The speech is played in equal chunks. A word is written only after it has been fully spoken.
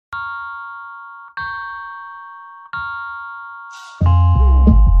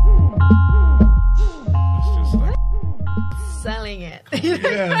selling it.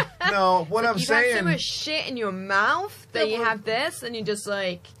 Yeah. No, what I'm You've saying. had so much shit in your mouth that you have this, and you just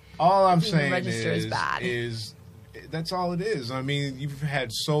like. All I'm saying register as bad. is that's all it is. I mean, you've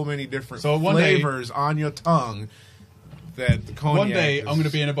had so many different one flavors on your tongue that the cognac. One day I'm going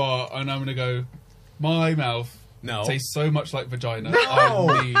to be in a bar and I'm going to go, my mouth tastes so much like vagina. No.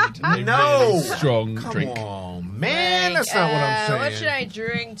 I need a really strong drink. Come on, man. That's not what I'm saying. What should I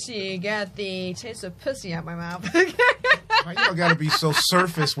drink to get the taste of pussy out my mouth? Why y'all gotta be so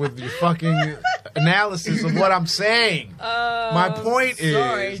surface with your fucking analysis of what I'm saying? My point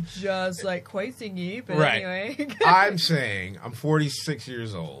sorry, is... just like quoting you, but right. anyway. I'm saying I'm 46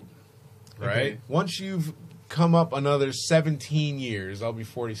 years old, right? Okay. Once you've come up another 17 years, I'll be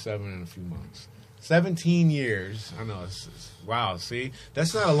 47 in a few months. 17 years. I know. Wow, see?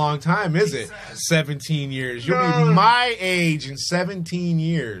 That's not a long time, is it? 17 years. You'll be my age in 17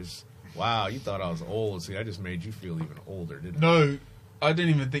 years. Wow, you thought I was old. See, I just made you feel even older, didn't I? No, I don't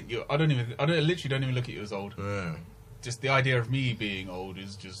even think you... I literally don't even look at you as old. Yeah. Just the idea of me being old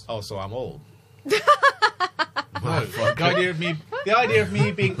is just... Oh, so I'm old. No, the idea of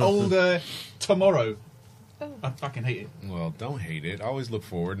me being older tomorrow. I fucking hate it. Well, don't hate it. Always look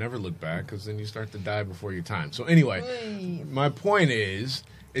forward, never look back, because then you start to die before your time. So anyway, my point is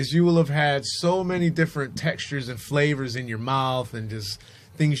you will have had so many different textures and flavors in your mouth and just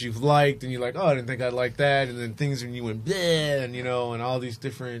things you've liked, and you're like, oh, I didn't think I'd like that, and then things when you went, bleh, and, you know, and all these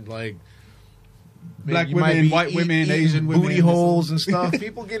different, like, black women, white women, Asian women, booty holes and stuff.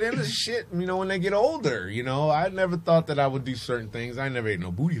 People get into shit, you know, when they get older. You know, I never thought that I would do certain things. I never ate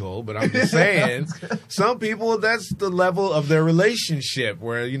no booty hole, but I'm just saying, some people, that's the level of their relationship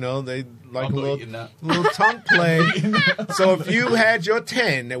where, you know, they like a little tongue play. So if you had your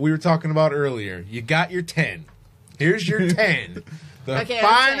 10 that we were talking about earlier, you got your 10. Here's your 10. The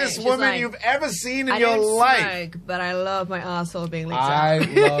finest woman like, you've ever seen in your life. Smoke, but I love my asshole being licked I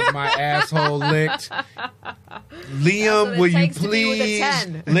out. love my asshole licked. Liam, will you please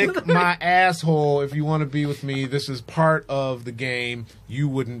lick my asshole if you want to be with me? This is part of the game. You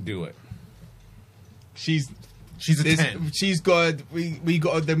wouldn't do it. She's a 10. She's got we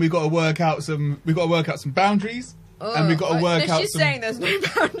got to work out some boundaries. And we got to work out. She's saying there's no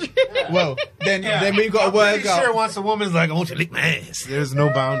boundaries. Well, then we got to work out. Sure, once a woman's like, "I want you to lick my ass," there's no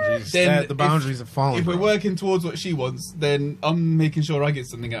boundaries. Then the boundaries have fallen. If we're working towards what she wants, then I'm making sure I get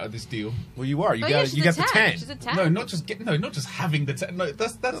something out of this deal. Well, you are. You got the 10. She's a 10. No, not just having the 10. No,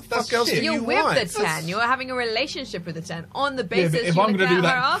 that's shit. You're with the 10. You're having a relationship with the 10 on the basis if I'm going to do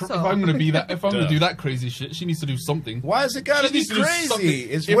that, if I'm going to do that crazy shit, she needs to do something. Why is it got to be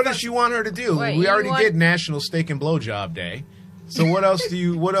crazy? What does she want her to do? We already did National Steak and Blowjob Day. So what else do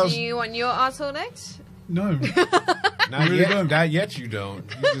you? What else? Do you want your asshole licked? No, not yet. You don't.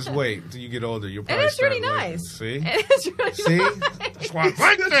 You just wait till you get older. You'll probably. It is really nice. See, it is really nice. That's why I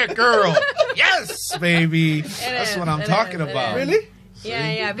like that girl. Yes, baby. That's what I'm talking about. Really? See?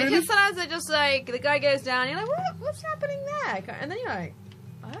 Yeah. Because sometimes they're just like the guy goes down. You're like, what's happening there? And then you're like,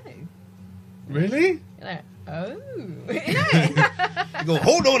 oh. Really? You're like, oh. You go,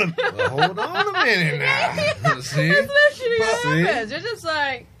 hold on a minute now. See? That's literally what happens. You're just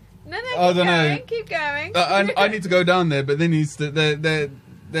like, no, keep going. I need to go down there, but there needs to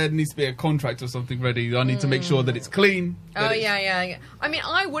be a contract or something ready. I need to make sure that it's clean. Oh, yeah. I mean,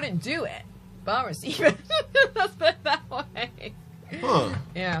 I wouldn't do it, but I'll receive it. Let's put it that way. Huh.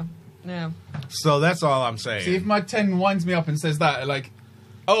 Yeah. So that's all I'm saying. See, if my 10 winds me up and says that, like,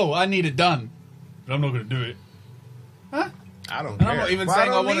 oh, I need it done, but I'm not going to do it. Huh? I don't care. I'm not even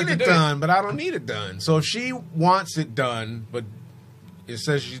saying I want it done, but I don't need it done. So if she wants it done, but it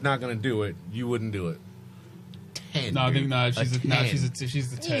says she's not going to do it, you wouldn't do it. 10. No, I think she's a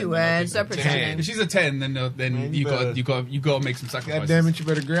 10. You would. So pretending. If she's a 10, then you got to make some sacrifices. God damn it! You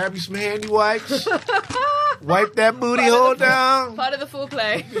better grab you some handy wipes. Wipe that booty hole down. Part of the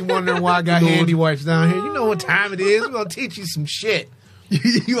foreplay. You're wondering why I got handy wipes down here. You know what time it is. We're going to teach you some shit.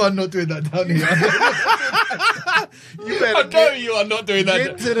 You are not doing that down here. You better I know you are not doing that.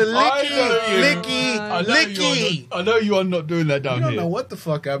 Get to the licky. I know you are not doing that down here. You don't know what the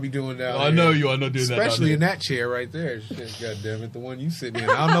fuck I'll be doing down here. I know you are not doing that down here. Especially in that chair right there. Shit, God damn it, the one you sitting in.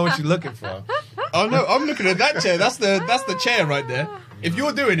 I don't know what you're looking for. Oh no, I'm looking at that chair. That's the chair right there. If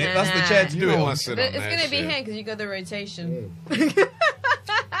you're doing it, that's the chair to do it on. It's going to be here because you got the rotation.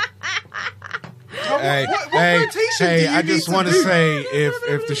 Hey, I just want to say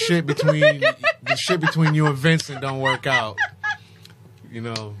if the shit between you and Vincent don't work out, you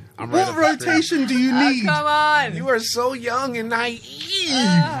know, I'm ready. What rotation do you need? Come on. You are so young and naive.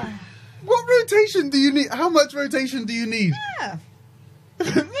 What rotation do you need? How much rotation do you need? Yeah.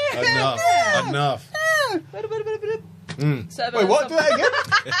 Enough. Wait, what? Do that again?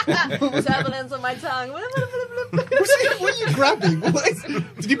 Turbulence on my tongue. What are you grabbing?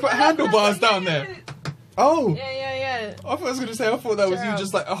 Did you put handlebars down there? Oh. Yeah. I thought I was going to say, I thought that was you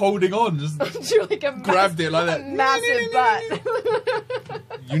just like holding on. Just like a grabbed it like that. Massive butt.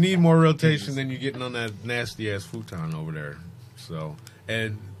 You need more rotation than you're getting on that nasty ass futon over there. So,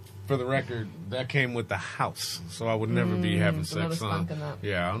 and for the record, that came with the house, so I would never be having a lot of sex on. spunk in that.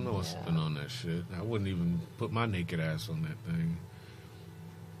 Yeah, I don't know what's been on that shit. I wouldn't even put my naked ass on that thing.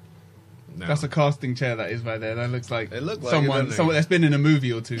 No. That's a casting chair that is right there. That looks like It looked like someone that's been in a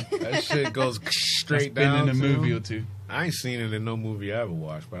movie or two. That shit goes straight Been down. in a movie or two. I ain't seen it in no movie I ever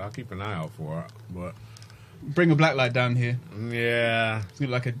watched, but I'll keep an eye out for it. But Bring a black light down here. yeah, It's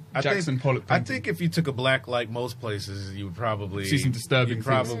like a Jackson Pollock I painting. think if you took a black light most places, you would probably See some disturbing you'd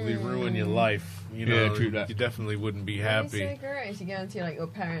things. probably ruin your life. You Yeah, know, true that. You definitely wouldn't be It's happy. so gross. You go into like your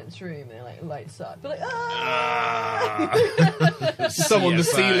parents' room and they're like lights up. But like, Some on the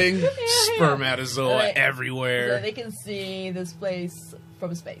CSI. ceiling. Spermatozoa Right. everywhere. So they can see this place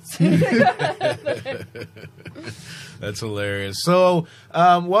from space. That's hilarious. So,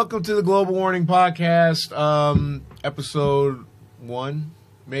 welcome to the Global Warning Podcast, episode 1,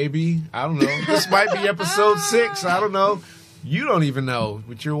 maybe. I don't know. This might be episode 6. I don't know. You don't even know,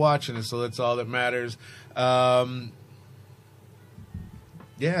 but you're watching it, so that's all that matters.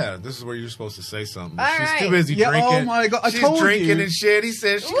 Yeah, this is where you're supposed to say something. All She's right. too busy Yeah, drinking. oh my God, I She's told drinking you. and shit. He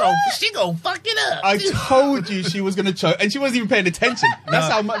said she gonna fuck it up. I told you she was going to choke, and she wasn't even paying attention.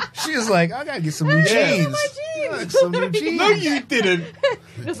 That's how much. She was like, I gotta get some new Yeah. jeans. I gotta get some new jeans. No, you didn't.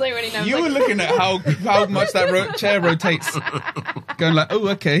 Just like when he knows. You were looking at how much that chair rotates, going like, oh,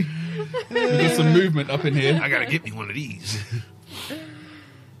 okay. There's some movement up in here. I gotta get me one of these.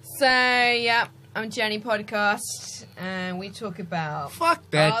 So yeah, I'm Jenny Podcast, and we talk about Fuck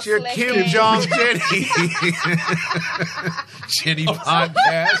that. ass You're licking. Kim Jong Jenny. Jenny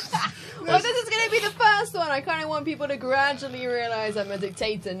Podcast. Well, this is going to be the first one. I kind of want people to gradually realize I'm a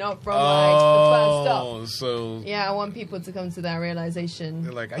dictator, not from like the first stop. Oh, so Yeah, I want people to come to that realization.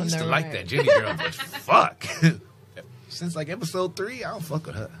 they're like, I on used to their like own. that Jenny girl, but fuck. Since like episode 3, I don't fuck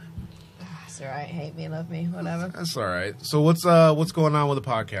with her. It's alright, hate me, love me, whatever. That's all right. So what's going on with the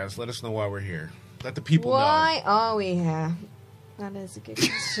podcast? Let us know why we're here. Let the people Why are we here? That is a good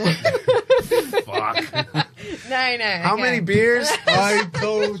question. know. Fuck. No. How okay. many beers? I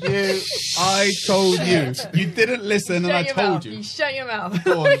told you. I told you. You didn't listen, and I Shut your told mouth. you. You shut your mouth.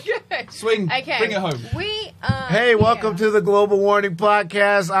 Go on. Okay. Swing. Okay. Bring it home. We are Hey, welcome here. to the Global Warning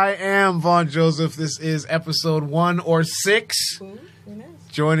Podcast. I am Vaughn Joseph. This is episode 1 or 6. Ooh, who knows?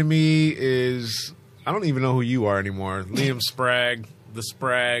 Joining me is, I don't even know who you are anymore. Liam Spragg, the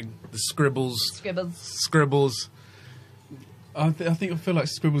Scribbles. Scribbles. I feel like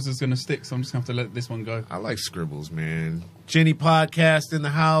Scribbles is going to stick, so I'm just going to have to let this one go. I like Scribbles, man. Jenny Podcast in the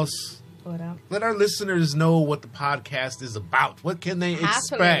house. What up? Let our listeners know what the podcast is about. What can they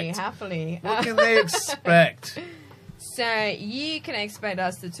expect? Happily. What can they expect? So you can expect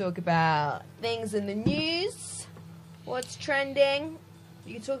us to talk about things in the news, what's trending.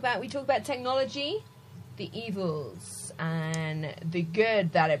 We talk about technology, the evils, and the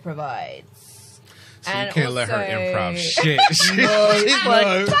good that it provides. So you And can't let her also- improv shit. No, She's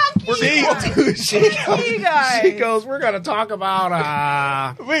no. You guys. She goes, we're going to talk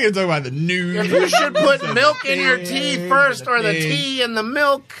about, We're going to talk about the news. if you should put milk in your tea first or the thing. tea in the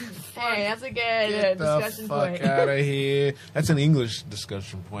milk. Hey, that's a good Get the discussion fuck point. out of here. That's an English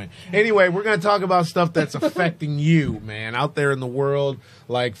discussion point. Anyway, we're going to talk about stuff that's affecting you, man, out there in the world,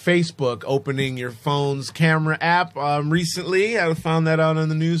 like Facebook opening your phone's camera app recently. I found that out on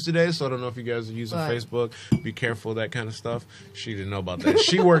the news today, so I don't know if you guys are using What? Facebook. Be careful, that kind of stuff. She didn't know about that.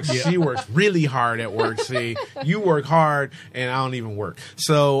 She works really hard at work. See, you work hard, and I don't even work.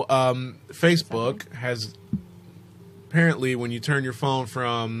 So Facebook has... Apparently, when you turn your phone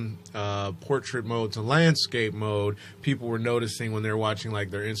from portrait mode to landscape mode, people were noticing when they're watching like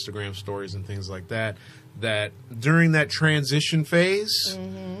their Instagram stories and things like that, that during that transition phase,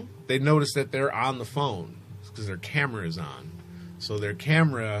 they noticed that they're on the phone because their camera is on. So their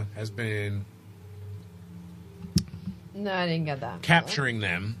camera has been No, I didn't get that. capturing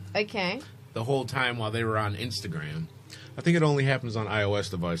them Okay. the whole time while they were on Instagram. I think it only happens on iOS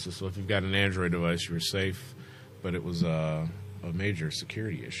devices, so if you've got an Android device, you're safe. But it was a major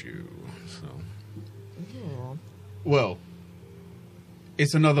security issue. So Well,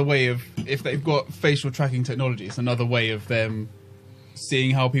 it's another way of, if they've got facial tracking technology, it's another way of them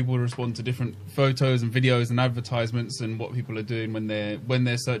seeing how people respond to different photos and videos and advertisements and what people are doing when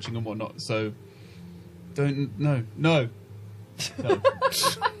they're searching and whatnot. So, no.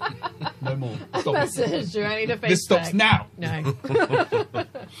 No more. A Stop. message. Do I need a Facebook? This stops now. No.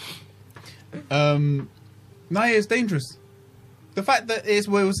 No, it's dangerous. The fact that it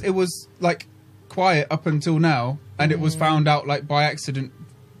was like quiet up until now, and it was found out like by accident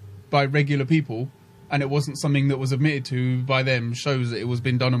by regular people, and it wasn't something that was admitted to by them, shows that it was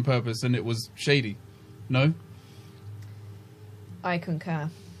been done on purpose and it was shady. No? I concur.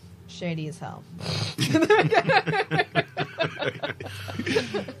 Shady as hell.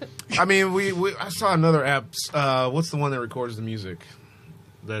 I mean, I saw another app. What's the one that records the music?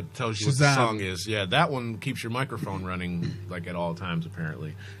 That tells you what the Shazam. song is. Yeah, that one keeps your microphone running like at all times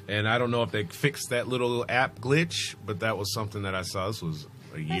apparently. And I don't know if they fixed that little app glitch, but that was something that I saw. This was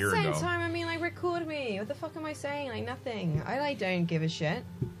a year At the ago. same time, I mean, like, record me. What the fuck am I saying? Like, nothing. I, like, don't give a shit.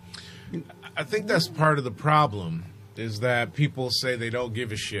 I think that's part of the problem, is that people say they don't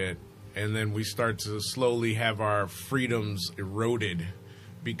give a shit, and then we start to slowly have our freedoms eroded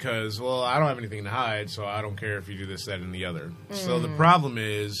because, well, I don't have anything to hide, so I don't care if you do this, that, and the other. So the problem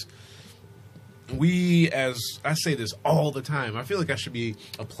is, as I say this all the time, I feel like I should be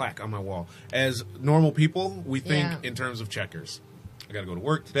a plaque on my wall. As normal people, we think in terms of checkers. I gotta go to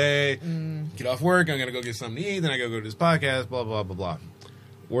work today, get off work, I'm gonna go get something to eat, then I gotta go to this podcast, blah, blah, blah, blah.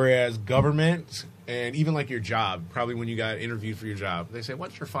 Whereas government, and even like your job, probably when you got interviewed for your job, they say,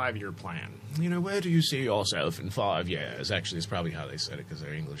 what's your 5-year plan? You know, where do you see yourself in 5 years? Actually, it's probably how they said it because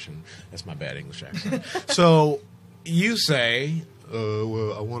they're English, and that's my bad English accent. So you say,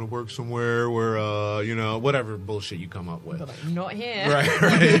 well, I want to work somewhere where, you know, whatever bullshit you come up with. But, like, not here.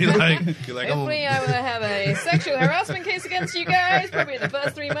 Right. You're like, Hopefully I will have a sexual harassment case against you guys probably in the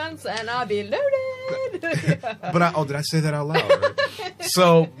first 3 months, and I'll be loaded. But did I say that out loud? Right?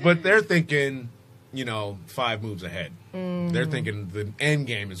 So, but they're thinking, you know, 5 moves ahead. They're thinking the end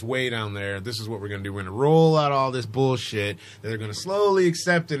game is way down there. This is what we're going to do. We're going to roll out all this bullshit. They're going to slowly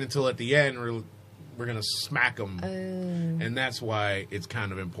accept it until at the end we're going to smack them. And that's why it's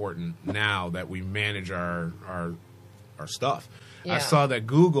kind of important now that we manage our stuff. Yeah. I saw that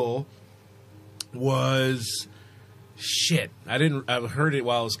Google was... Shit, I heard it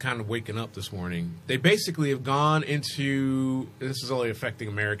while I was kind of waking up this morning. They basically have gone into, this is only affecting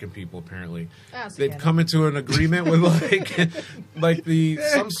American people apparently. They've come into an agreement with like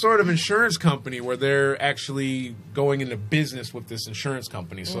some sort of insurance company where they're actually going into business with this insurance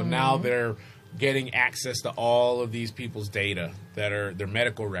company. So now they're getting access to all of these people's data that are their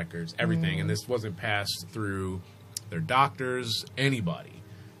medical records, everything. And this wasn't passed through their doctors, anybody.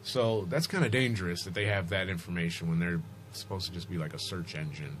 So that's kind of dangerous that they have that information when they're supposed to just be like a search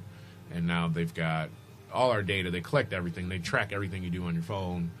engine. And now they've got all our data. They collect everything. They track everything you do on your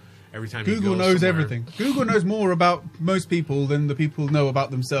phone. Every time you go Google knows somewhere. everything. Google knows more about most people than the people know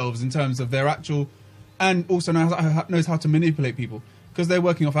about themselves in terms of their actual... And also knows how to manipulate people. Because they're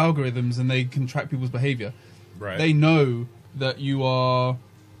working off algorithms and they can track people's behavior. Right. They know that you are...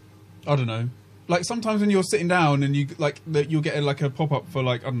 I don't know. Like sometimes when you're sitting down and you'll get like a pop up for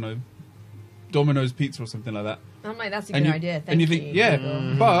like, I don't know, Domino's pizza or something like that. I'm like, that's a good idea. And you think,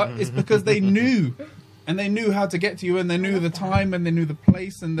 yeah, but it's because they knew, and they knew how to get to you, and they knew the time, and they knew the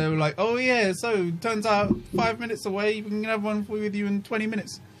place, and they were like, oh yeah, so turns out 5 minutes away, we can have one with you in 20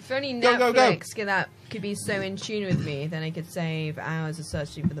 minutes. If only Go, go, Netflix go. could be so in tune with me, then I could save hours of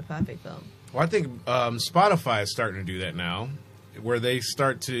searching for the perfect film. Well, I think Spotify is starting to do that now, where they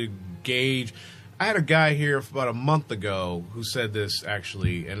start to gauge... I had a guy here about a month ago who said this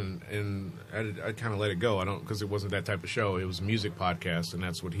actually, and I kind of let it go. Because it wasn't that type of show. It was a music podcast, and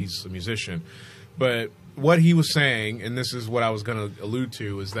that's what he's a musician. But what he was saying, and this is what I was going to allude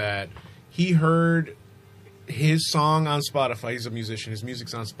to, is that he heard his song on Spotify. He's a musician. His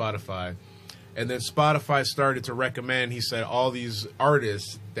music's on Spotify. And then Spotify started to recommend, he said, all these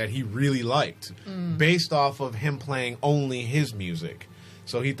artists that he really liked based off of him playing only his music.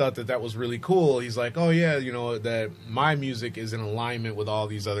 So he thought that was really cool. He's like, oh, yeah, you know, that my music is in alignment with all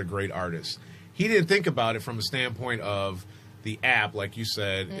these other great artists. He didn't think about it from a standpoint of the app, like you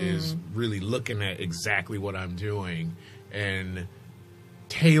said, is really looking at exactly what I'm doing and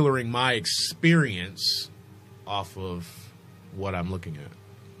tailoring my experience off of what I'm looking at.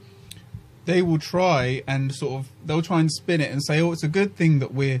 They will try and they'll try and spin it and say, oh, it's a good thing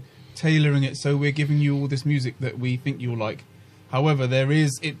that we're tailoring it, so we're giving you all this music that we think you'll like. However,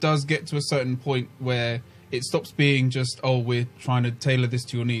 it does get to a certain point where it stops being just, oh, we're trying to tailor this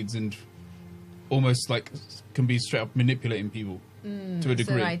to your needs, and almost like can be straight up manipulating people to a degree.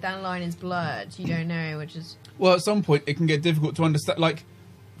 So like that line is blurred. You don't know, which is... Well, at some point it can get difficult to understand. Like,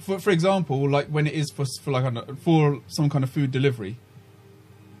 for example, like when it is for like I don't know, for some kind of food delivery,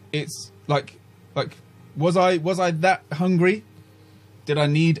 it's like was I that hungry? did I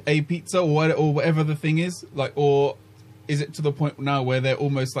need a pizza or whatever the thing is? Like, or is it to the point now where they're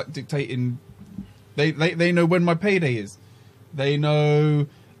almost like dictating? They know when my payday is. They know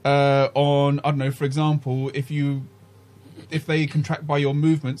on, I don't know, for example, if they can track by your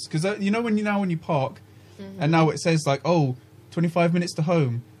movements, because when you park, and now it says like, 25 minutes to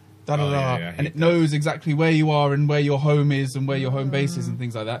home, and it knows exactly where you are and where your home is and where your home base is and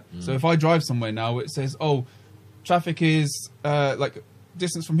things like that. So if I drive somewhere now, it says, traffic is like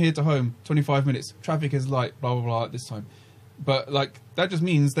distance from here to home, 25 minutes. Traffic is light, blah blah blah at this time. But like that just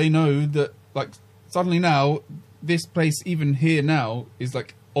means they know that like suddenly now this place even here now is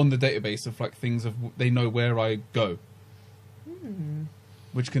like on the database of like things of they know where I go.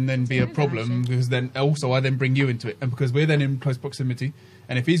 Which can then be a problem because then also I then bring you into it, and because we're then in close proximity,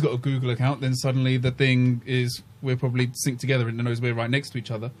 and if he's got a Google account, then suddenly the thing is we're probably synced together and knows we're right next to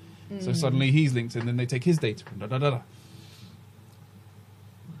each other. So suddenly he's linked in, then they take his data and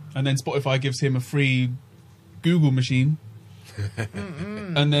and then Spotify gives him a free Google machine,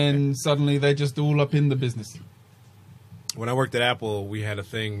 and then suddenly they're just all up in the business. When I worked at Apple, we had a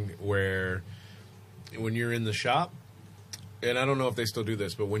thing where when you're in the shop, and I don't know if they still do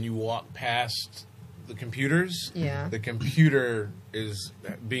this, but when you walk past the computers, the computer is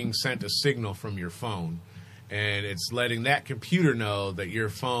being sent a signal from your phone, and it's letting that computer know that your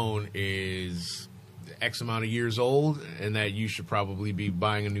phone is X amount of years old and that you should probably be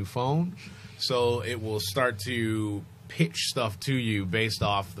buying a new phone. So it will start to pitch stuff to you based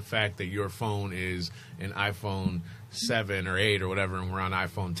off the fact that your phone is an iPhone 7 or 8 or whatever, and we're on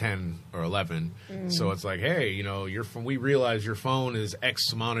iPhone 10 or 11. So it's like, hey, your phone, we realize your phone is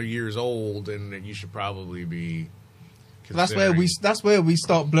X amount of years old and that you should probably be considering. That's where we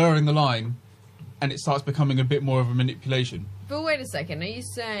start blurring the line, and it starts becoming a bit more of a manipulation. But wait a second, are you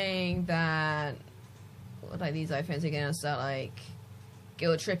saying that like these iPhones are going to start like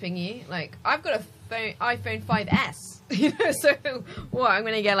guilt tripping you? Like I've got a iPhone 5S, so what? I'm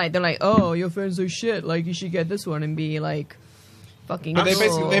going to get like, they're like, oh, your phone's so shit, like you should get this one and be like fucking. But they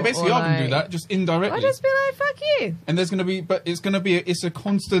basically are like, going to do that just indirectly. I just be like, fuck you. And there's going to be, but it's a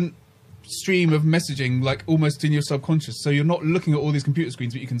constant stream of messaging, like almost in your subconscious. So you're not looking at all these computer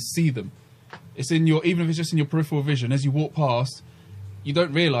screens, but you can see them. It's in your, even if it's just in your peripheral vision, as you walk past, you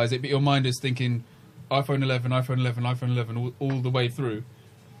don't realize it, but your mind is thinking iPhone 11, iPhone 11, iPhone 11 all the way through.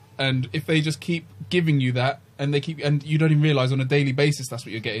 And if they just keep giving you that, and you don't even realize on a daily basis that's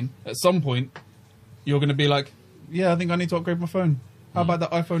what you're getting, at some point you're going to be like, yeah, I think I need to upgrade my phone. How about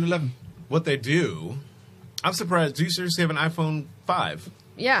that iPhone 11? What they do, I'm surprised. Do you seriously have an iPhone 5?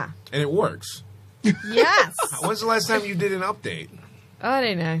 Yeah. And it works? Yes. When's the last time you did an update? I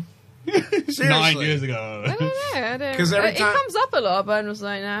don't know. Seriously? 9 years ago. I don't know. I don't. 'Cause every time- it comes up a lot, but I'm just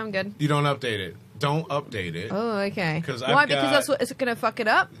like, nah, I'm good. You don't update it. Don't update it. Oh, okay. Why? Because that's what it's going to fuck it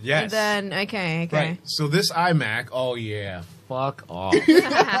up. Yes. And then okay. Right. So this iMac. Oh yeah. Fuck off.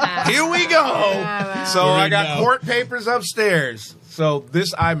 Here we go. So I got court papers upstairs. So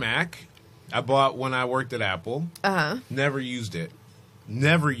this iMac, I bought when I worked at Apple. Never used it.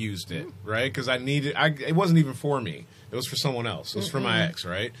 Right? Because I needed. It wasn't even for me. It was for someone else. It was for my ex.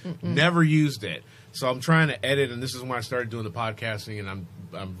 Right? Never used it. So I'm trying to edit, and this is when I started doing the podcasting, and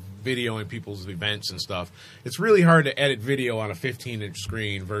I'm videoing people's events and stuff. It's really hard to edit video on a 15-inch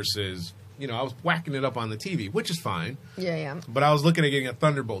screen versus, I was whacking it up on the TV, which is fine. Yeah. But I was looking at getting a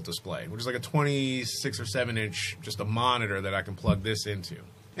Thunderbolt display, which is like a 26 or 7-inch, just a monitor that I can plug this into.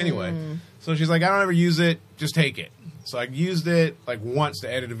 Anyway, so she's like, I don't ever use it, just take it. So I used it like once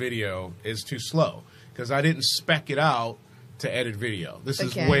to edit a video. It's too slow because I didn't spec it out to edit video. This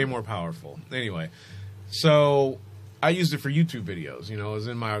is way more powerful. Anyway, so I used it for YouTube videos. I was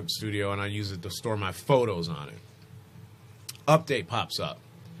in my studio and I used it to store my photos on it. Update pops up.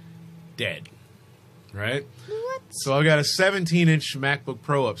 Dead. Right? What? So I got a 17-inch MacBook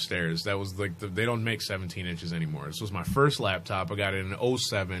Pro upstairs. That was like, they don't make 17 inches anymore. This was my first laptop. I got it in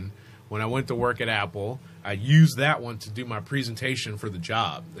 07. When I went to work at Apple, I used that one to do my presentation for the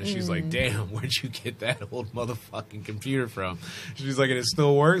job. And she's like, damn, where'd you get that old motherfucking computer from? She's like, and it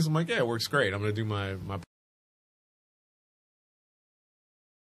still works? I'm like, yeah, it works great. I'm going to do my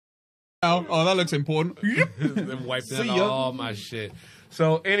Oh, that looks important. then wiped out all my shit.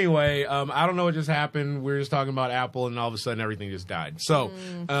 So anyway, I don't know what just happened. We were just talking about Apple, and all of a sudden everything just died. So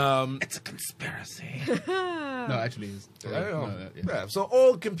it's a conspiracy. No, actually, it's Yeah. So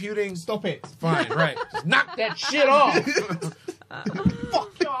old computing. Stop it. Fine, right? Just knock that shit off.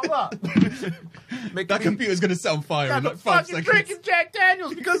 Fuck y'all up. That computer's gonna set on fire in like 5 seconds. Drinking Jack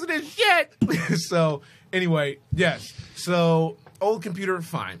Daniels because of this shit. So anyway, yes. So old computer,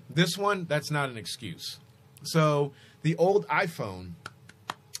 fine. This one, that's not an excuse. So the old iPhone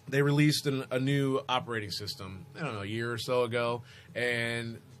they released a new operating system, I don't know, a year or so ago,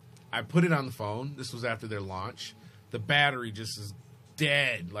 and I put it on the phone. This was after their launch. The battery just is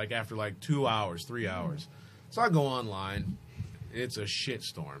dead, like after like 2 hours, 3 hours. So I go online. It's a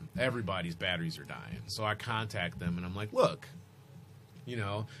shitstorm. Everybody's batteries are dying. So I contact them, and I'm like, look, you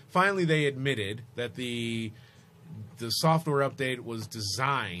know, finally they admitted that the software update was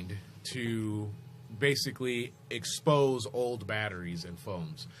designed to basically expose old batteries and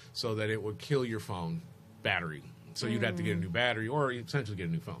phones so that it would kill your phone battery. So you'd have to get a new battery or essentially get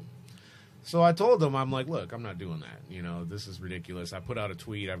a new phone. So I told them, I'm like, look, I'm not doing that. You know, this is ridiculous. I put out a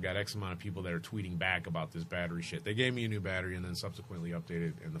tweet. I've got X amount of people that are tweeting back about this battery shit. They gave me a new battery and then subsequently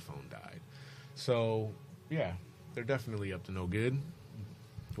updated, and the phone died. So, yeah, they're definitely up to no good.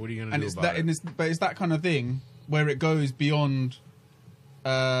 What are you going to do about it? But it's that kind of thing where it goes beyond...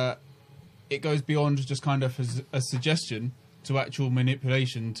 it goes beyond just kind of a suggestion to actual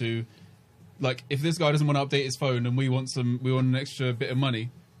manipulation to... Like, if this guy doesn't want to update his phone and we want an extra bit of money...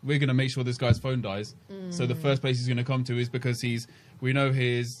 We're going to make sure this guy's phone dies. So the first place he's going to come to is because he's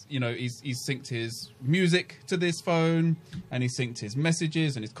synced his music to this phone, and he's synced his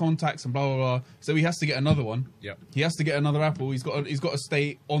messages and his contacts and blah blah blah. So he has to get another one. Yep. He has to get another Apple. He's got to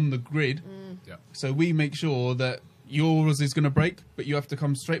stay on the grid. Yep. So we make sure that yours is going to break, but you have to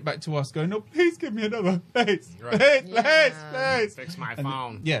come straight back to us, going, "No, please give me another, please, Right. please." Fix my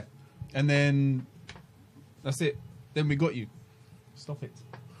phone. Yeah, and then that's it. Then we got you. Stop it.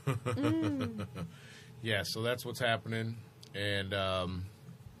 Yeah, so that's what's happening, and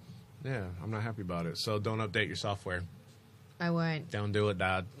yeah, I'm not happy about it. So don't update your software. I won't. Don't do it,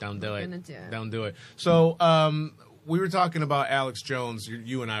 Dad. Don't do it. Gonna do it. Don't do it. So we were talking about Alex Jones.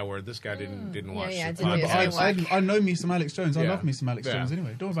 You and I were. This guy didn't watch. Yeah, the I didn't. podcast. I know me some Alex Jones. I Yeah. love me some Alex Yeah. Jones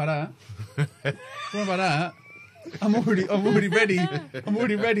anyway. Don't worry about that. Don't worry about that. I'm already ready. I'm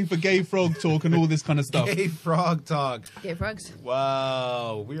already ready for gay frog talk and all this kind of stuff. Gay frog talk. Gay frogs.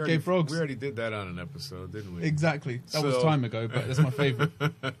 Wow, Gay frogs. We already did that on an episode, didn't we? Exactly. That was time ago, but that's my favorite.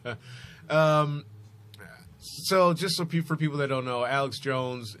 So just for people that don't know, Alex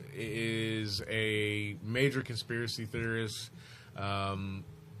Jones is a major conspiracy theorist.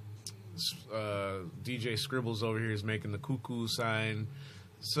 DJ Scribbles over here is making the cuckoo sign.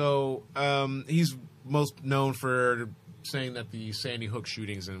 So he's most known for saying that the Sandy Hook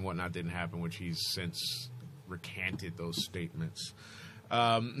shootings and whatnot didn't happen, which he's since recanted those statements.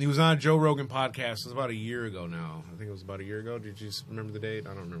 He was on a Joe Rogan podcast. It was about a year ago now. I think it was about a year ago. Did you remember the date? I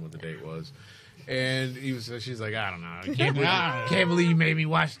don't remember what the date was. And she's like, I don't know. I can't believe you made me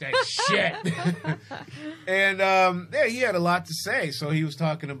watch that shit. And yeah, he had a lot to say. So he was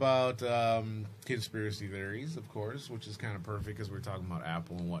talking about conspiracy theories, of course, which is kind of perfect because we're talking about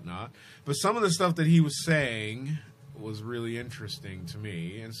Apple and whatnot. But some of the stuff that he was saying was really interesting to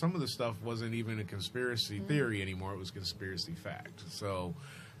me, and some of the stuff wasn't even a conspiracy theory anymore. It was conspiracy fact. So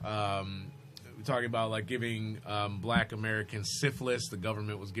we're talking about like giving black Americans syphilis. The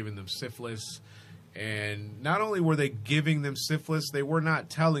government was giving them syphilis. And not only were they giving them syphilis, they were not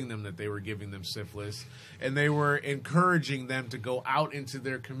telling them that they were giving them syphilis. And they were encouraging them to go out into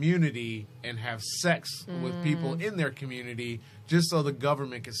their community and have sex with people in their community just so the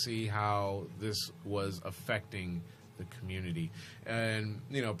government could see how this was affecting the community. And,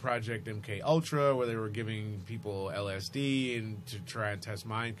 you know, Project MK Ultra, where they were giving people LSD and to try and test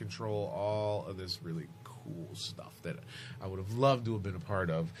mind control, all of this really cool stuff that I would have loved to have been a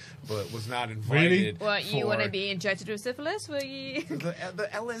part of, but was not invited. Really? What, you want to be injected with syphilis? Were you? The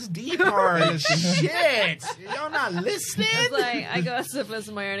LSD part. Shit. Y'all not listening? It's like, I got syphilis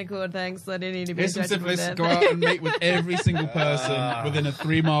on my own accord, thanks. I didn't need to be Here's some injected with syphilis. it. Go out and mate with every single person within a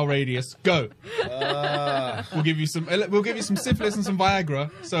 3-mile radius. Go. We'll give you some syphilis and some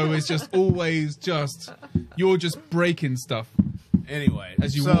Viagra. So it's just always you're just breaking stuff. Anyway,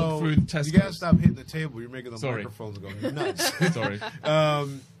 as you walk through the test, you gotta stop hitting the table. You're making the Sorry. microphones go nuts. Sorry. Yeah,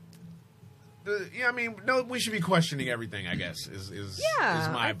 I mean, no, we should be questioning everything. I guess is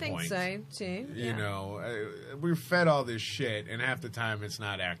my I think point. so too. You know, we're fed all this shit, and half the time it's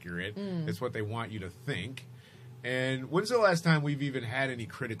not accurate. It's what they want you to think. And when's the last time we've even had any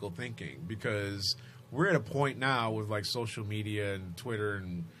critical thinking? Because we're at a point now with like social media and Twitter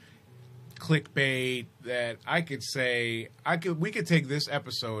and clickbait that I could say we could take this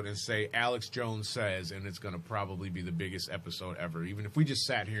episode and say Alex Jones says, and it's going to probably be the biggest episode ever. Even if we just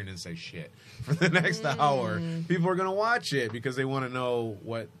sat here and didn't say shit for the next hour, people are going to watch it because they want to know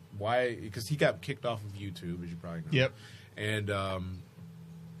why. Because he got kicked off of YouTube, as you probably know. Yep. And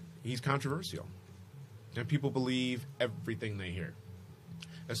he's controversial, and people believe everything they hear,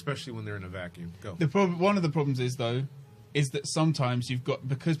 especially when they're in a vacuum. Go. One of the problems is though, is that sometimes you've got,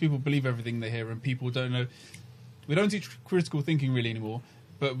 because people believe everything they hear and people don't know. We don't teach critical thinking really anymore,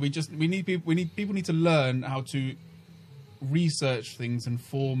 but people need to learn how to research things and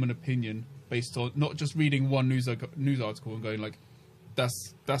form an opinion based on not just reading one news article and going like,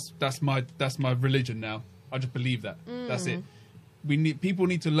 that's my religion now. I just believe that. That's it. People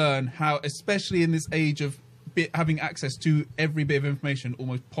need to learn how, especially in this age of having access to every bit of information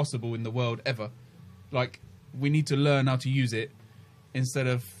almost possible in the world ever. Like, we need to learn how to use it instead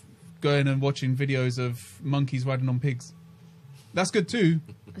of going and watching videos of monkeys riding on pigs. That's good too.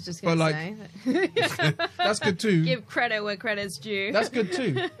 I was just going to say. That's good too. Give credit where credit's due. That's good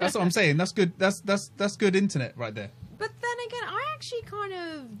too. That's what I'm saying. That's good. That's good internet right there. But then again, I actually kind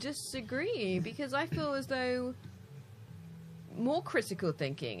of disagree because I feel as though more critical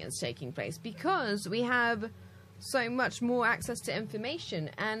thinking is taking place because we have so much more access to information.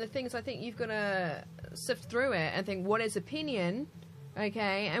 And the thing is, I think you've got to sift through it and think, what is opinion?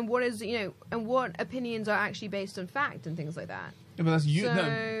 Okay, and what is, and what opinions are actually based on fact and things like that. Yeah, but that's you. So,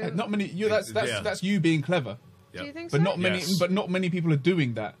 no, not many. That's you being clever. Do you think But so? not many. Yes. But not many people are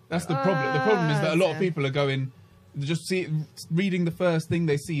doing that. That's the problem. The problem is that a lot of people are going, reading the first thing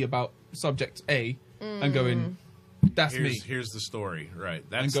they see about subject A and going, "That's me." Here's the story, right?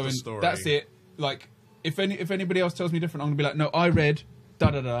 That's And going, the story. "That's it." Like, if anybody else tells me different, I'm gonna be like, "No, I read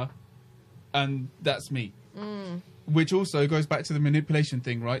da da da, and that's me." Which also goes back to the manipulation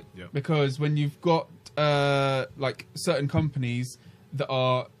thing, right? Yeah. Because when you've got like certain companies that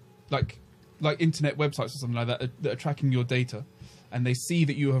are like internet websites or something like that are tracking your data, and they see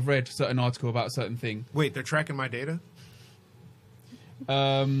that you have read a certain article about a certain thing. Wait, they're tracking my data?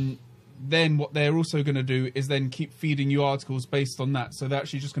 Then what they're also going to do is then keep feeding you articles based on that. So they're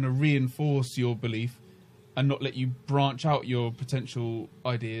actually just going to reinforce your belief and not let you branch out your potential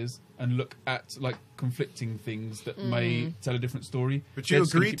ideas and look at like conflicting things that may tell a different story. But They're you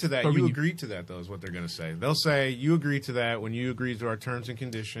just gonna agreed keep to that. throwing You agreed to that, though, is what they're going to say. They'll say, you agreed to that when you agreed to our terms and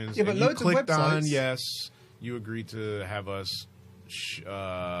conditions. Yeah, but and loads you of clicked on websites- yes. You agreed to have us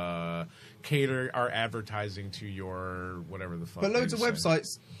cater our advertising to your whatever the fuck. But loads they of say.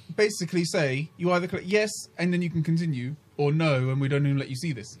 websites basically say you either click yes and then you can continue, or no and we don't even let you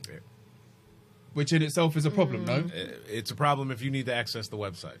see this. Yeah. Which in itself is a problem, no? It's a problem if you need to access the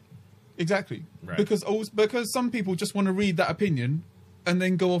website. Exactly. Right. Because some people just want to read that opinion and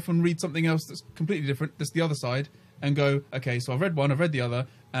then go off and read something else that's completely different, that's the other side, and go, okay, so I've read one, I've read the other,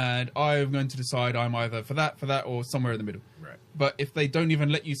 and I'm going to decide I'm either for that, or somewhere in the middle. Right. But if they don't even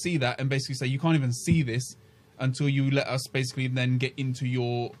let you see that and basically say you can't even see this until you let us basically then get into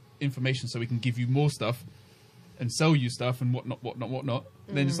your information so we can give you more stuff and sell you stuff and whatnot,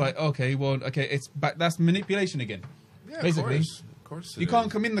 then it's like, okay, it's back. That's manipulation again. Yeah, Basically. of course You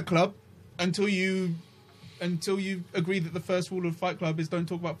can't come in the club until you agree that the first rule of Fight Club is don't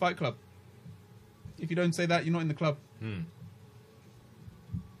talk about Fight Club. If you don't say that, you're not in the club.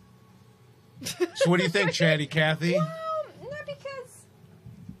 So what do you think, Chatty Cathy? No, because...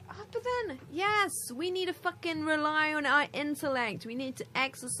 but then, yes, we need to fucking rely on our intellect. We need to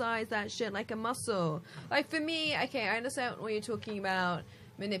exercise that shit like a muscle. Like, for me, okay, I understand what you're talking about,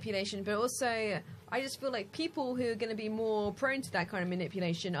 manipulation, but also... I just feel like people who are going to be more prone to that kind of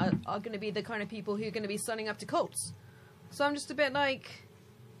manipulation are going to be the kind of people who are going to be signing up to cults. So I'm just a bit like,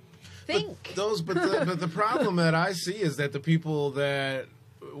 think. But the problem that I see is that the people that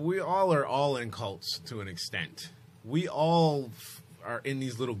we all are all in cults to an extent. We all are in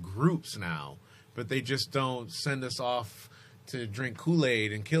these little groups now, but they just don't send us off to drink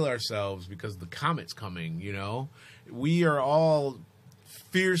Kool-Aid and kill ourselves because the comet's coming, you know? We are all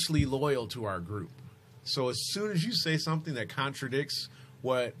fiercely loyal to our group. So as soon as you say something that contradicts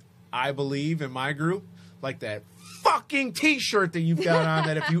what I believe in my group, like that fucking T-shirt that you've got on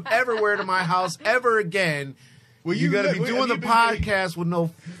that if you ever wear to my house ever again, you're going to be doing the podcast with no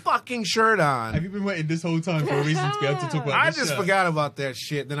fucking shirt on. Have you been waiting this whole time for a reason to be able to talk about I this just shirt? forgot about that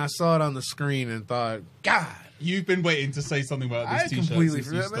shit. Then I saw it on the screen and thought, God. You've been waiting to say something about this I T-shirt completely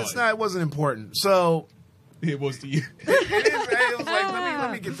since you forgot. started. It wasn't important. So... It was to you. It was like,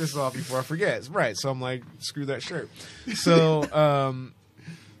 let me get this off before I forget. Right. So I'm like, screw that shirt. So,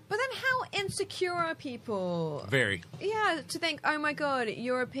 But then how insecure are people? very. Yeah, to think, oh my god,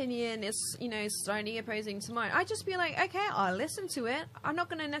 your opinion is, slightly opposing to mine. I'd just be like, okay, I'll listen to it. I'm not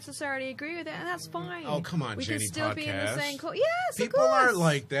going to necessarily agree with it, and that's fine. Oh, come on, we Jenny can still be in the Podcast. same cult. Yes, People of course. aren't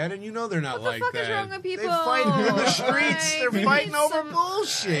like that, and you know they're not What the like fuck that. is wrong with people? They fight in the streets. Like, They're we fighting need over some-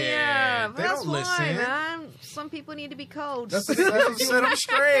 bullshit. Yeah, but they that's don't why, listen. man. Some people need to be cold. Set them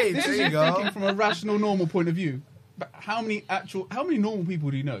straight. There you go. Thinking from a rational, normal point of view. But how many normal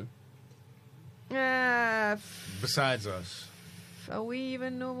people do you know? Besides us. Are we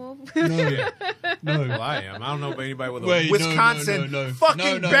even normal? No. Well, I am. I don't know about anybody with a Wait, Wisconsin no.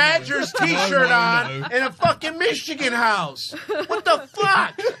 fucking No. Badgers t-shirt No. on in a fucking Michigan house. What the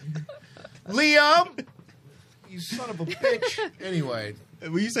fuck? Liam? You son of a bitch. Anyway.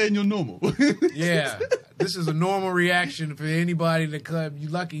 Were you saying you're normal? Yeah. This is a normal reaction for anybody in the club. You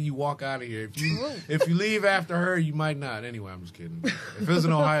lucky you walk out of here. If you leave after her, you might not. Anyway, I'm just kidding. If it was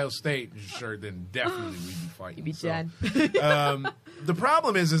an Ohio State shirt, then definitely we'd be fighting. You'd be dead. The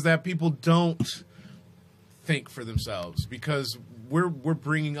problem is that people don't think for themselves because we're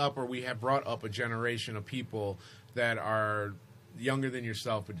bringing up, or we have brought up, a generation of people that are younger than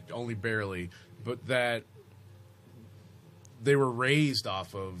yourself, but only barely, but that they were raised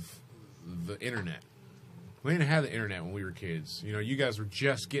off of the internet. We didn't have the internet when we were kids. You know, you guys were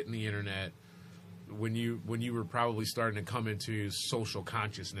just getting the internet when you were probably starting to come into social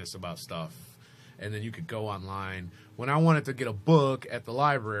consciousness about stuff. And then you could go online. When I wanted to get a book at the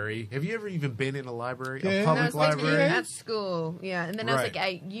library, have you ever even been in a library, a public library? At school, yeah. And then I was Right. like,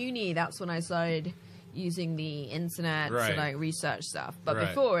 at uni, that's when I started using the internet to Right. like research stuff. But Right.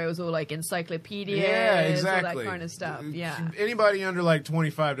 before, it was all like encyclopedias, Yeah, all exactly. that kind of stuff. Yeah. Anybody under like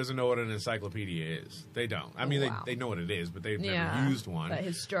 25 doesn't know what an encyclopedia is. They don't. I mean, Wow. they know what it is, but they've Yeah. never used one. That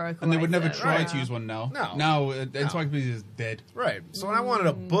historical. And they would never idea. try Right. to use one now. No. Now, encyclopedia is dead. Right. So when I wanted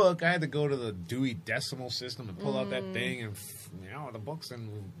a book, I had to go to the Dewey Decimal System and pull out that thing, and the books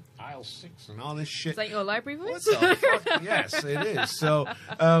in aisle 6 and all this shit. Is that your library voice? What the fuck? Yes, it is. So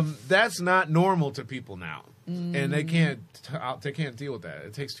that's not normal to people now, and they can't deal with that.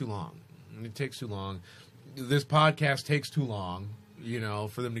 It takes too long. This podcast takes too long,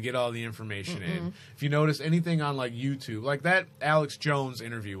 for them to get all the information in. If you notice anything on like YouTube, like that Alex Jones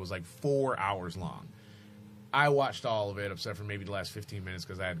interview was like 4 hours long. I watched all of it, except for maybe the last 15 minutes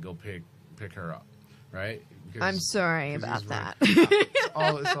because I had to go pick her up. Right? Because, I'm sorry about that. It's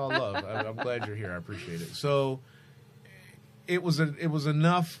all love. I'm glad you're here. I appreciate it. So it was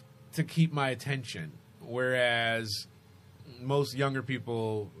enough to keep my attention, whereas most younger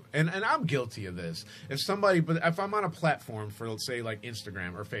people, and I'm guilty of this. If I'm on a platform for, let's say, like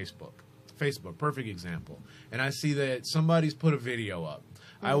Instagram or Facebook, perfect example, and I see that somebody's put a video up,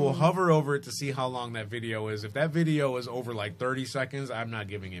 I will hover over it to see how long that video is. If that video is over like 30 seconds, I'm not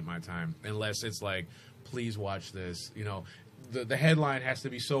giving it my time unless it's like, please watch this. The headline has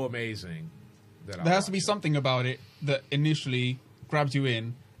to be so amazing that There has to be something about it that initially grabs you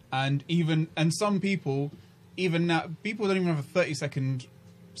in, and some people, even now, people don't even have a 30-second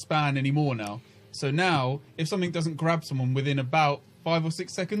span anymore now. So now, if something doesn't grab someone within about 5 or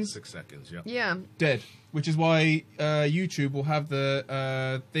 6 seconds, 6 seconds. Yep. Yeah. dead. Which is why YouTube will have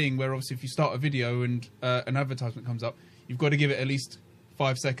the thing where obviously if you start a video and an advertisement comes up, you've got to give it at least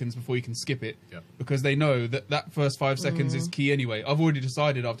 5 seconds before you can skip it. Yep. Because they know that first 5 seconds is key anyway. I've already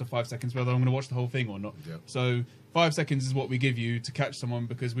decided after 5 seconds whether I'm going to watch the whole thing or not. Yep. So 5 seconds is what we give you to catch someone,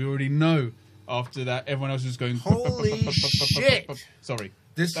 because we already know after that everyone else is going... Holy shit! Sorry.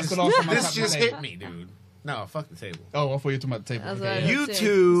 This That's the last time I tapped the just table. hit me, dude. No, fuck the table. Oh, I thought you were talking about the table. That's Okay, what I yeah.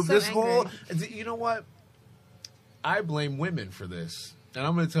 YouTube, So this angry. whole... You know what? I blame women for this. And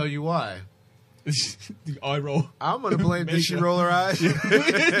I'm going to tell you why. The eye roll. I'm going to blame... Did she roll her eyes?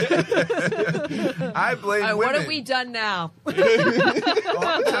 I blame women. What have we done now? Oh, I'm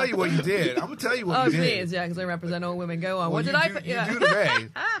going to tell you what you did. I'm going to tell you what you did. Please, yeah, because I represent all women. Go on. Well, what did you I... do, put- you yeah. do today.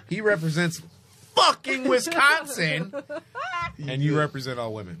 He represents fucking Wisconsin. And you represent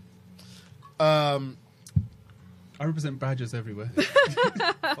all women. I represent badgers everywhere.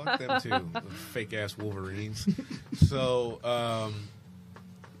 Fuck them too. Fake ass Wolverines. So,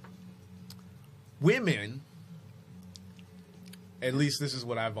 women, at least this is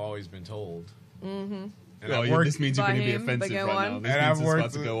what I've always been told. Mm-hmm. And Oh, I've yeah, worked, this means you're By going to be him, but offensive go right on. now. This and means I've it's worked.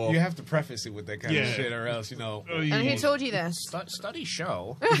 about to go off. You have to preface it with that kind of Yeah. shit, or else Oh, And who told you this? Studies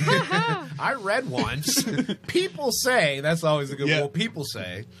show. I read once. People say, that's always a good Yeah. Well, people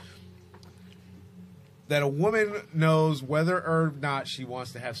say that a woman knows whether or not she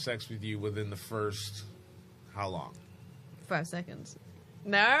wants to have sex with you within the first, how long? 5 seconds.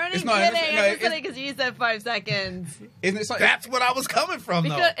 No, I'm It's not not- kidding. no, I'm just it's- kidding because you said 5 seconds. Isn't it like, That's what I was coming from,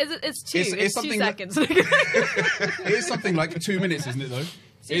 though. Because it's two. It's It's 2 something that- seconds. it is something like 2 minutes, isn't it, though?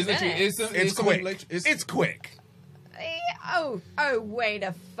 It's minutes. It's quick. Like, It's quick. wait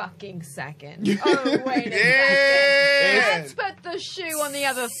a fucking second. Oh, wait a second. Let's put the shoe on the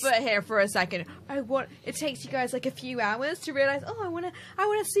other foot here for a second. What? It takes you guys like a few hours to realize, I want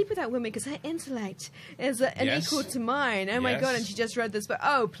to sleep with that woman because her intellect is an equal to mine. Oh my God, and she just read this book.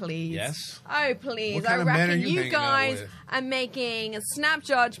 Oh, please. Yes. Oh, please. What kind I of men are reckon you you hanging out guys with? are making snap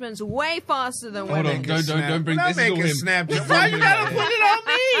judgments way faster than Hold women. on, don't bring this. Make Is all a him. snap. Why you gotta put it on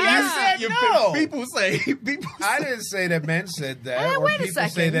me? I said no. People say. I didn't say that men said that, or wait a people say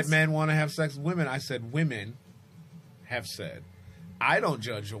second. that men want to have sex with women. I said women have said. I don't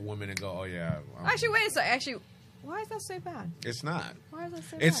judge a woman and go, oh yeah. Actually, wait a second. Actually, why is that so bad? It's not. Why is that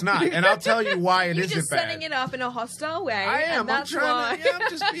so bad? It's not, and I'll tell you why it You're isn't just bad. setting it up in a hostile way. I am. And that's I'm trying why. to. Yeah, I'm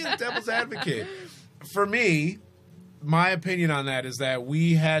just being devil's advocate. For me, my opinion on that is that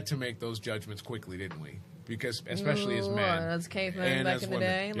we had to make those judgments quickly, didn't we? Because especially as men, As cavemen and back as in the women.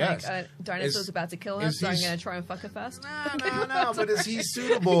 day, Yes. like dinosaur's about to kill her, is so I'm he- going to try and fuck her first. No. But is he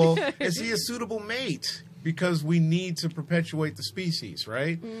suitable? Is he a suitable mate? Because we need to perpetuate the species,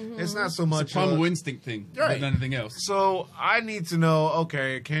 right? Mm-hmm. It's not so It's much a primal instinct thing Right. than anything else. So I need to know,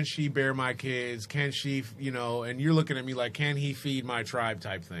 okay, can she bear my kids? Can she, and you're looking at me like, can he feed my tribe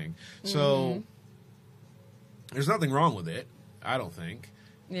type thing? So there's nothing wrong with it, I don't think,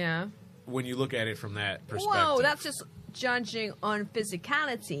 Yeah. when you look at it from that perspective. Whoa, that's just judging on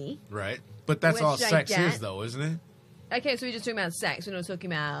physicality. right. But that's Which all I sex get. is, though, isn't it? Okay, so we're just talking about sex. We're not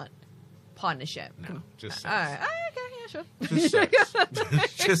talking about partnership. No, just All sex. right. Okay, yeah, sure.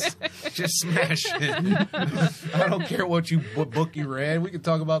 Just sex. just smash it. I don't care what book you read. We can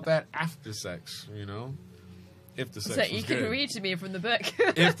talk about that after sex, if the sex So was you good. can read to me from the book.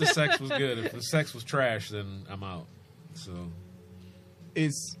 If the sex was good. If the sex was trash, then I'm out. So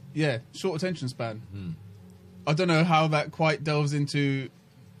Is short attention span. I don't know how that quite delves into.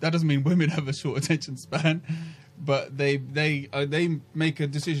 That doesn't mean women have a short attention span, but they make a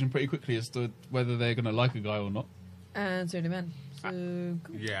decision pretty quickly as to whether they're going to like a guy or not. And so do men. So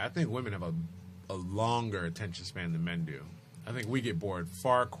cool. yeah, I think women have a longer attention span than men do. I think we get bored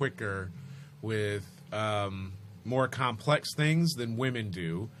far quicker with more complex things than women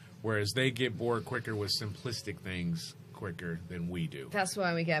do, whereas they get bored quicker with simplistic things quicker than we do. That's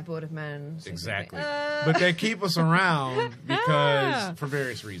why we get bored of men. Exactly. But they keep us around because, Ah. for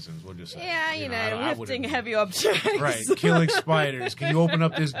various reasons, we'll just say. Yeah, I lifting wouldn't- heavy objects. Right, killing spiders. Can you open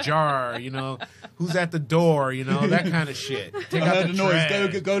up this jar? Who's at the door? That kind of shit. Take I out heard the the noise.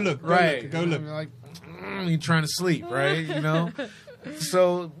 trash. Go look. Right. Go look. You're like, you're trying to sleep, right?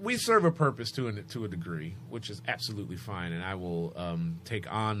 So we serve a purpose to a degree, which is absolutely fine, and I will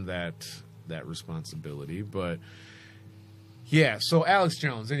take on that responsibility. But yeah, so Alex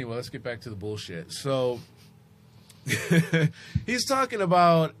Jones. Anyway, let's get back to the bullshit. So he's talking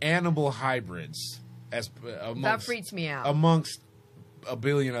about animal hybrids That amongst freaks me out. a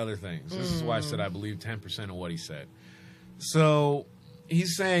billion other things. This is why I said I believe 10% of what he said. So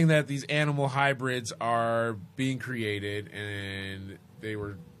he's saying that these animal hybrids are being created and they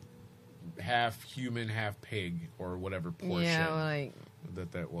were half human, half pig, or whatever portion Yeah, like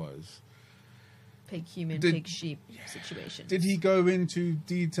that was. pig human, Did- pig sheep situation. Did he go into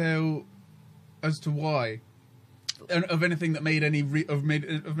detail as to why, and of anything that made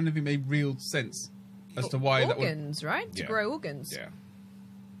anything made real sense as to why that was? organs, right? To Yeah. grow organs. Yeah.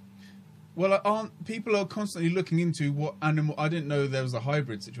 Well, aren't people are constantly looking into what animal? I didn't know there was a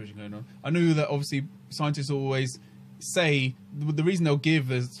hybrid situation going on. I knew that obviously scientists always say the reason they'll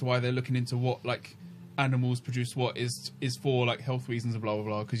give as to why they're looking into what like animals produce what is for like health reasons and blah blah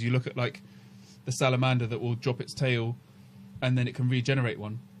blah. Because you look at like the salamander that will drop its tail and then it can regenerate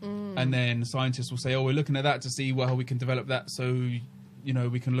one, and then scientists will say, "Oh, we're looking at that to see how we can develop that, so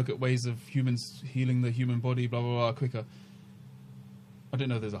we can look at ways of humans healing the human body, blah blah blah, quicker." I don't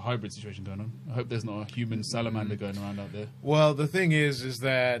know if there's a hybrid situation going on. I hope there's not a human salamander going around out there. Well, the thing is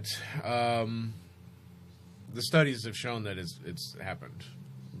that the studies have shown that it's happened.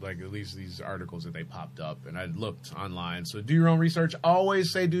 Like at least these articles that they popped up, and I looked online. So do your own research.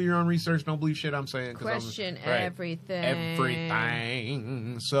 Always say do your own research. Don't believe shit I'm saying. 'Cause Question right. everything.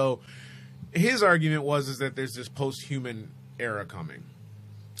 Everything. So his argument is that there's this post-human era coming,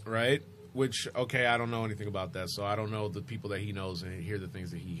 right? Which, okay, I don't know anything about that, so I don't know the people that he knows and hear the things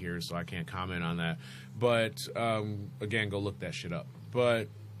that he hears, so I can't comment on that. But, again, go look that shit up. But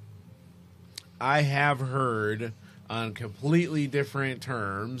I have heard on completely different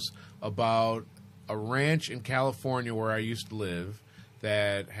terms about a ranch in California where I used to live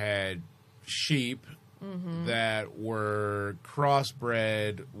that had sheep that were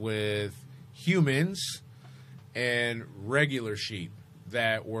crossbred with humans and regular sheep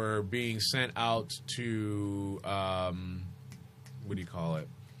that were being sent out to what do you call it,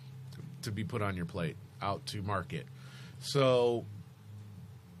 to be put on your plate, out to market. So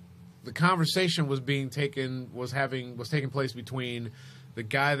the conversation was taking place between the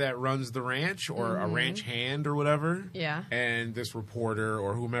guy that runs the ranch, or a ranch hand or whatever, and this reporter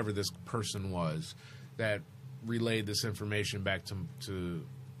or whomever this person was that relayed this information back to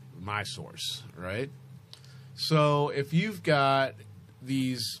my source, right? So if you've got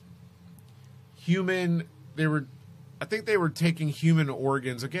these I think they were taking human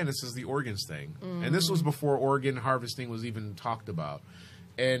organs. Again, this is the organs thing. And this was before organ harvesting was even talked about.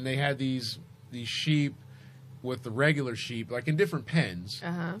 And they had these sheep with the regular sheep, like in different pens.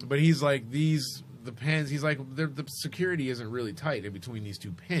 But he's like, the pens, he's like, the security isn't really tight in between these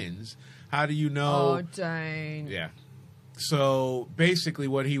two pens. How do you know? Oh, dang. Yeah. So basically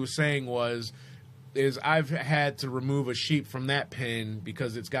what he was saying is I've had to remove a sheep from that pen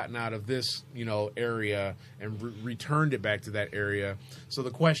because it's gotten out of this, area and returned it back to that area. So the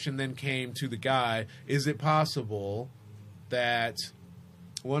question then came to the guy, is it possible that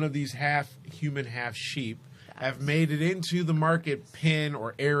one of these half human, half sheep have made it into the market pen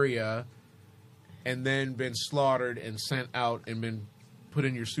or area and then been slaughtered and sent out and been put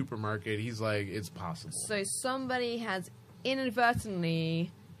in your supermarket? He's like, it's possible. So somebody has inadvertently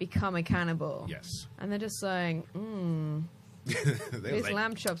become a cannibal. Yes. And they're just saying, these like,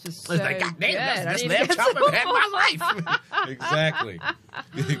 lamb chops are so like, God damn, good. that's lamb chop I've had my life. Exactly.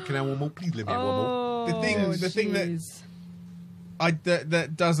 Can I have one more? Please let me have one more. The thing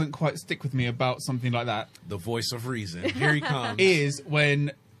that doesn't quite stick with me about something like that, the voice of reason, here he comes, is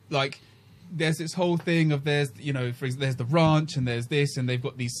when, like, there's this whole thing of there's the ranch and there's this, and they've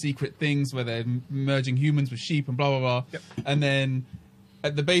got these secret things where they're merging humans with sheep and blah blah blah. Yep. And then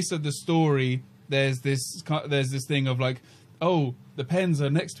at the base of the story, there's this thing of like, oh, the pens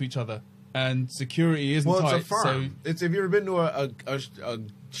are next to each other and security isn't tight. It's a farm. So, have you ever been to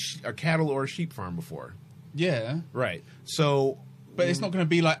a cattle or a sheep farm before? Yeah. Right. So, but it's not going to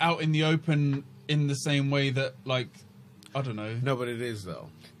be like out in the open in the same way that, like, I don't know. No, but it is though.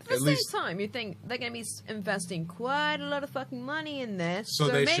 At the same time, you think they're going to be investing quite a lot of fucking money in this, so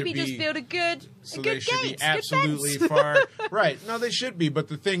maybe just build a good they should be absolutely far right. No, they should be. But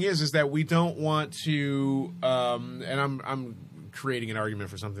the thing is that we don't want to. And I'm creating an argument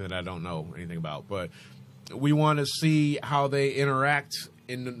for something that I don't know anything about, but we want to see how they interact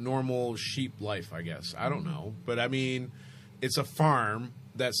in the normal sheep life. I guess I don't know, but I mean, it's a farm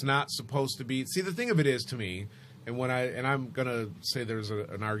that's not supposed to be. See, the thing of it is, to me. And I'm gonna say there's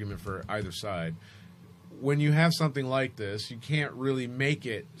an argument for either side. When you have something like this, you can't really make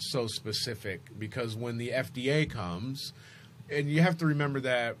it so specific, because when the FDA comes, and you have to remember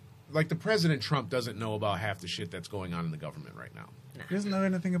that, like, the President Trump doesn't know about half the shit that's going on in the government right now. He doesn't know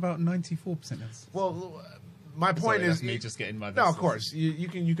anything about 94%. Well, my point is, that's me just getting my. No, of course you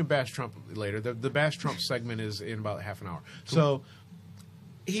can bash Trump later. The bash Trump segment is in about half an hour. Cool. So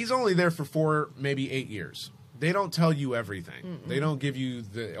he's only there for 4, maybe 8 years. They don't tell you everything. Mm-mm. They don't give you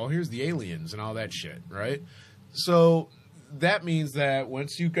here's the aliens and all that shit, right? So that means that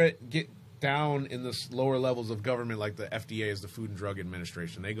once you get down in the lower levels of government, like the FDA is the Food and Drug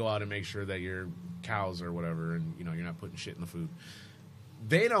Administration, they go out and make sure that your cows or whatever, and you're not putting shit in the food.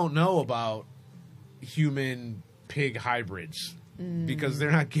 They don't know about human pig hybrids because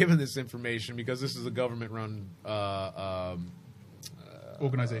they're not given this information, because this is a government-run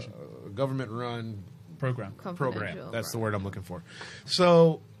organization, government-run program. That's the word I'm looking for.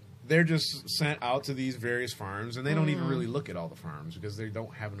 So they're just sent out to these various farms, and they don't even really look at all the farms because they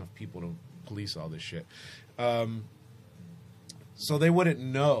don't have enough people to police all this shit. So they wouldn't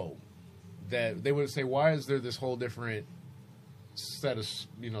know that. They would say, why is there this whole different set of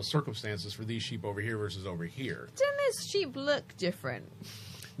circumstances for these sheep over here versus over here? Didn't this sheep look different?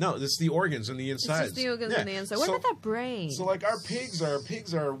 No, it's the organs and the insides. It's just the organs and the inside. What about that brain? So, like, our pigs are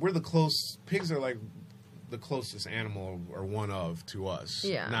like the closest animal, or one of, to us.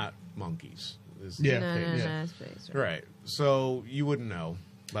 Yeah. Not monkeys. No, it's pigs. Right. So you wouldn't know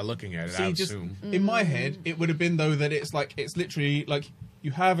by looking at it, I assume. In my head, it would have been, though, that it's literally like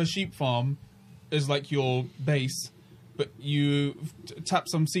you have a sheep farm as like your base, but you tap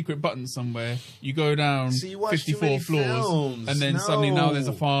some secret button somewhere, you go down 54 floors, and then suddenly now there's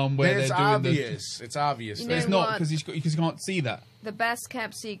a farm where they're doing obvious. It's obvious. It's not, because you can't see that. The best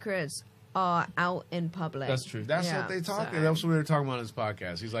kept secrets are out in public. That's true. That's what they talk. That's what we were talking about on this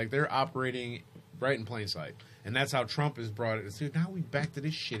podcast. He's like, they're operating right in plain sight, and that's how Trump has brought it. So now we back to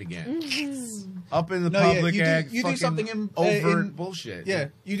this shit again. Up in the public, you do something in overt bullshit. Yeah,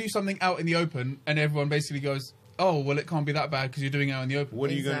 you do something out in the open, and everyone basically goes, "Oh, well, it can't be that bad because you're doing it out in the open."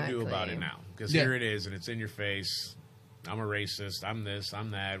 What are you going to do about it now? Because here it is, and it's in your face. I'm a racist. I'm this.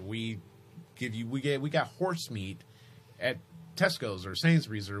 I'm that. We got horse meat at Tesco's or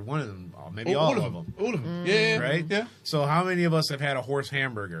Sainsbury's or one of them, maybe all of them. All of them. Yeah. Right? Yeah. So how many of us have had a horse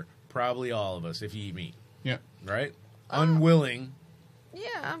hamburger? Probably all of us if you eat meat. Yeah. Right? Unwilling.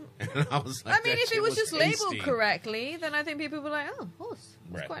 Yeah. And I was like, I mean, that if shit it was just labeled tasty. correctly, then I think people would be like, oh, horse.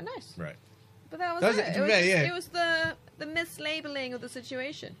 It's Right. quite nice. Right. But that was That's it. it, It was, yeah. it was the mislabeling of the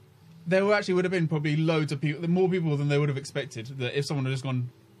situation. There would have been probably loads of people, more people than they would have expected. That if someone had just gone,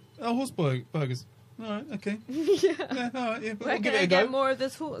 "Oh, horse burgers." All right, okay. Yeah. All right, yeah. Where We'll give can I it a get go. more of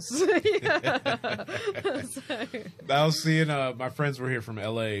this horse? Yeah. So- I was seeing my friends were here from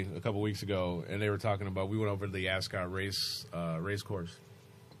LA a couple weeks ago, and they were talking about. We went over to the Ascot race course,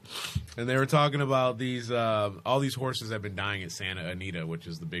 and they were talking about these all these horses have been dying at Santa Anita, which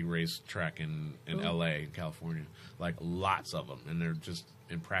is the big race track in LA, in California. Like lots of them, and they're just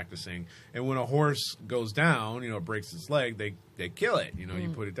in practicing. And when a horse goes down, it breaks its leg, they kill it. You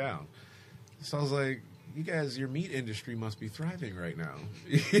put it down. So I was like, you guys, your meat industry must be thriving right now.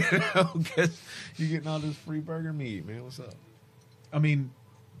 Because you're getting all this free burger meat, man. What's up? I mean,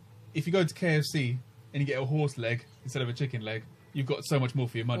 if you go to KFC and you get a horse leg instead of a chicken leg, you've got so much more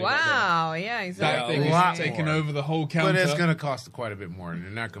for your money. wow. Yeah, That exactly. thing a lot is taking more. over the whole counter. But it's going to cost quite a bit more, and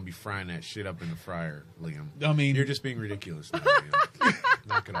they're not going to be frying that shit up in the fryer, Liam. I mean, You're just being ridiculous now, Liam.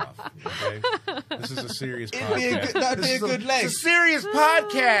 Knock it off, okay? This is a serious podcast. that'd be a good leg. It's a serious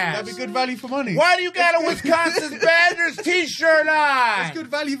podcast. That'd be good value for money. Why do you got a Wisconsin Badgers t-shirt on? It's good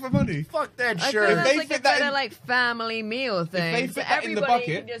value for money. Fuck that I feel shirt. that's they like a fit that better in- like family meal thing. they So fit that in the everybody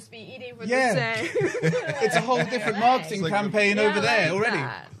bucket- can just be eating for Yeah. the same. It's a whole different marketing It's like campaign Yeah, over I there like already.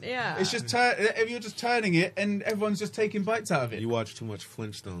 that. Yeah. It's just if you're just turning it and everyone's just taking bites out of it. You watch too much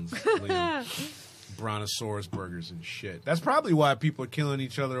Flintstones, Liam. Brontosaurus burgers and shit. That's probably why people are killing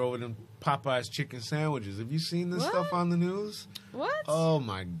each other over them Popeye's chicken sandwiches. Have you seen this What? stuff on the news? What? Oh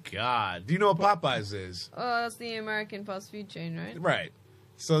my God. Do you know what Popeye's is? Oh, that's the American fast food chain, right? Right.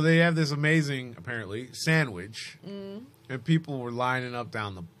 So they have this amazing, apparently, sandwich. And people were lining up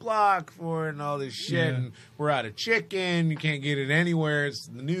down the block for it and all this shit. Yeah. And we're out of chicken. You can't get it anywhere. It's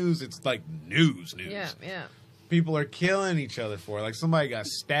the news. It's like news. Yeah, yeah. People are killing each other for it. Like somebody got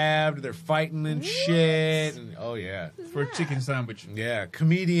stabbed. They're fighting and shit. And, oh, yeah. For a chicken sandwich. Yeah.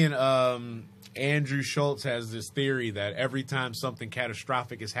 Comedian Andrew Schultz has this theory that every time something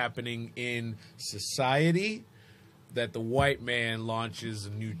catastrophic is happening in society, that the white man launches a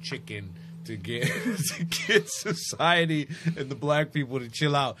new chicken to get society and the black people to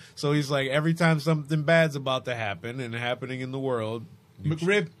chill out. So he's like, every time something bad's about to happen and happening in the world,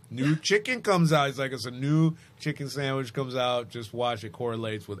 McRib. new chicken comes out. He's like, it's a new chicken sandwich comes out. Just watch. It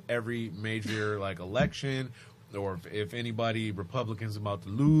correlates with every major election, or if anybody Republicans about to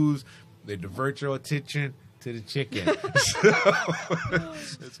lose, they divert your attention to the chicken.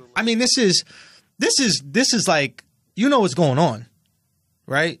 I mean, this is like, what's going on,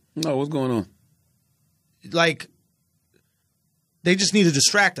 right? No, what's going on? Like, they just need to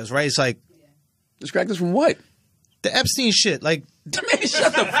distract us, right? It's like Distract us from what? the Epstein shit. Like, Man,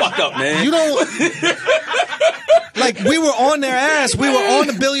 shut the fuck up, man. you don't. Like, we were on their ass. We were on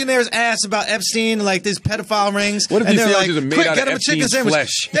the billionaire's ass about Epstein, like these pedophile rings. What if and these they're sandwiches are made quick, out get of him a chicken Epstein's sandwich.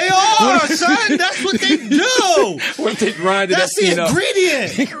 flesh? They are, son. That's what they do. What if they grinded That's the Epstein up?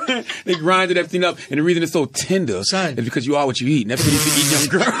 ingredient. They grinded Epstein up, and the reason it's so tender Son. is because you are what you eat, and that's what you eat young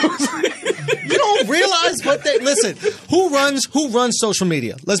girls. You don't realize what they listen. Who runs social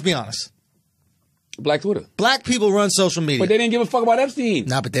media? Let's be honest. Black Twitter. Black people run social media. But they didn't give a fuck about Epstein.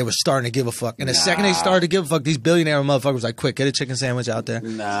 Nah, but they were starting to give a fuck. And the second they started to give a fuck, these billionaire motherfuckers was like, quick, get a chicken sandwich out there.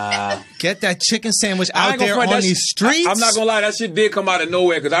 Nah. Get that chicken sandwich I out ain't gonna there front on that these streets. I'm not gonna lie, that shit did come out of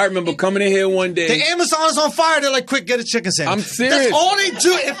nowhere, because I remember coming in here one day. The Amazon's on fire. They're like, quick, get a chicken sandwich. I'm serious. That's all they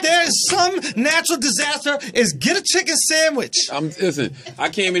do. If there's some natural disaster, is get a chicken sandwich. Listen, I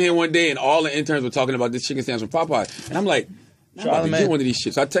came in here one day and all the interns were talking about this chicken sandwich from Popeye. And I'm like, I'm about to man. get one of these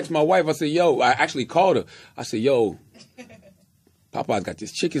shits. So I text my wife. I said, yo, I actually called her. I said, yo, Popeye's got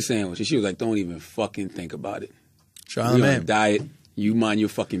this chicken sandwich. And she was like, don't even fucking think about it. Charlie, We on a man. diet. You mind your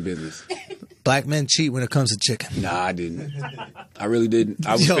fucking business. Black men cheat when it comes to chicken. Nah, I didn't. I really didn't.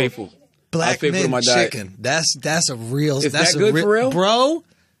 I was Yo, faithful. I was Black faithful to men my diet. chicken. That's a real. Is that's that good for real? bro?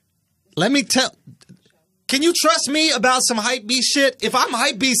 Let me tell. Can you trust me about some hype beast shit? If I'm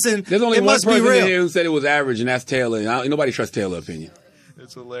hype beasting, There's only it one must be person real. in here who said it was average, and that's Taylor. And nobody trusts Taylor's opinion.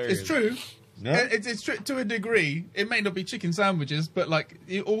 It's hilarious. It's true. No? It's true to a degree. It may not be chicken sandwiches, but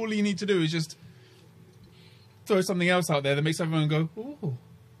all you need to do is just throw something else out there that makes everyone go, ooh,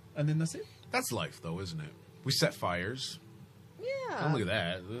 and then that's it. That's life, though, isn't it? We set fires. Yeah. Don't look at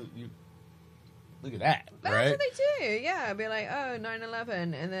that. Look at that, That's right? what they do. Yeah, I'd be like, oh, 9/11,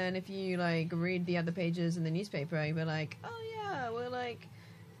 and then if you like read the other pages in the newspaper, you'd be like, oh yeah, we're like,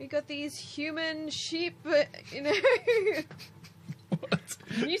 we got these human sheep, you know,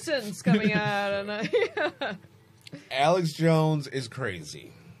 mutants coming out, and Alex Jones is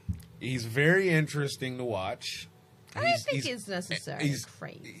crazy. He's very interesting to watch. I don't think he's necessarily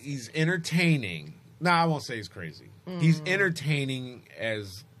crazy. He's entertaining. No, I won't say he's crazy. He's entertaining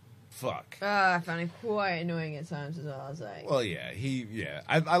as fuck. I found him quite annoying at times as well. I was like, Well, yeah.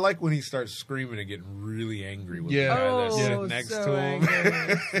 I like when he starts screaming and getting really angry with Yeah. the guy oh, that's sitting next so to him.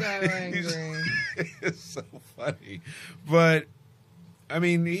 angry, so angry. It's so funny. But, I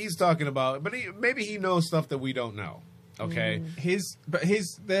mean, he's talking about... But maybe he knows stuff that we don't know. Okay? His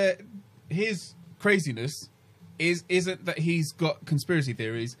craziness isn't that he's got conspiracy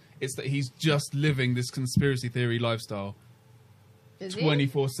theories. It's that he's just living this conspiracy theory lifestyle. Is he?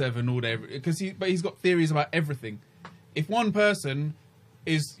 24/7 all day, but he's got theories about everything. If one person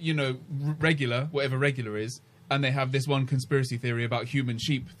is, regular, whatever regular is, and they have this one conspiracy theory about human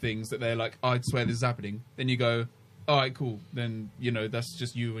sheep things that they're like, I'd swear this is happening, then you go, all right, cool, then that's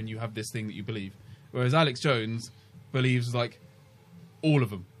just you and you have this thing that you believe. Whereas Alex Jones believes like all of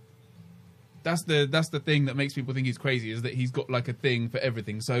them. That's the thing that makes people think he's crazy, is that he's got like a thing for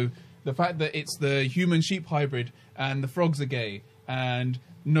everything. So the fact that it's the human sheep hybrid and the frogs are gay and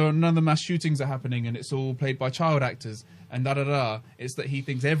none of the mass shootings are happening and it's all played by child actors and it's that he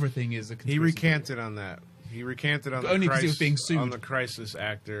thinks everything is a conspiracy. He recanted on that. He recanted on Only because he was being sued. On the crisis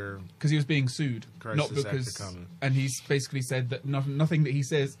actor. Because he was being sued, Crisis not because. actor comment. And he's basically said that nothing that he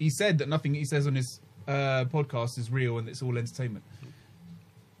says. He said that nothing he says on his podcast is real and it's all entertainment.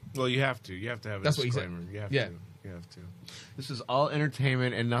 Well, you have to. You have to have a That's what he said. disclaimer. You have Yeah. to. You have to. This is all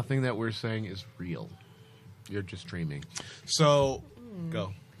entertainment, and nothing that we're saying is real. You're just dreaming. So,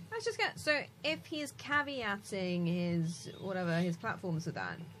 go. I was just gonna. So if he's caveating his platforms with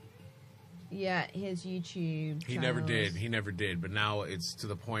that, yeah, his YouTube. He never did. channels- He never did. But now it's to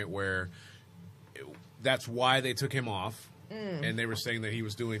the point where that's why they took him off. And they were saying that he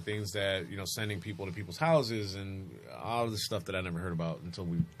was doing things that, sending people to people's houses and all of the stuff that I never heard about until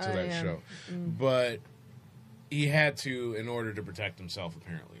that yeah. show. But he had to in order to protect himself,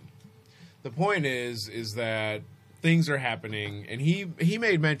 apparently. The point is that things are happening, and he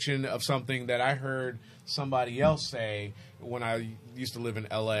made mention of something that I heard somebody else say when I used to live in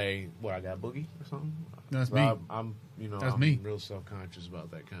L.A. What, I got boogie or something? That's me. I'm That's I'm me. real self-conscious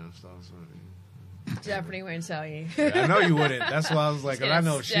about that kind of stuff. So, Definitely won't tell you. I know you wouldn't. That's why I was like, Just I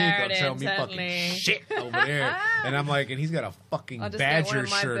know she ain't gonna stare tell me intently. fucking shit over there. And I'm like, and he's got a fucking I'll just get one Badger of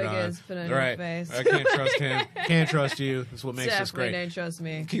my shirt figures, on. put it on your Right. face. I can't trust him. Can't trust you. That's what makes us Definitely great. don't trust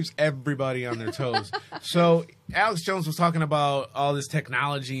me. Keeps everybody on their toes. So Alex Jones was talking about all this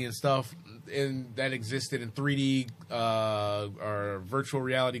technology and stuff that existed in 3D or virtual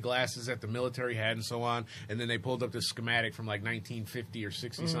reality glasses that the military had and so on. And then they pulled up this schematic from like 1950 or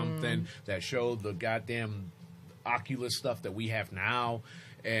 60 something that showed the goddamn Oculus stuff that we have now,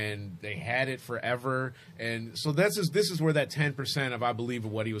 and they had it forever. And so this is where that 10% of I believe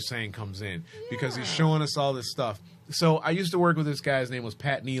of what he was saying comes in, because he's showing us all this stuff. So I used to work with this guy. His name was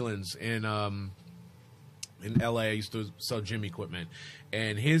Pat Nealons in LA. I used to sell gym equipment,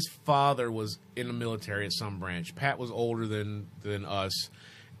 and his father was in the military at some branch. Pat was older than us,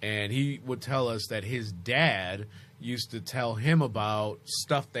 and he would tell us that his dad used to tell him about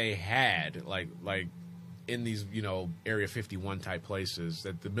stuff they had, like in these, Area 51 type places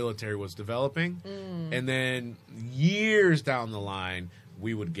that the military was developing. And then years down the line,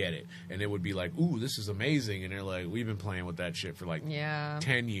 we would get it. And it would be like, ooh, this is amazing. And they're like, we've been playing with that shit for like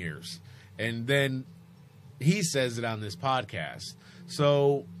 10 years. And then he says it on this podcast.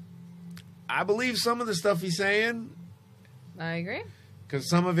 So I believe some of the stuff he's saying. I agree. Because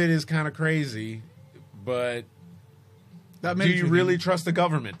some of it is kind of crazy. But That do you really trust the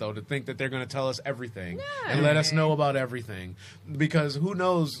government, though, to think that they're going to tell us everything and let us know about everything? Because who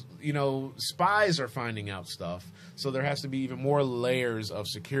knows, spies are finding out stuff. So there has to be even more layers of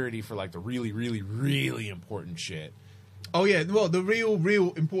security for like the really, really, really important shit. Oh yeah, well the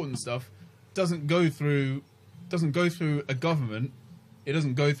real important stuff doesn't go through a government. It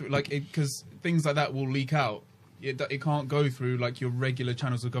doesn't go through because things like that will leak out. It can't go through like your regular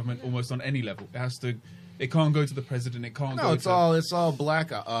channels of government almost on any level. It has to. It can't go to the president. It can't. No, it's all black,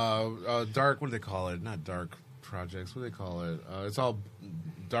 dark. What do they call it? Not dark projects. What do they call it? It's all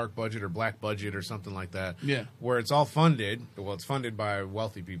dark budget or black budget or something like that. Yeah, where it's all funded. Well, it's funded by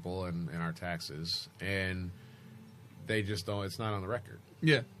wealthy people and our taxes, and they just don't. It's not on the record.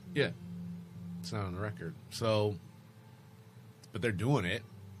 Yeah. It's not on the record. So, but they're doing it.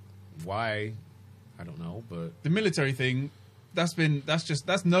 Why? I don't know, but The military thing, that's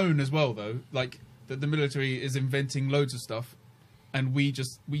known as well though. Like that the military is inventing loads of stuff, and we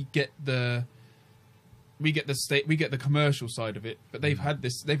get the commercial side of it. But they've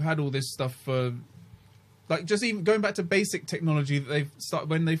had all this stuff for, like, just even going back to basic technology that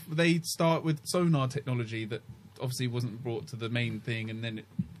they start with sonar technology that obviously wasn't brought to the main thing, and then it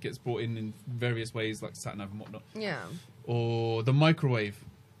gets brought in various ways, like sat nav and whatnot. Yeah. Or the microwave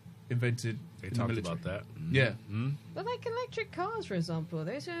invented. they in the talked military. about that. Yeah. Mm-hmm. But like electric cars, for example,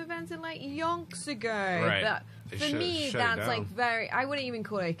 those were invented like yonks ago. Right. But They for shut me, it that's down. like very. I wouldn't even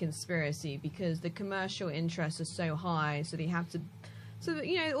call it a conspiracy because the commercial interests are so high, so they have to. So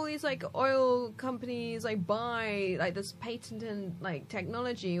that, all these like oil companies like buy like this patented like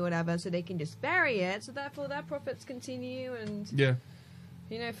technology or whatever, so they can just bury it. So therefore, their profits continue, and Yeah.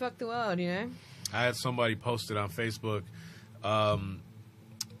 fuck the world. I had somebody posted on Facebook.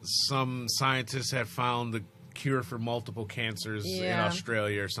 Some scientists had found the cure for multiple cancers in Yeah.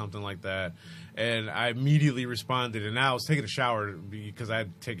 Australia or something like that. And I immediately responded. And now I was taking a shower because I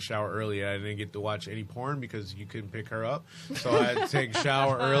had to take a shower early. I didn't get to watch any porn because you couldn't pick her up. So I had to take a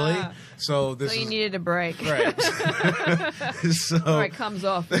shower early. So this So you is needed a break. right. So Or it comes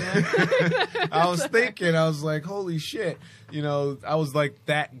off. I was thinking, I was like, holy shit. I was like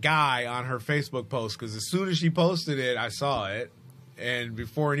that guy on her Facebook post because as soon as she posted it, I saw it. And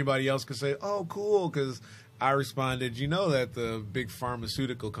before anybody else could say, oh, cool, because I responded, that the big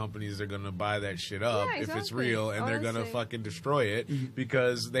pharmaceutical companies are going to buy that shit up Yeah, if it's exactly. real, and they're going to Honestly. fucking destroy it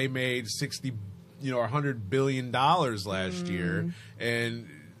because they made $100 billion last year. And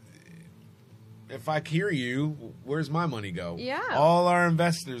if I hear you, where's my money go? Yeah. All our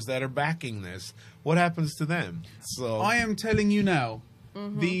investors that are backing this, what happens to them? So I am telling you now,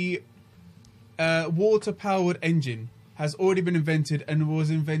 the water-powered engine has already been invented and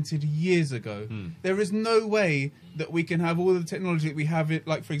was invented years ago. There is no way that we can have all the technology that we have it,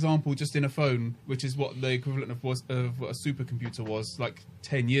 like for example, just in a phone, which is what the equivalent of what a supercomputer was like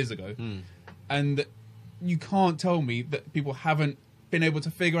 10 years ago. And you can't tell me that people haven't been able to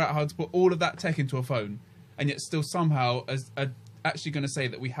figure out how to put all of that tech into a phone, and yet still somehow are actually going to say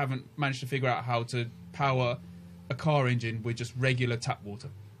that we haven't managed to figure out how to power a car engine with just regular tap water.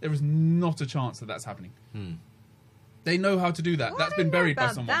 There is not a chance that that's happening. They know how to do that. Well, That's I been don't know buried by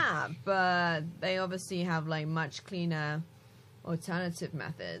about someone. that, but they obviously have like much cleaner alternative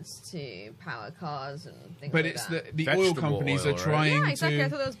methods to power cars and things But like it's that. the oil Vegetable companies oil, are right? trying Yeah, exactly. I to.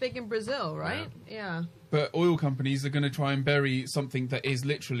 thought that was big in Brazil, right? Yeah. But oil companies are going to try and bury something that is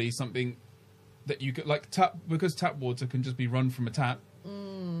literally something that you could like because tap water can just be run from a tap.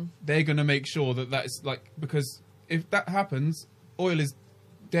 They're going to make sure that is like, because if that happens, oil is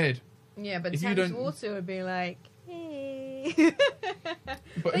dead. Yeah, but If you Thames don't- Water would be like, hey.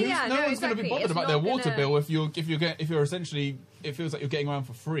 But yeah, no no, one's going to exactly. be bothered It's about their not water gonna- bill if you're essentially, it feels like you're getting around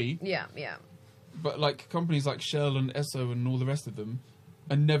for free. yeah. But like companies like Shell and Esso and all the rest of them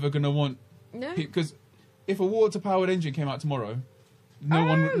are never going to want, No. because if a water powered engine came out tomorrow, no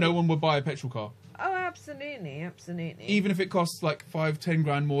one would buy a petrol car. Oh, absolutely. Even if it costs like 5-10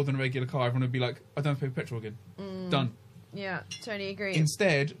 grand more than a regular car, everyone would be like, I don't have to pay petrol again. Done. Yeah, totally agree.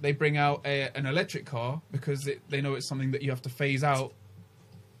 Instead, they bring out an electric car because they know it's something that you have to phase out.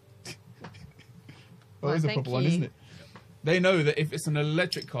 Well, It's a thank proper one, you. isn't it? They know that if it's an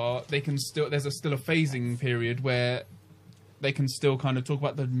electric car, there's still a phasing period where they can still kind of talk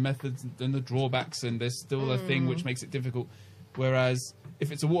about the methods and the drawbacks, and there's still a thing which makes it difficult. Whereas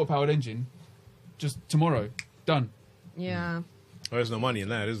if it's a water-powered engine, just tomorrow, done. Yeah. Well, there's no money in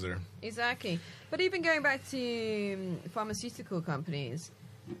that, is there? Exactly. But even going back to pharmaceutical companies,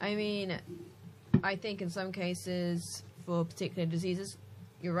 I mean, I think in some cases for particular diseases,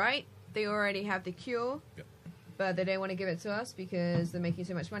 you're right, they already have the cure, Yep. but they don't want to give it to us because they're making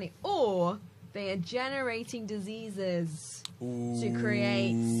so much money. Or they are generating diseases to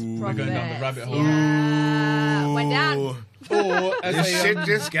create profit. going down the rabbit hole. Yeah. Went down. Or as This a, shit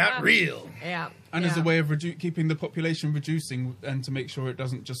just got real. Yeah. and yeah. as a way of keeping the population reducing, and to make sure it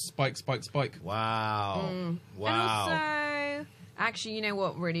doesn't just spike. Wow. Wow. And also, actually, you know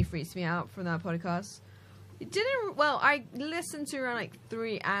what really freaks me out from that podcast? It didn't. Well, I listened to around like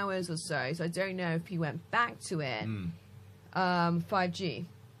 3 hours or so I don't know if he went back to it. 5G.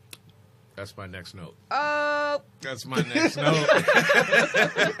 That's my next note. Oh, That's my next note.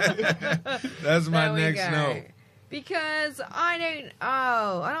 That's my there we next go. note. Because I'm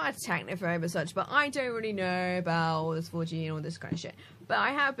not a technophobe as such, but I don't really know about all this 4G and all this kind of shit. But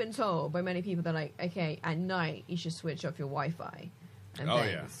I have been told by many people that like, okay, at night you should switch off your Wi-Fi. And Oh,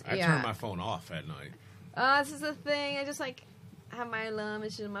 yeah. things. I turn my phone off at night. This is the thing. I just like, have my alarm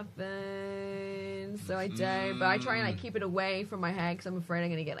issue on my phone, so I don't. But I try and like keep it away from my head because I'm afraid I'm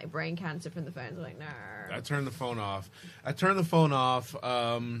gonna get like brain cancer from the phone. So I'm like, no. I turn the phone off.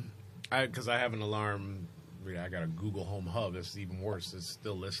 Because I have an alarm. I got a Google Home Hub. It's even worse. It's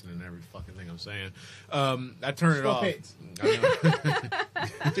still listening to every fucking thing I'm saying. I turn it off.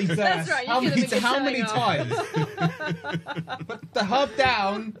 Jesus. That's right. How many turning off. times? Put the hub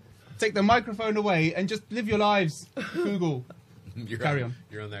down, take the microphone away, and just live your lives. Google. Carry on.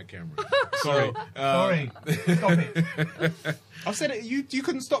 You're on that camera. Sorry. Sorry. Stop it. I've said it. You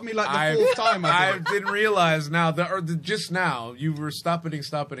couldn't stop me like the fourth time. I didn't realize now. Just now, you were stopping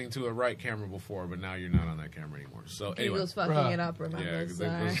to a right camera before, but now you're not on that camera anymore. So anyway, Google's fucking it up. Remember? Yeah,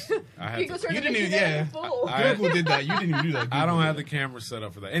 So. Google's trying to make didn't you even. fool. Google did that. You didn't even do that. I don't have the camera set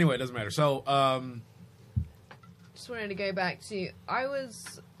up for that. Anyway, it doesn't matter. So, just wanted to go back to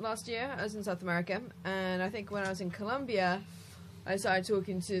last year. I was in South America, and I think when I was in Colombia, I started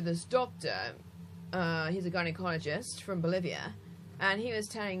talking to this doctor. He's a gynecologist from Bolivia, and he was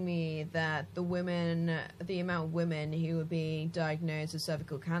telling me that the amount of women who were being diagnosed with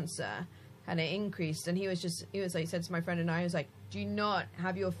cervical cancer had increased. And he said to my friend and I, he was like, "Do not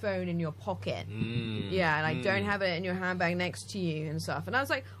have your phone in your pocket. Don't have it in your handbag next to you and stuff." And I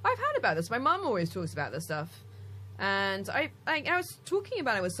was like, "I've heard about this. My mum always talks about this stuff." And I was talking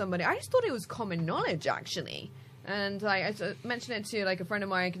about it with somebody. I just thought it was common knowledge, actually. And I mentioned it to like a friend of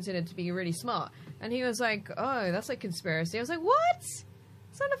mine I considered to be really smart, and he was like, "Oh, that's like conspiracy." I was like, "What?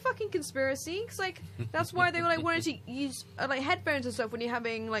 It's not a fucking conspiracy." Because like that's why they were like wanted to use like headphones and stuff when you're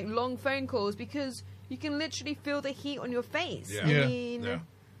having like long phone calls, because you can literally feel the heat on your face. Yeah. I mean,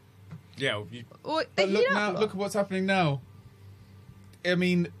 But look now. Look at what's happening now. I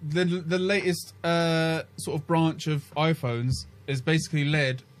mean, the latest sort of branch of iPhones is basically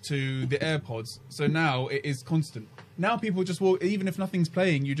led to the AirPods, so now it is constant. Now people just walk, even if nothing's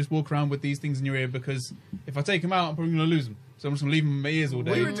playing, you just walk around with these things in your ear, because if I take them out, I'm probably going to lose them. So I'm just going to leave them in my ears all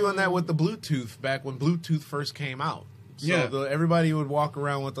day. We were doing that with the Bluetooth back when Bluetooth first came out. So everybody would walk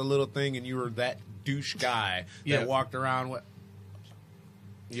around with a little thing, and you were that douche guy that walked around with,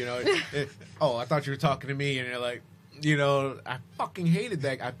 I thought you were talking to me, and you're like, I fucking hated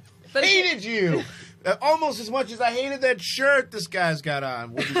that. I hated you almost as much as I hated that shirt this guy's got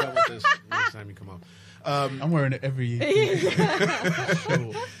on. We'll be done with this next time you come on. I'm wearing it every year.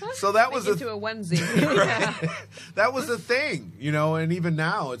 Sure. So that was into a onesie. That was the thing, and even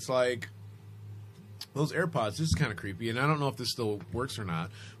now it's like those AirPods. This is kind of creepy, and I don't know if this still works or not.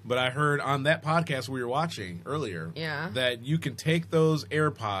 But I heard on that podcast we were watching earlier that you can take those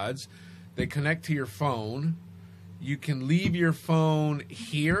AirPods, they connect to your phone. You can leave your phone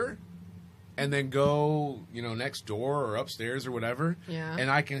here and then go, next door or upstairs or whatever. Yeah. And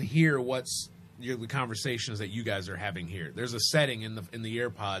I can hear the conversations that you guys are having here. There's a setting in the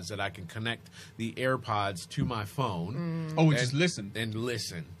AirPods that I can connect the AirPods to my phone. Just listen. And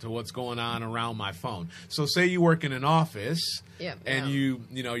listen to what's going on around my phone. So say you work in an office and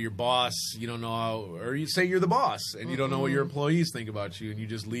your boss, you don't know or you say you're the boss and you don't know what your employees think about you, and you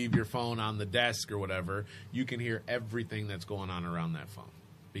just leave your phone on the desk or whatever, you can hear everything that's going on around that phone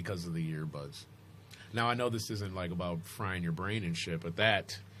because of the earbuds. Now, I know this isn't like about frying your brain and shit, but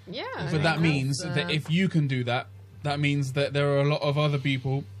that... Yeah. But that means that if you can do that, that means that there are a lot of other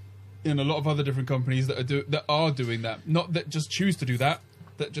people in a lot of other different companies that are doing that. Not that just choose to do that.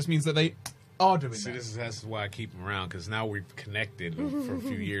 That just means that they are doing that. That's why I keep him around, because now we've connected for a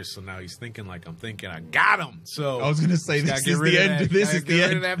few years. So now he's thinking like I'm thinking. I got him. So I was going to say this is the end. This is the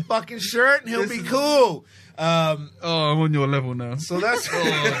end of that fucking shirt, and he'll be cool. I'm on your level now. So that's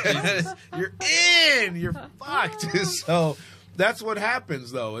you're in. You're fucked. So. That's what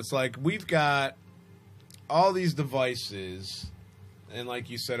happens, though. It's like we've got all these devices, and like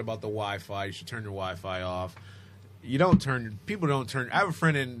you said about the Wi-Fi, you should turn your Wi-Fi off. People don't turn. I have a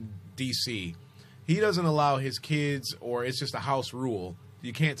friend in D.C. He doesn't allow his kids, or it's just a house rule,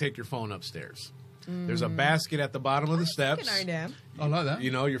 you can't take your phone upstairs. There's a basket at the bottom of the steps. Good idea. I like that.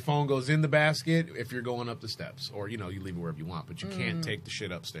 Your phone goes in the basket if you're going up the steps, or you leave it wherever you want, but you can't take the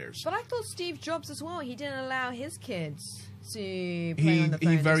shit upstairs. But I thought Steve Jobs as well. He didn't allow his kids to play on the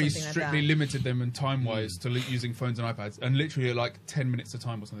phone. He very or something strictly like limited them in time-wise to using phones and iPads, and literally at like 10 minutes a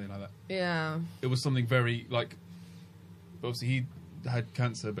time or something like that. Yeah. It was something very like. Obviously, he had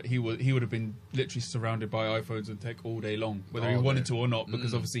cancer, but he would have been literally surrounded by iPhones and tech all day long, whether he wanted to or not,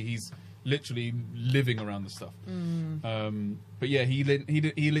 because obviously he's literally living around the stuff. But yeah, he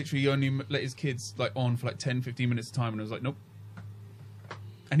literally only let his kids like on for like 10-15 minutes at a time, and I was like, nope.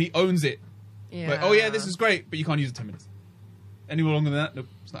 And he owns it. Yeah. Like, oh yeah, this is great, but you can't use it 10 minutes. Any more longer than that, nope,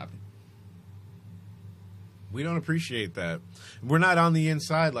 it's not happening. We don't appreciate that. We're not on the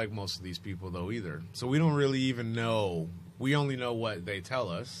inside like most of these people, though, either. So we don't really even know. We only know what they tell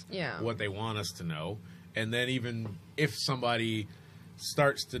us, what they want us to know. And then even if somebody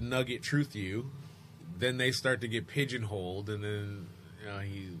starts to nugget truth you, then they start to get pigeonholed, and then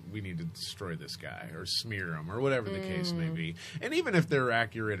we need to destroy this guy or smear him or whatever the case may be. And even if they're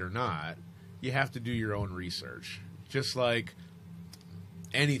accurate or not, you have to do your own research, just like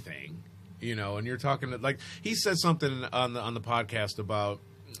anything. And you're talking like he said something on the podcast about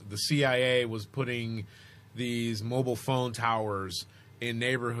the CIA was putting these mobile phone towers in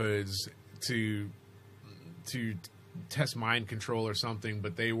neighborhoods to test mind control or something,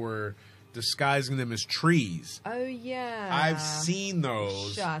 but they were disguising them as trees. Oh yeah, I've seen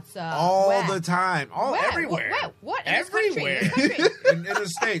those. Shut up. All the time, everywhere. What? Everywhere in the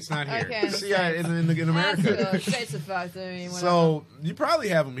States, not here. Okay, in America. States are fucked. I mean, so you probably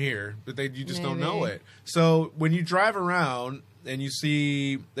have them here, but you just don't know it. So when you drive around and you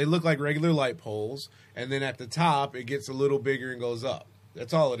see, they look like regular light poles, and then at the top it gets a little bigger and goes up.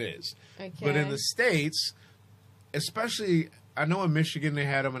 That's all it is. Okay. But in the States, especially, I know in Michigan they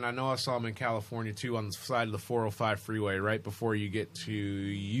had them, and I know I saw them in California too, on the side of the 405 freeway, right before you get to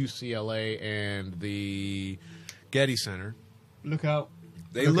UCLA and the Getty Center. Look out!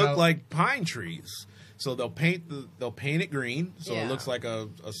 They look like pine trees, so they'll paint it green, so it looks like a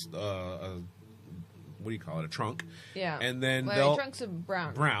what do you call it? A trunk. Yeah. And then trunks are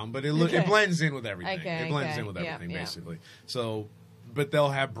brown. Brown, but it blends in with everything. Okay, it blends in with everything, yeah. basically. So, but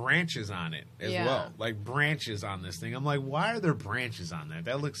they'll have branches on it as well, like branches on this thing. I'm like, why are there branches on that?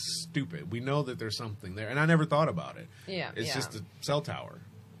 That looks stupid. We know that there's something there, and I never thought about it. Yeah. It's just a cell tower,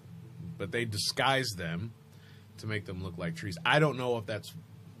 but they disguise them to make them look like trees. I don't know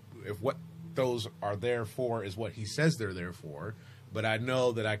if what those are there for is what he says they're there for. But I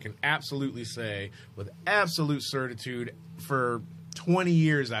know that I can absolutely say with absolute certitude for 20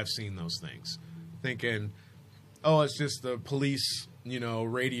 years I've seen those things. Thinking, oh, it's just the police,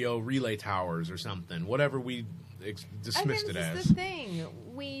 radio relay towers or something. Whatever we dismissed it as. This is the thing.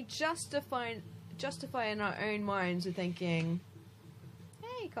 We justify in our own minds with thinking,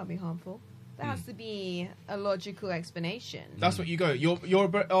 hey, it can't be harmful. There has to be a logical explanation. That's what you go.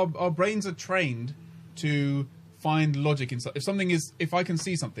 Our brains are trained to find logic in if I can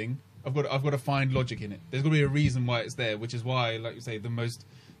see something, I've got to find logic in it. There's got to be a reason why it's there, which is why, like you say, even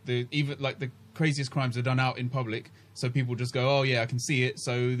the craziest crimes are done out in public, so people just go, oh yeah, I can see it,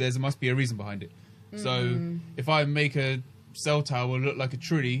 so there must be a reason behind it. So if I make a cell tower look like a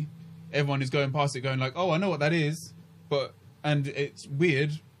tree, everyone is going past it going like, oh, I know what that is, and it's weird,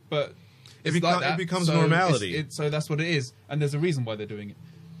 but it becomes normality. So that's what it is, and there's a reason why they're doing it.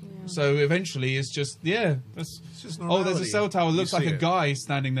 So eventually, it's just it's just normality. Oh, there's a cell tower. Looks like a guy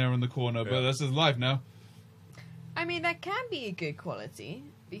standing there in the corner, but that's his life now. I mean, that can be a good quality,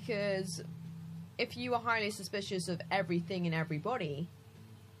 because if you were highly suspicious of everything and everybody,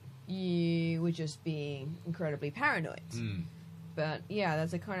 you would just be incredibly paranoid. But yeah,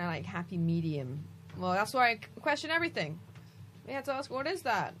 there's a kind of like happy medium. Well, that's why I question everything. We have to ask, what is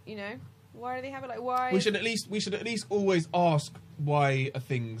that? Why do they have it? Like, why? We should at least always ask why are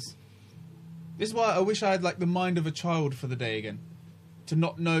things. This is why I wish I had like the mind of a child for the day again, to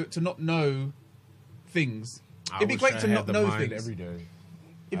not know things. It'd be great to not know things every day.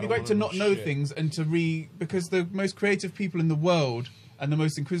 It'd be great to not know things and because the most creative people in the world and the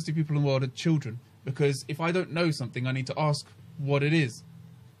most inquisitive people in the world are children. Because if I don't know something, I need to ask what it is,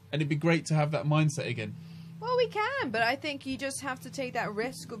 and it'd be great to have that mindset again. Well, we can, but I think you just have to take that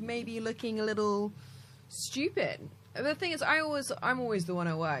risk of maybe looking a little stupid. The thing is, I'm always the one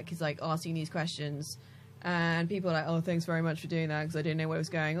at work who's like asking these questions, and people are like, "Oh, thanks very much for doing that," because I didn't know what was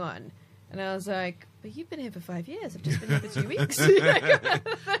going on. And I was like, "But you've been here for 5 years. I've just been here for 2 weeks."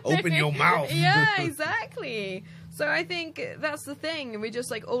 Open your mouth. Yeah, exactly. So I think that's the thing. We just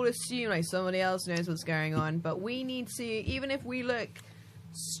like all assume like somebody else knows what's going on, but we need to, even if we look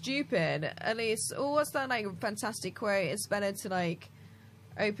stupid, at least, what's that like fantastic quote? It's better to like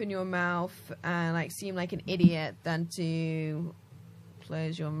open your mouth and like seem like an idiot than to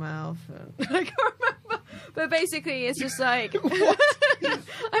close your mouth and I can't remember, but basically it's just like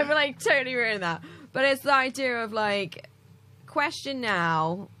I've like totally ruined that, but it's the idea of like question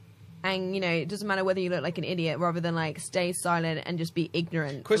now, and it doesn't matter whether you look like an idiot, rather than like stay silent and just be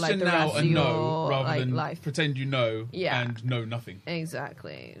ignorant. Question for, like, the now rest and of know, your, rather like, than life. Pretend you know Yeah. and know nothing.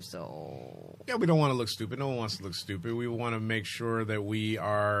 Exactly. So yeah, we don't want to look stupid. No one wants to look stupid. We want to make sure that we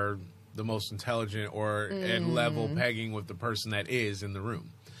are the most intelligent or at level pegging with the person that is in the room.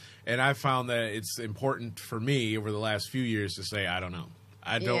 And I found that it's important for me over the last few years to say, I don't know.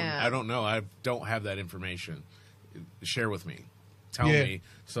 I don't know. I don't have that information. Share with me. Tell Yeah. me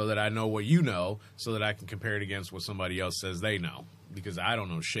so that I know what you know, so that I can compare it against what somebody else says they know, because I don't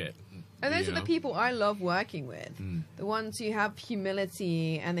know shit. And those You are the know? people I love working with. Mm. The ones who have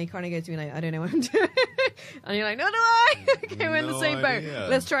humility and they kind of go to me like, I don't know what I'm doing. And you're like, no, do I? Okay, we're in the No same idea. boat.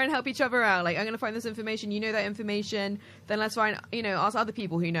 Let's try and help each other out. Like, I'm going to find this information. You know that information. Then let's find, ask other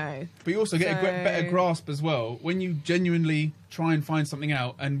people who know. But you also get a So- better grasp as well. When you genuinely try and find something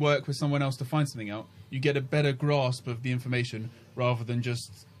out and work with someone else to find something out, you get a better grasp of the information rather than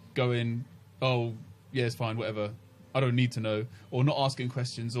just going, oh, yeah, it's fine, whatever. I don't need to know. Or not asking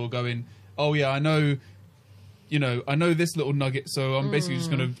questions or going, oh, yeah, I know this little nugget, so I'm basically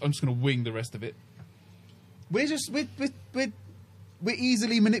just gonna wing the rest of it. We're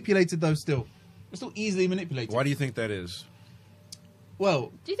easily manipulated though. Still, we're still easily manipulated. Why do you think that is?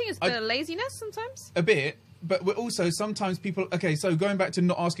 Well, Do you think it's a bit of laziness sometimes? a bit, but we're also sometimes people. Okay, so going back to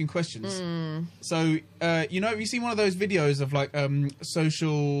not asking questions. So have you seen one of those videos of like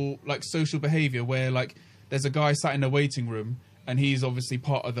social behavior where like there's a guy sat in a waiting room and he's obviously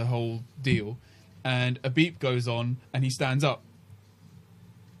part of the whole deal, and a beep goes on and he stands up.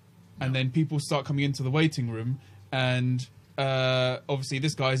 And then people start coming into the waiting room, and obviously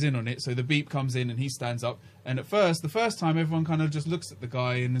this guy's in on it, so the beep comes in and he stands up. And the first time, everyone kind of just looks at the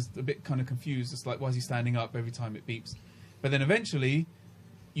guy and is a bit kind of confused. It's like, why is he standing up every time it beeps? But then eventually,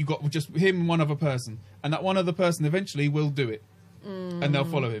 you got just him and one other person, and that one other person eventually will do it, and they'll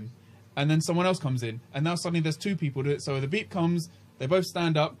follow him. And then someone else comes in, and now suddenly there's two people do it. So the beep comes, they both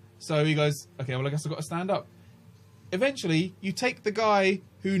stand up. So he goes, okay, well I guess I've got to stand up. Eventually, you take the guy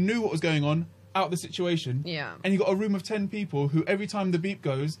who knew what was going on out of the situation, Yeah. and you got a room of 10 people who every time the beep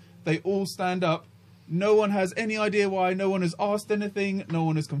goes, they all stand up. No one has any idea why. No one has asked anything. No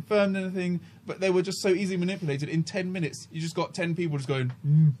one has confirmed anything. But they were just so easily manipulated. In 10 minutes, you just got 10 people just going,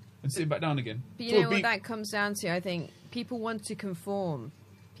 and sitting back down again. But To you a know what beep. that comes down to? I think people want to conform.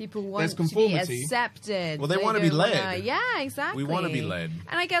 People want There's to be conformity. accepted. Well, they wanna be don't led. Yeah, exactly. We wanna be led.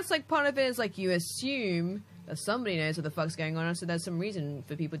 And I guess like part of it is like you assume that somebody knows what the fuck's going on, so there's some reason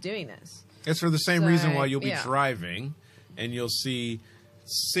for people doing this. It's for the same So, reason why you'll be yeah. driving and you'll see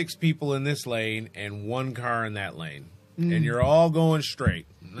 6 people in this lane and 1 car in that lane. And you're all going straight.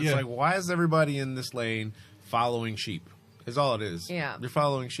 And it's Yeah. like, why is everybody in this lane following sheep? Is all it is. Yeah. You're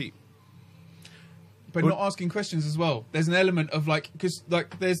following sheep. But But- not asking questions as well. There's an element of like, because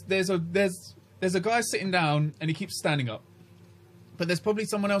like there's a guy sitting down and he keeps standing up, but there's probably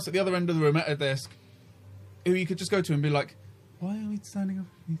someone else at the other end of the room at a desk who you could just go to and be like, why are we standing up?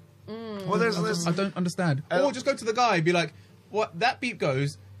 Well, there's this. I don't understand. Or just go to the guy and be like, what? That beep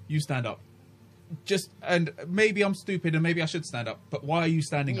goes, you stand up. Just, and maybe I'm stupid and maybe I should stand up, but why are you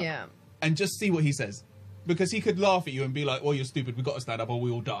standing up? Yeah. And just see what he says, because he could laugh at you and be like, well, you're stupid, we've got to stand up or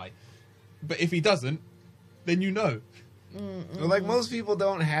we will die. But if he doesn't, then you know. Like, most people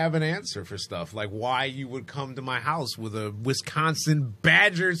don't have an answer for stuff. Like, why you would come to my house with a Wisconsin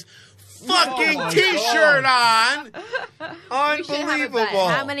Badgers fucking my T-shirt on. We should have a bet. Unbelievable.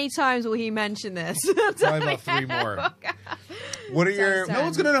 How many times will he mention this? Probably about 3 more. What are your... Sounds No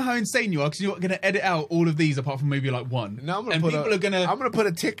one's going to know how insane you are because you're going to edit out all of these apart from maybe like one. No, I'm gonna and put people are going to... I'm gonna put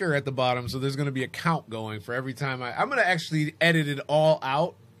a ticker at the bottom, so there's gonna be a count going for every time I'm gonna actually edit it all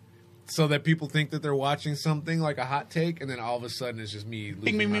out, so that people think that they're watching something like a hot take, and then all of a sudden it's just me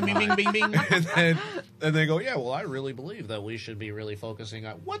Bing, losing bing, my bing, bing, mind. bing, bing, bing. and they go, yeah, well, I really believe that we should be really focusing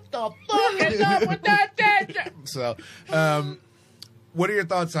on what the fuck is up with that. So, what are your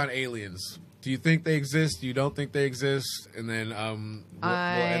thoughts on aliens? Do you think they exist? Do you don't think they exist? And then we'll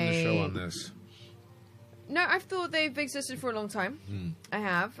end the show on this. No, I've thought they've existed for a long time. I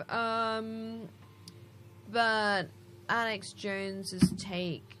have. But Alex Jones's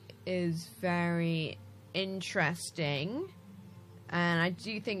take is very interesting, and I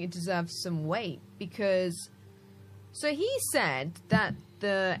do think it deserves some weight, because so he said that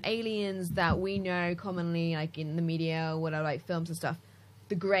the aliens that we know commonly, like in the media or whatever, like films and stuff,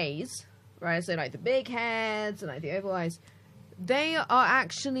 the greys, right? So like the big heads and like the oval eyes, they are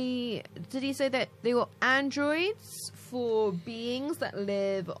actually, did he say that they were androids for beings that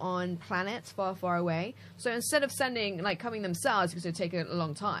live on planets far, far away? So instead of sending, like, coming themselves, because it would take a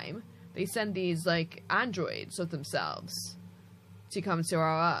long time, they send these, like, androids of themselves to come to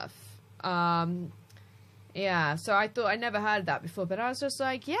our Earth. Yeah, so I thought, I never heard that before, but I was just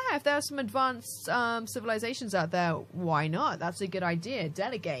like, yeah, if there are some advanced civilizations out there, why not? That's a good idea.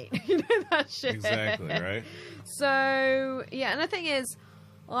 Delegate. You know, that shit. Exactly, right? So, yeah, and the thing is,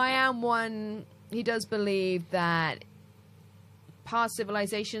 I am one who does believe that past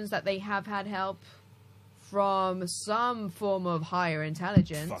civilizations, that they have had help from some form of higher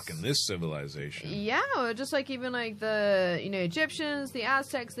intelligence. Fucking this civilization. Yeah, or just like even like the Egyptians, the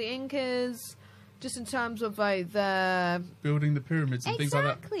Aztecs, the Incas, just in terms of like the building the pyramids and things like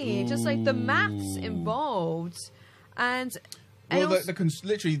that. Exactly, just like the maths involved, and well, also,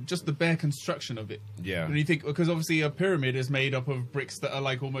 literally just the bare construction of it. Yeah. When you think, because obviously a pyramid is made up of bricks that are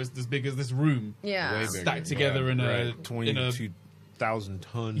like almost as big as this room, yeah, Way bigger. stacked together in a 22,000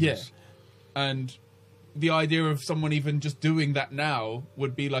 tons. Yeah. And the idea of someone even just doing that now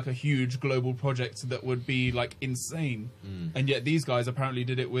would be like a huge global project that would be like insane. And yet these guys apparently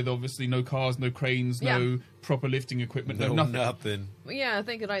did it with obviously no cars, no cranes, no proper lifting equipment, no nothing. Yeah, I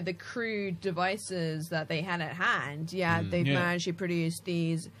think like the crude devices that they had at hand. They've managed to produce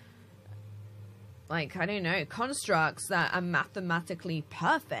these, like, I don't know, constructs that are mathematically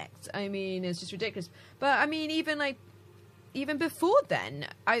perfect. I mean, it's just ridiculous. But I mean, even before then,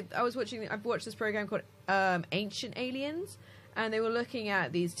 I've watched this program called Ancient Aliens, and they were looking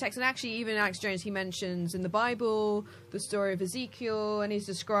at these texts, and actually even Alex Jones, he mentions in the Bible the story of Ezekiel, and he's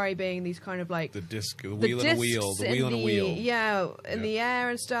describing these kind of like the wheel and a wheel, in the air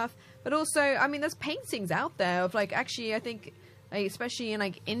and stuff. But also, I mean, there's paintings out there of like, actually, I think, like, especially in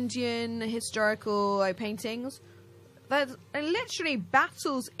like Indian historical like paintings, there's literally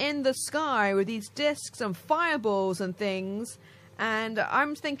battles in the sky with these discs and fireballs and things. And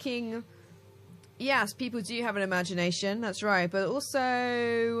I'm thinking, yes, people do have an imagination, that's right. But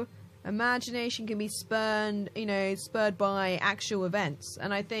also, imagination can be spurred by actual events.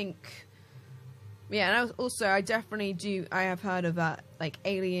 And I think, and I definitely do, I have heard of that, like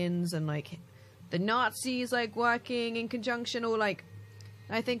aliens and like the Nazis like working in conjunction, or like,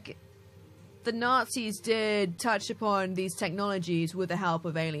 I think the Nazis did touch upon these technologies with the help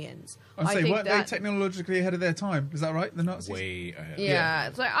of aliens. Weren't they technologically ahead of their time? Is that right? The Nazis? Way ahead. Yeah.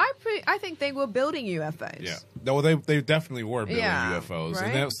 It's like I think they were building UFOs. Yeah. No, they definitely were building UFOs.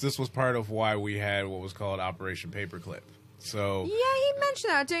 Right? And this was part of why we had what was called Operation Paperclip. So yeah, he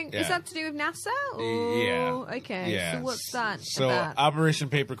mentioned that. Is that to do with NASA? Or? Yeah. Okay. Yeah. So what's that? So about? Operation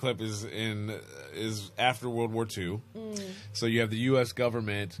Paperclip is after World War II. So you have the U.S.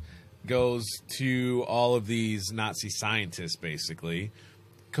 government goes to all of these Nazi scientists, basically,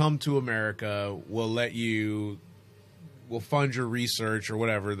 come to America, we'll fund your research or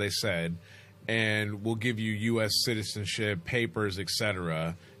whatever they said, and we'll give you U.S. citizenship, papers,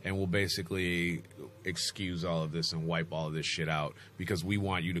 etc., and we'll basically excuse all of this and wipe all of this shit out because we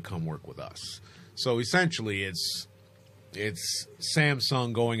want you to come work with us. So essentially it's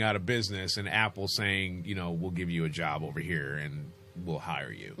Samsung going out of business and Apple saying, we'll give you a job over here and we'll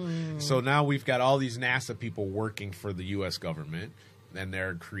hire you. So now we've got all these NASA people working for the U.S. government, and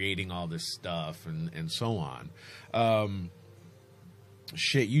they're creating all this stuff and so on.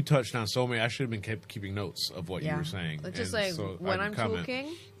 Shit, you touched on so many. I should have been keeping notes of what you were saying. It's just like so when I'm comment.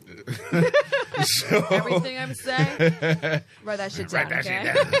 talking, So, everything I'm saying, write that shit down.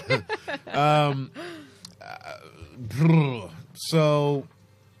 So,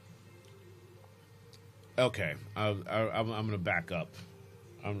 okay, I'm going to back up.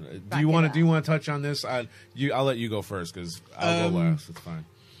 Do you want to touch on this? I'll let you go first because I'll go last. It's fine.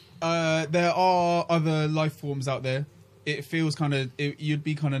 There are other life forms out there. It feels you'd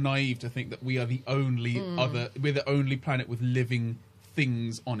be kind of naive to think that we are the only we're the only planet with living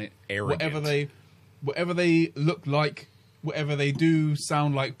things on it. Arrogant. Whatever they look like, whatever they do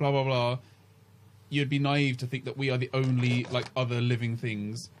sound like, blah blah blah. You'd be naive to think that we are the only like other living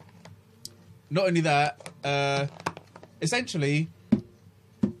things. Not only that, essentially,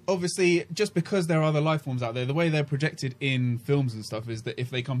 obviously, just because there are other life forms out there, the way they're projected in films and stuff is that if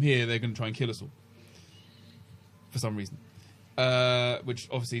they come here, they're going to try and kill us all. For some reason. Which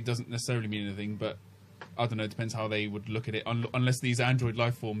obviously doesn't necessarily mean anything, but I don't know, it depends how they would look at it. Unless these android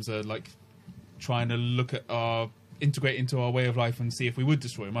life forms are like trying to look at integrate into our way of life and see if we would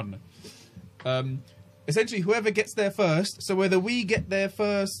destroy them, I don't know. Essentially, whoever gets there first, so whether we get there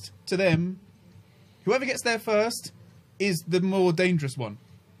first to them, whoever gets there first is the more dangerous one.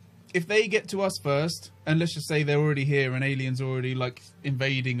 If they get to us first, and let's just say they're already here and aliens are already like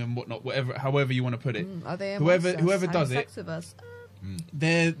invading and whatnot, however you want to put it, Are they whoever does it, sex with us?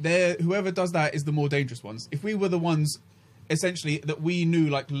 whoever does that is the more dangerous ones. If we were the ones, essentially, that we knew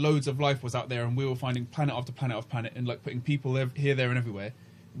like loads of life was out there and we were finding planet after planet after planet and like putting people here, there, and everywhere,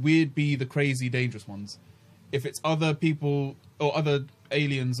 we'd be the crazy dangerous ones. If it's other people or other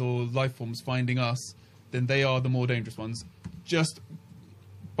aliens or life forms finding us, then they are the more dangerous ones. Just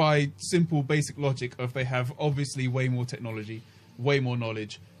by simple basic logic of they have obviously way more technology, way more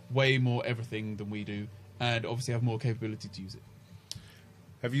knowledge, way more everything than we do, and obviously have more capability to use it.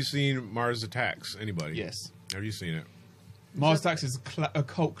 Have you seen Mars Attacks? Anybody? Yes. Have you seen it? Mars Attacks is a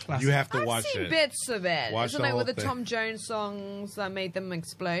cult classic. You have to I've watch seen it. bits of it. Watch Isn't the it with whole the thing. Tom Jones songs that made them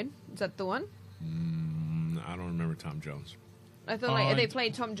explode? Is that the one? I don't remember Tom Jones. I thought like if they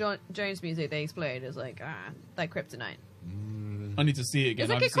played Tom Jones music, they explode. It's like like kryptonite. I need to see it again. It's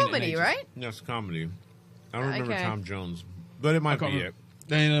like I a haven't seen it in comedy, ages. right? No, it's a comedy. I don't remember Okay. Tom Jones, but it I might can't be remember. it.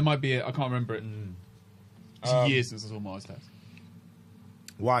 Then it might be it. I can't remember it. It's years since I saw Mars Attacks.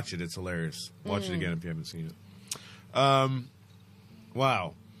 Watch it. It's hilarious. Watch it again if you haven't seen it.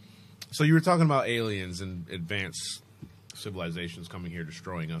 Wow. So you were talking about aliens and advanced civilizations coming here,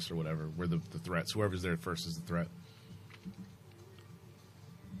 destroying us or whatever. We're the threats. Whoever's there first is the threat.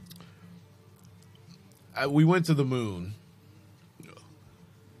 We went to the moon.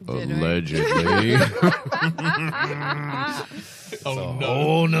 Did we? Allegedly. Oh, no.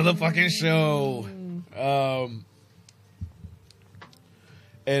 Whole nother fucking show.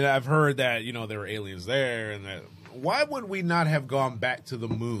 And I've heard that, there were aliens there, and that. Why would we not have gone back to the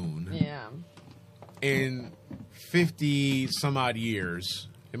moon Yeah. in 50 some odd years?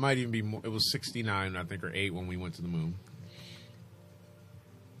 It might even be more. It was 69, I think, or 8 when we went to the moon.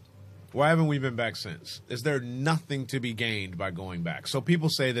 Why haven't we been back since? Is there nothing to be gained by going back? So people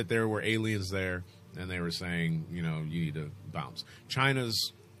say that there were aliens there, and they were saying, you need to bounce.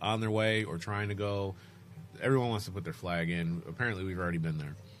 China's on their way or trying to go. Everyone wants to put their flag in. Apparently, we've already been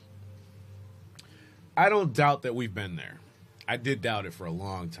there. I don't doubt that we've been there. I did doubt it for a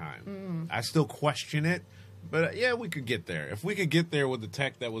long time. I still question it, but yeah, we could get there. If we could get there with the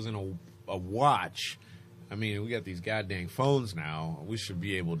tech that was in a watch, I mean, we got these goddamn phones now. We should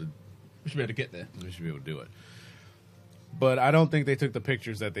be able to. We should be able to get there. We should be able to do it. But I don't think they took the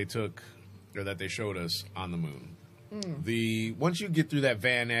pictures that they took or that they showed us on the moon. Once you get through that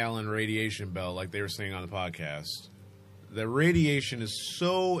Van Allen radiation belt, like they were saying on the podcast, the radiation is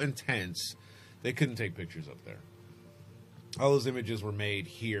so intense they couldn't take pictures up there. All those images were made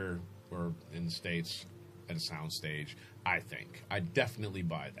here or in the States at a soundstage, I think. I definitely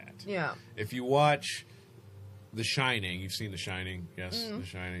buy that. Yeah. If you watch The Shining, you've seen The Shining, yes, The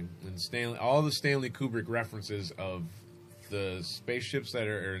Shining, and all the Stanley Kubrick references of the spaceships that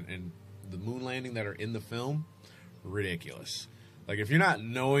are and the moon landing that are in the film, ridiculous. Like if you're not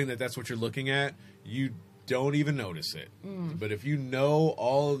knowing that that's what you're looking at, you don't even notice it. But if you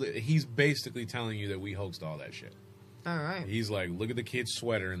know he's basically telling you that we hoaxed all that shit. All right. He's like, look at the kid's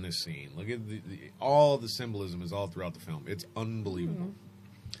sweater in this scene. Look at all the symbolism is all throughout the film. It's unbelievable.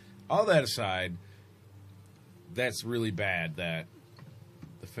 All that aside, that's really bad that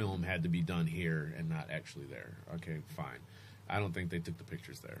the film had to be done here and not actually there. Okay, fine. I don't think they took the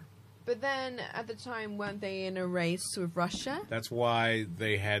pictures there. But then at the time, weren't they in a race with Russia? That's why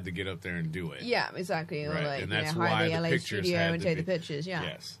they had to get up there and do it. Yeah, exactly. Or Right, like, and that's hire why the the LA pictures studio had and to take be- the pictures. Yeah.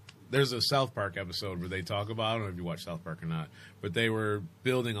 Yes. There's a South Park episode where they talk about, I don't know if you watch South Park or not, but they were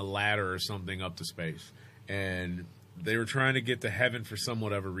building a ladder or something up to space. And they were trying to get to heaven for some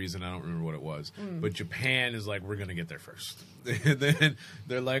whatever reason. I don't remember what it was. But Japan is like, we're going to get there first. And then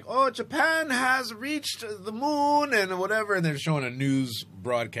they're like, oh, Japan has reached the moon and whatever. And they're showing a news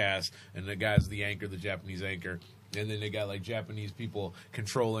broadcast. And the guy's the anchor, the Japanese anchor. And then they got like Japanese people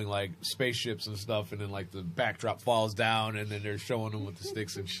controlling like spaceships and stuff. And then like the backdrop falls down. And then they're showing them with the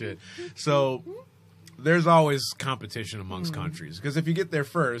sticks and shit. So there's always competition amongst countries. Because if you get there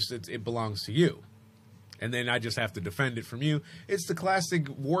first, it belongs to you. And then I just have to defend it from you. It's the classic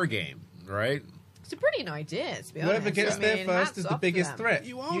war game, right? It's a brilliant idea, to be honest. Whoever gets I there mean, first hats is the off to biggest them. threat.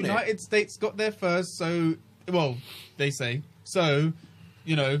 You own it. United States got there first, so they say so.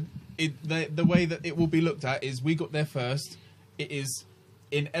 The way that it will be looked at is we got there first. It is,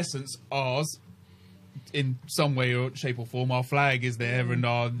 in essence, ours. In some way or shape or form, our flag is there and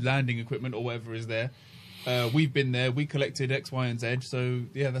our landing equipment or whatever is there. We've been there. We collected X, Y, and Z. So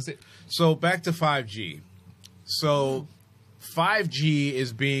yeah, that's it. So back to 5G. So 5G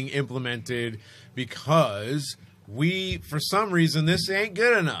is being implemented because for some reason, this ain't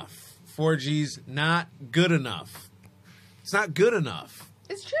good enough. 4G's not good enough. It's not good enough.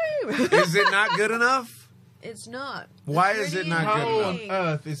 It's true. Is it not good enough? It's not. Why It's is it really not good How on annoying.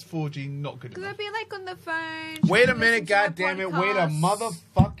 earth is 4G not good Because enough? I'd be like on the phone. Wait a trying to minute, listen to goddammit. podcasts. Wait a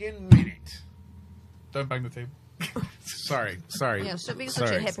motherfucking minute. Don't bang the table. Sorry. Yeah, stop being such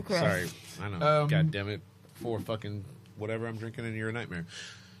a hypocrite. Sorry, I know. God damn it. For fucking whatever I'm drinking and you're a nightmare.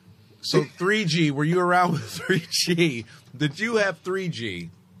 So 3G, were you around with 3G? Did you have 3G?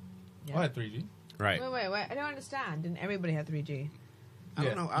 Yeah. I had 3G. Right. Wait. I don't understand. Didn't everybody have 3G? I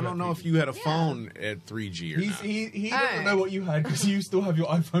don't Yeah, know. I you don't have know if you had a phone at 3G or not. He doesn't Alright. know what you had because you still have your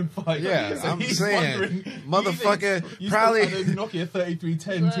iPhone 5. Yeah, So I'm he's saying, wondering, motherfucker, you probably- still had a Nokia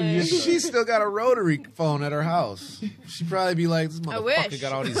 3310 2 years ago. She's still got a rotary phone at her house. She'd probably be like, "This motherfucker wish.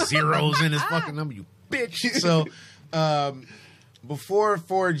 got all these zeros in his fucking number, you bitch." So, before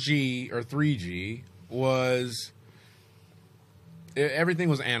 4G or 3G everything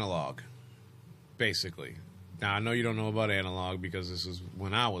was analog, basically. Now I know you don't know about analog because this is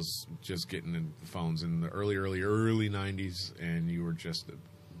when I was just getting in the phones in the early 90s, and you were just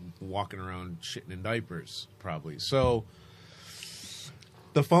walking around shitting in diapers, probably. So.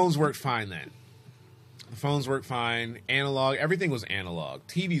 The phones worked fine then. The phones worked fine. Analog, everything was analog.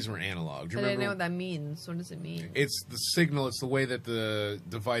 TVs were analog. Do I you don't know remember? what that means. What does it mean? It's the signal. It's the way that the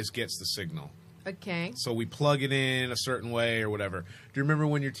device gets the signal. Okay. So we plug it in a certain way or whatever. Do you remember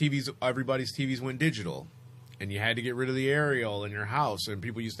when everybody's TVs went digital? And you had to get rid of the aerial in your house, and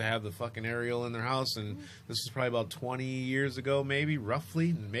people used to have the fucking aerial in their house, and this was probably about 20 years ago, maybe,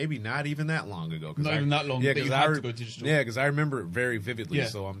 roughly, maybe not even that long ago. Not even that long, Yeah, that you I had to go digital. Yeah, because I remember it very vividly, Yeah.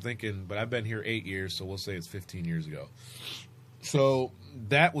 so I'm thinking, but I've been here 8 years, so we'll say it's 15 years ago. So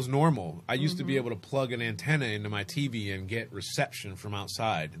that was normal. I used to be able to plug an antenna into my TV and get reception from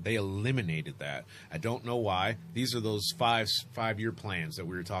outside. They eliminated that. I don't know why. These are those five-year plans that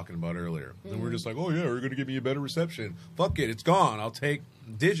we were talking about earlier. And we're just like, oh yeah, we're going to give me a better reception. Fuck it, it's gone. I'll take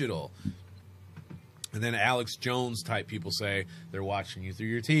digital. And then Alex Jones type people say they're watching you through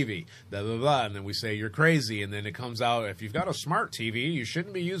your TV, blah, blah, blah. And then we say you're crazy. And then it comes out, if you've got a smart TV, you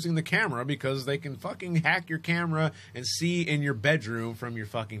shouldn't be using the camera because they can fucking hack your camera and see in your bedroom from your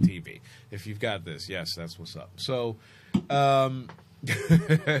fucking TV. If you've got this, yes, that's what's up. So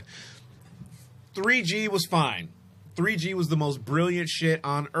 3G was fine. 3G was the most brilliant shit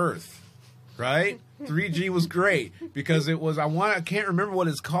on earth. Right? 3G was great because it was, I can't remember what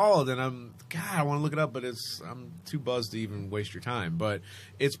it's called, and I want to look it up, but I'm too buzzed to even waste your time. But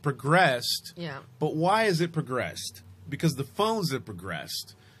it's progressed. Yeah. But why has it progressed? Because the phones have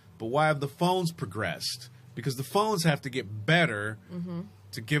progressed. But why have the phones progressed? Because the phones have to get better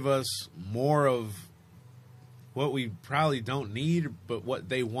to give us more of what we probably don't need, but what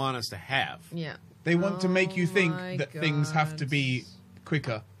they want us to have. Yeah. They want to make you think my that things have to God. be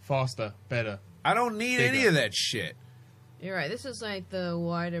quicker, faster, better. I don't need any Bigger. of that shit. You're right. This is like the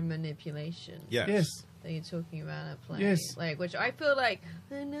wider manipulation Yes. that you're talking about at play. Yes. Like, which I feel like,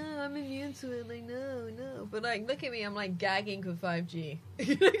 I know, I'm immune to it. Like, no. But like, look at me. I'm like gagging for 5G.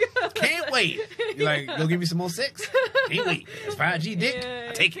 Can't wait. You're like, go give me some more 6. Can't wait. It's 5G, dick. Yeah.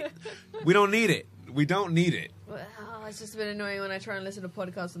 I take it. We don't need it. We don't need it. Well, it's just a bit annoying when I try and listen to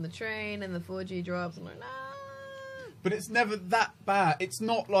podcasts on the train and the 4G drops. I'm like, nah. But it's never that bad. It's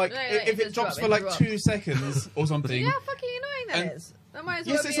not like No, if it just drops drop, for like drops. 2 seconds or something. Yeah, fucking annoying that And- is. That might as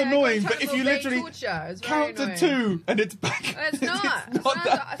well Yes, be it's like annoying, a but if total you day literally torture. It's count very to annoying. 2 and it's back. It's not. It's not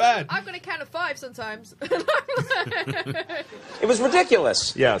that bad. I've got to count to 5 sometimes. It was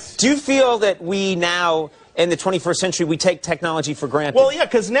ridiculous. Yes. Do you feel that we now, in the 21st century, we take technology for granted? Well, yeah,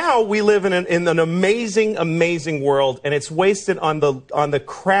 because now we live in an amazing, amazing world, and it's wasted on the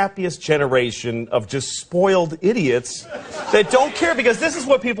crappiest generation of just spoiled idiots that don't care. Because this is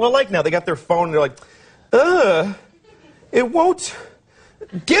what people are like now. They got their phone and they're like, it won't.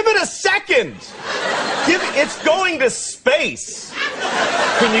 Give it a second. It's going to space.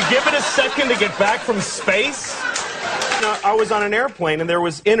 Can you give it a second to get back from space? I was on an airplane and there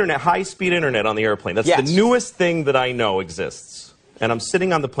was internet, high-speed internet on the airplane. That's Yes. the newest thing that I know exists. And I'm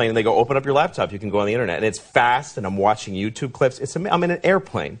sitting on the plane and they go, open up your laptop, you can go on the internet. And it's fast and I'm watching YouTube clips. I'm in an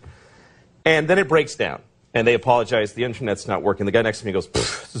airplane. And then it breaks down. And they apologize, the internet's not working. The guy next to me goes,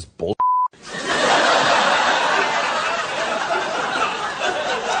 this is bull.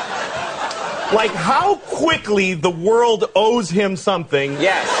 Like how quickly the world owes him something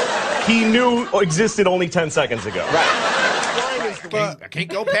yes. he knew existed only 10 seconds ago. Right. I can't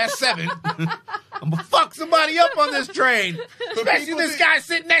go past 7. I'm gonna fuck somebody up on this train. Especially this guy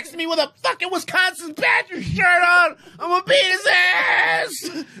sitting next to me with a fucking Wisconsin Badgers shirt on. I'm gonna beat his ass.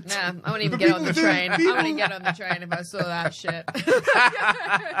 Nah, I wouldn't even But get on the people do- train. I people- wouldn't get on the train if I saw that shit.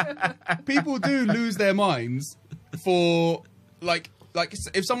 People do lose their minds for like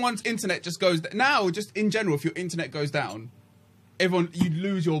if someone's internet just goes now, just in general, if your internet goes down, you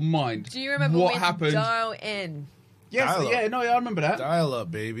lose your mind. Do you remember what when happened? dial in? Yes, Dial-up. yeah, no, I remember that. Dial up,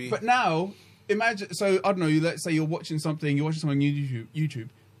 baby. But now, imagine. So I don't know. Let's say you're watching something on YouTube.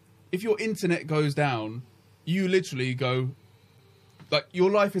 If your internet goes down, you literally go like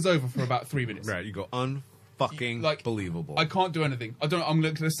your life is over for about 3 minutes. Right, you go fucking believable. I can't do anything. I'm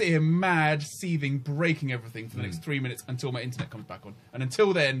going to sit here mad, seething, breaking everything for the next 3 minutes until my internet comes back on. And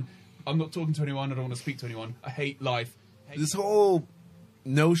until then, I'm not talking to anyone. I don't want to speak to anyone. I hate life. This whole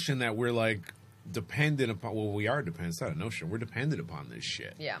notion that we're like dependent upon, well, we are dependent. It's not a notion. We're dependent upon this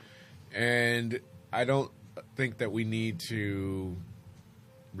shit. Yeah. And I don't think that we need to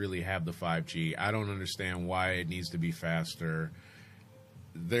really have the 5G. I don't understand why it needs to be faster.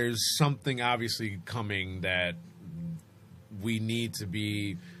 There's something obviously coming that we need to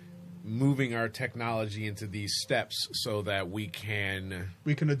be moving our technology into these steps so that we can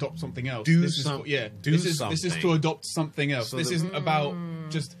adopt something else. This is to adopt something else. So this isn't about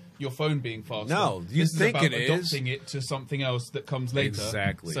just your phone being faster. No, you this think is about it adopting it to something else that comes later.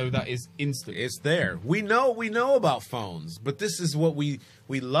 Exactly. So that is instant. It's there. We know about phones, but this is what we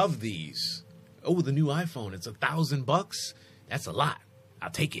love these. Oh, the new iPhone, it's $1,000. That's a lot. I'll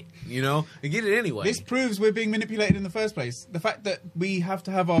take it, and get it anyway. This proves we're being manipulated in the first place. The fact that we have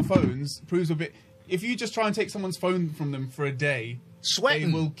to have our phones proves a bit. If you just try and take someone's phone from them for a day, sweating,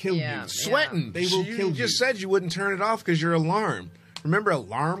 they will kill you. Sweating, they will kill you. You just said you wouldn't turn it off because you're alarmed. Remember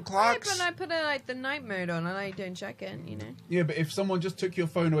alarm clocks? Yeah, but I put the night mode on and I don't check it, Yeah, but if someone just took your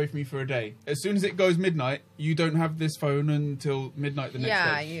phone away from you for a day, as soon as it goes midnight, you don't have this phone until midnight the next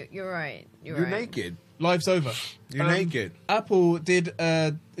day. Yeah, you're right. You're naked. Life's over. You're naked. Apple did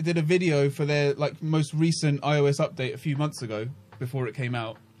a video for their most recent iOS update a few months ago, before it came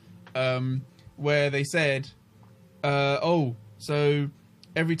out, where they said, so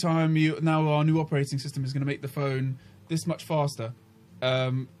every time our new operating system is going to make the phone this much faster,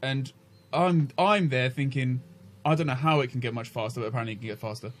 and I'm there thinking, I don't know how it can get much faster, but apparently it can get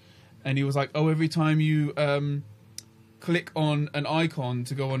faster. And he was like, every time you click on an icon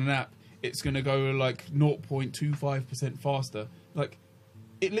to go on an app, it's going to go 0.25% faster.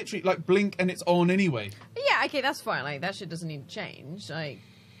 It literally, blink and it's on anyway. Yeah, okay, that's fine. That shit doesn't need to change.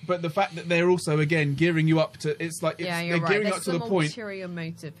 But the fact that they're also, again, gearing you up to... they're gearing you up to the point... ulterior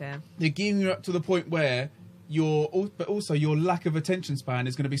motive here. They're gearing you up to the point where but also your lack of attention span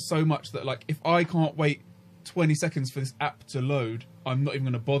is going to be so much that, if I can't wait 20 seconds for this app to load, I'm not even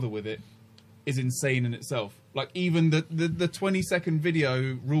going to bother with it, is insane in itself. Even the 20-second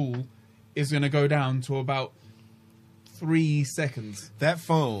video rule is going to go down to about 3 seconds. That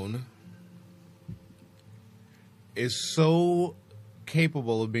phone is so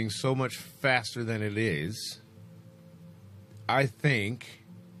capable of being so much faster than it is. I think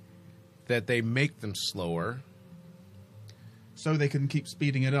that they make them slower so they can keep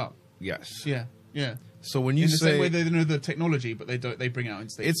speeding it up. Yes. Yeah. So when you in the say same way they know the technology, but they bring out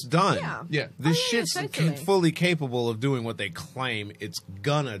instead. It's done. Yeah. This shit's totally. fully capable of doing what they claim it's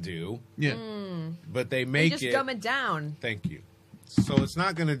gonna do. Yeah. But they make just dumb it down. Thank you. So it's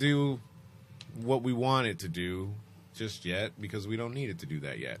not gonna do what we want it to do just yet because we don't need it to do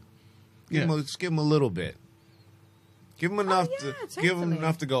that yet. Just give them a little bit. Give them enough give them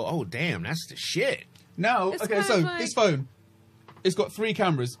enough to go, oh damn, that's the shit. Now, It's okay, kind so of this phone, it's got 3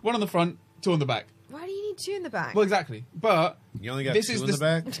 cameras, 1 on the front, 2 on the back. Why do you need 2 in the back? Well, exactly. But You only got this 2 is in the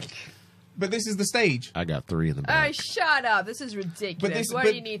back? but this is the stage. I got 3 in the back. Oh, shut up. This is ridiculous. Why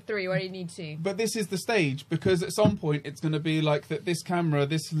do you need 3? Why do you need 2? But this is the stage because at some point it's going to be like that. This camera,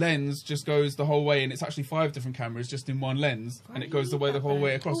 this lens, just goes the whole way, and it's actually 5 different cameras just in one lens, and it goes the whole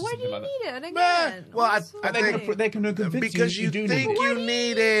way across. Well, why or do you something need like that. it again? Well, I What's They're going to convince because you you do think need it. you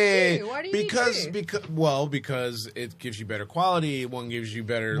need it. Why do you need 2? Because it gives you better quality. One gives you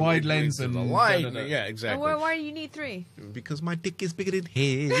better Wide lens to and the light. da-da-da. Yeah, exactly. Why do you need 3? Because my dick is bigger than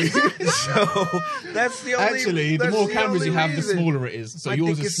his. So that's the only. Actually, the that's more the cameras you only have, the reason. smaller it is. So My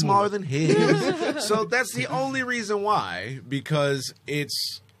yours dick is is smaller than his. So that's the only reason why. Because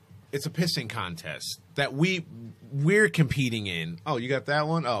it's a pissing contest that we're competing in. Oh, you got that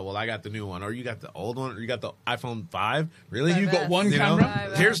one? Oh, well, I got the new one. Or you got the old one? Or you got the iPhone 5? Really? You got one You know?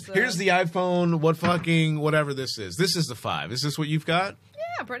 camera? Here's the iPhone. Whatever this is. This is the 5. Is this what you've got?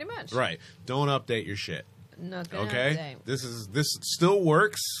 Yeah, pretty much. Right. Don't update your shit. Not gonna Okay. update. This still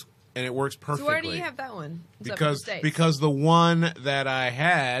works. And it works perfectly. So why do you have that one? What's up with the Because the one that I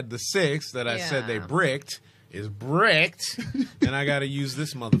had, the 6 that I said they bricked, is bricked, and I got to use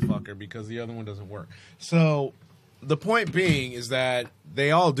this motherfucker because the other one doesn't work. So the point being is that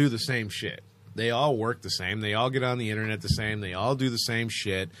they all do the same shit. They all work the same. They all get on the internet the same. They all do the same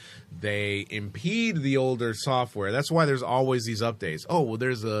shit. They impede the older software. That's why there's always these updates. Oh, well,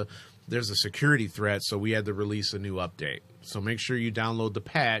 there's a security threat, so we had to release a new update. So make sure you download the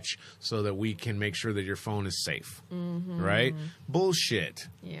patch so that we can make sure that your phone is safe. Right? Bullshit.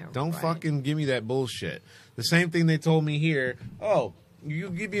 Yeah, Don't right. fucking give me that bullshit. The same thing they told me here. Oh, you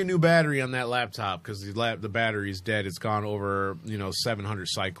give you a new battery on that laptop because the battery is dead. It's gone over 700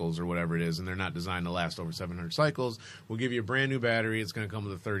 cycles or whatever it is, and they're not designed to last over 700 cycles. We'll give you a brand new battery. It's going to come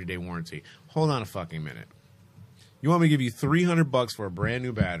with a 30-day warranty. Hold on a fucking minute. You want me to give you $300 for a brand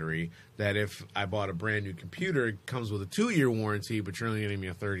new battery that if I bought a brand new computer, it comes with a 2-year warranty, but you're only giving me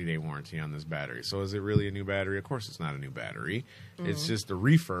a 30-day warranty on this battery. So is it really a new battery? Of course it's not a new battery. It's just a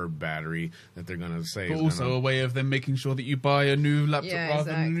refurb battery that they're going to say But is also a way of them making sure that you buy a new laptop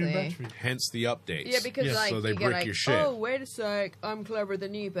rather than a new exactly. battery. hence the updates. Yeah, because like so they you get brick like, your shit. oh, wait a sec, I'm cleverer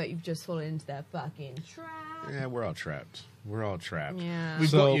than you, but you've just fallen into that fucking trap. Yeah, we're all trapped. We're all trapped. Yeah. We've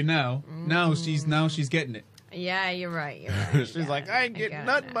So- got you now. Now she's getting it. Yeah, you're right. You're right. She's like, I ain't getting get it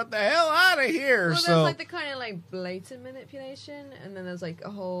nothing now. but the hell out of here. Well, so there's like the kind of like blatant manipulation, and then there's like a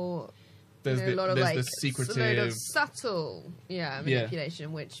whole There's a lot of like the load secretive. of subtle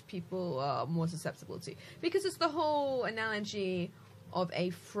manipulation, which people are more susceptible to because it's the whole analogy of a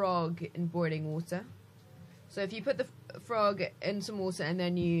frog in boiling water. So if you put the frog in some water and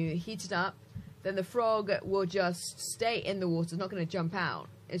then you heat it up, then the frog will just stay in the water. It's not going to jump out.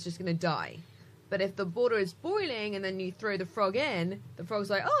 It's just going to die. But if the water is boiling and then you throw the frog in, the frog's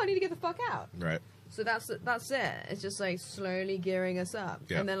like, oh, I need to get the fuck out. right. So that's it. It's just like slowly gearing us up.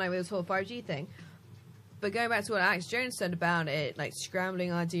 Yeah. And then like with this whole 5G thing. But going back to what Alex Jones said about it, like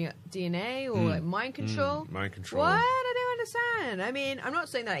scrambling our DNA or like mind control. Mind control. What? I don't understand. I mean, I'm not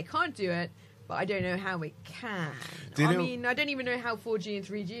saying that I can't do it, but I don't know how it can. I don't even know how 4G and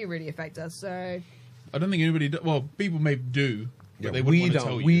 3G really affect us. So I don't think anybody. Well, people may do. But Yeah, they wouldn't we want to don't.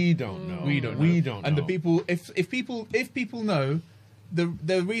 tell you. We don't know. We don't know. We don't know. And the people, if people know,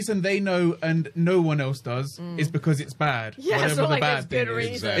 the reason they know and no one else does is because it's bad. yeah, whatever it's the not like bad there's good thing is.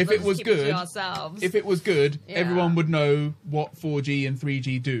 reasons. Exactly. If Let's it was keep it to good, ourselves. if it was good, Yeah. everyone would know what 4G and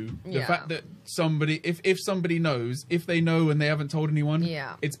 3G do. The Yeah. fact that somebody, if somebody knows, if they know and they haven't told anyone,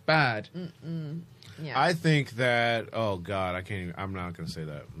 Yeah. it's bad. yeah. I think that. Oh God, I can't. Even, I'm not going to say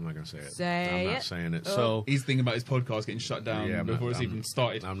that. I'm not going to say it. Say I'm not it. saying it. Oh. So He's thinking about his podcast getting shut down Yeah, I'm before not- it's I'm- even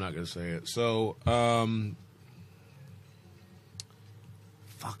started. I'm not going to say it. So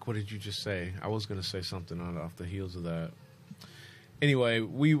fuck. What did you just say? I was going to say something off the heels of that. Anyway,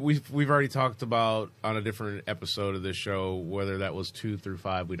 we've already talked about on a different episode of this show whether that was 2 through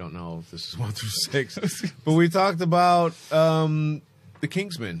 5. We don't know if this is 1 through 6, but we talked about the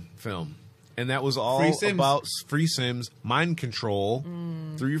Kingsman film, and that was all Free Sims. about free Sims, mind control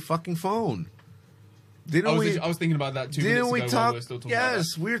through your fucking phone. Didn't I we? was thinking about that 2 Didn't minutes we ago talk? while we were still talking about Yes,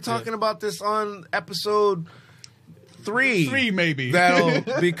 that. we were talking Yeah. about this on episode 3. 3 maybe.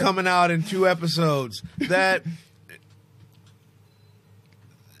 That'll be coming out in 2 episodes. That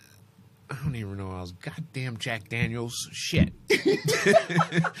I don't even know what I was. Goddamn Jack Daniels. Shit.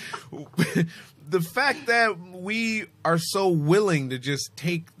 The fact that we are so willing to just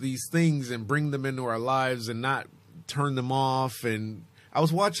take these things and bring them into our lives and not turn them off. And I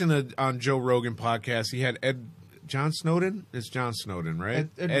was watching on Joe Rogan podcast. He had John Snowden? It's John Snowden, right?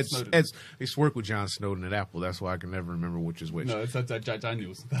 Edward Snowden. I used to work with John Snowden at Apple. That's why I can never remember which is which. No, it's Jack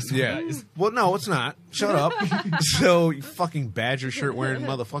Daniels. That's what Yeah. that is. Well, no, it's not. Shut up. So, you fucking Badger shirt wearing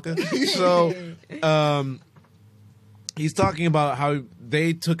motherfucker. So, he's talking about how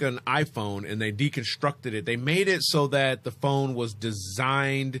they took an iPhone and they deconstructed it. They made it so that the phone was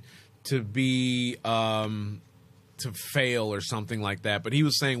designed to be to fail or something like that. But he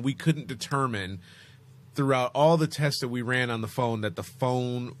was saying we couldn't determine throughout all the tests that we ran on the phone that the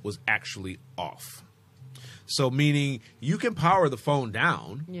phone was actually off. So meaning you can power the phone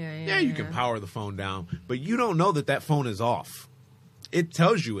down. Yeah, you can power the phone down, but you don't know that phone is off. It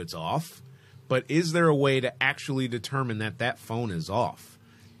tells you it's off, but is there a way to actually determine that phone is off?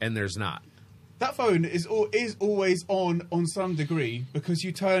 And there's not. That phone is always on some degree because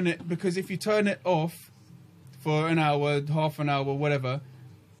if you turn it off for an hour, half an hour, whatever,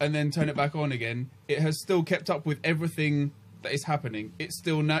 and then turn it back on again, it has still kept up with everything that is happening. It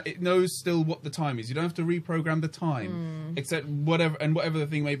knows still what the time is. You don't have to reprogram the time, except whatever the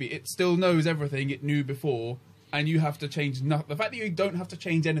thing may be. It still knows everything it knew before, and you have to change nothing. The fact that you don't have to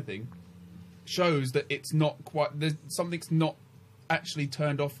change anything shows that it's not quite. Something's not actually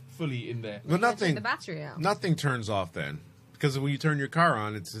turned off fully in there. But Take the battery out. Nothing turns off then, because when you turn your car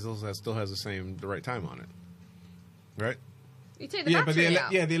on, it still has the right time on it, right? You take the Yeah, but battery out.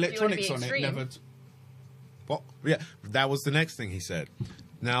 the if you wanna electronics be on it extreme. never. Well, yeah, that was the next thing he said.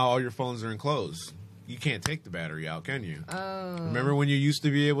 Now all your phones are enclosed. you can't take the battery out, can you? Oh. Remember when you used to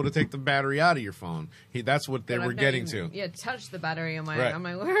be able to take the battery out of your phone? That's what they But were I've getting not to. even, yeah, touch the battery on my. Right. I'm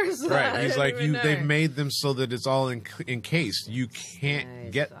like, where's that? Right. He's I like, don't even know. they've made them so that it's all encased. You can't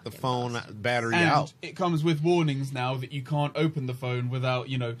Nice get the fucking phone bastard. battery And out. it comes with warnings now that you can't open the phone without,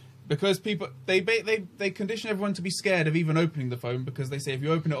 because people they condition everyone to be scared of even opening the phone because they say if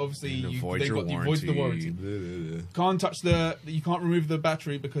you open it, obviously you void the warranty. Can't touch you can't remove the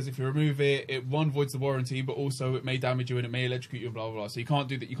battery because if you remove it, it voids the warranty, but also it may damage you and it may electrocute you, blah blah blah. So you can't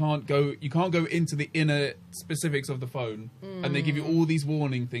do that. You can't go into the inner specifics of the phone, and they give you all these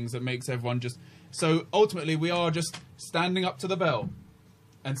warning things that makes everyone just. So ultimately, we are just standing up to the bell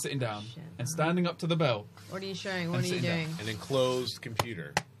and sitting down, and standing up to the bell. What are you showing? What And are you sitting down. doing? An enclosed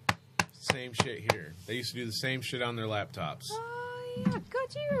computer. Same shit here. They used to do the same shit on their laptops. Oh yeah, God,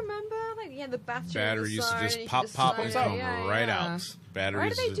 do you remember? Like, yeah, the battery. Battery on the used to side, just and you pop could and slide come it. Yeah, right yeah. out.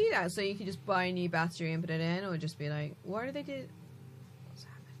 Batteries. Why do they do that? So you could just buy a new battery and put it in, or just be like, why do they do?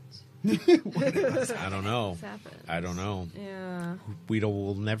 What's happened? I don't know. What's happened? I don't know. Yeah.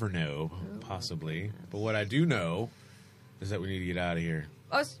 We'll never know, possibly. But what I do know is that we need to get out of here.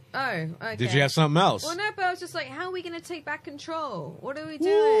 Oh, okay. Did you have something else? Well, no, but I was just like, how are we going to take back control? What are we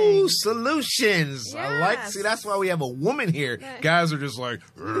doing? Ooh, solutions. I like. Yes. See, that's why we have a woman here. Yeah. Guys are just like,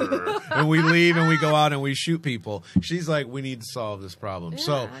 "Rrr," and we leave and we go out and we shoot people. She's like, we need to solve this problem.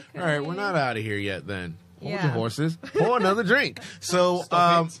 So, all okay. right, we're not out of here yet. Then hold Yeah. your horses. Pour another drink. So,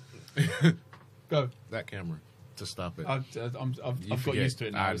 Stop it. Go. that camera to stop it. I've You got forget. used to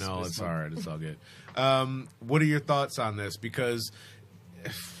it now. I know, it's all fine. right. It's all good. What are your thoughts on this? Because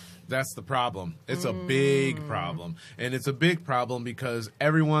that's the problem. It's a big problem. And it's a big problem because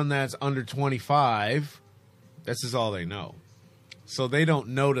everyone that's under 25, this is all they know. So they don't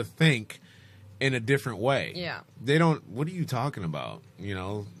know to think in a different way. Yeah. They don't, what are you talking about? You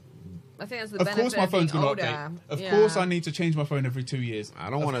know, I think that's the Of benefit course, my of being phone's going to older. update. Of Yeah. course, I need to change my phone every 2 years. I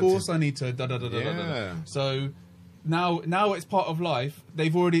don't wanna Of course, I need to da da da da da Yeah. da. So now it's part of life.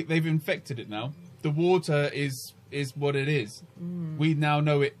 They've infected it now. The water is what it is. We now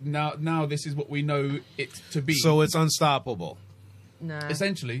know it. Now this is what we know it to be. so it's unstoppable. Nah.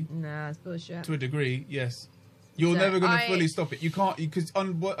 essentially, Nah, it's bullshit. to a degree, yes. You're So never going to I- fully stop it. You can't because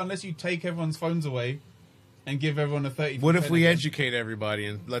unless you take everyone's phones away and give everyone a 30. What if we again, educate everybody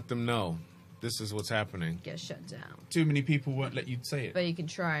and let them know this is what's happening? Get shut down. Too many people won't let you say it. But you can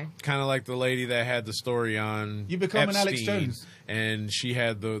try. Kind of like the lady that had the story on You become an Alex Epstein, Jones. and she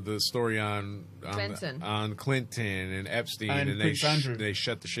had the story on Clinton. on Clinton and Epstein, And and Prince Andrew. they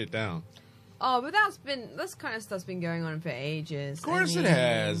shut the shit down. Oh, but this kind of stuff's been going on for ages. Of course it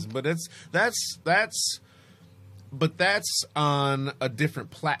has, but that's on a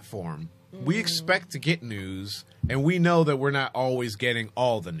different platform. We expect to get news, and we know that we're not always getting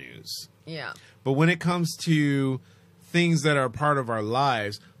all the news. Yeah. But when it comes to things that are part of our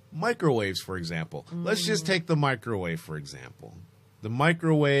lives, microwaves, for example. Let's just take the microwave, for example. The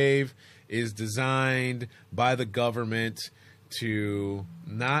microwave is designed by the government to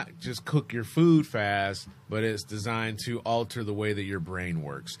not just cook your food fast, but it's designed to alter the way that your brain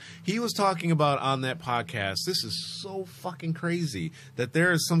works. He was talking about on that podcast, this is so fucking crazy, that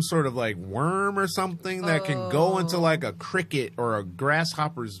there is some sort of like worm or something that can go into like a cricket or a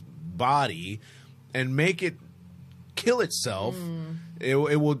grasshopper's body and make it kill itself. It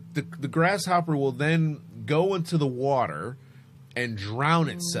will the grasshopper will then go into the water and drown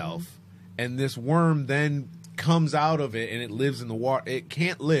itself, and this worm then comes out of it and it lives in the water. It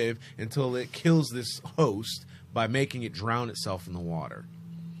can't live until it kills this host by making it drown itself in the water.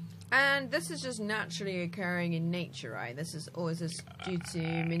 And this is just naturally occurring in nature, right? This is due to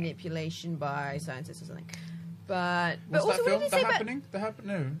manipulation by scientists or something. But What's also, that what film? did The he say about- Happening?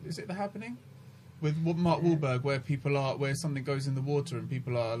 No, is it The Happening? With Mark Wahlberg, where something goes in the water and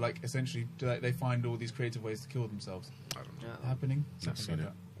people are like essentially they find all these creative ways to kill themselves. I don't know. The Happening? I've Something seen like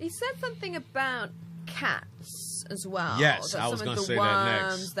it. that. He said something about cats as well. Yes, that I was some gonna of the say that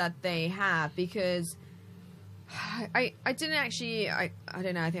next. worms that they have, because I didn't actually I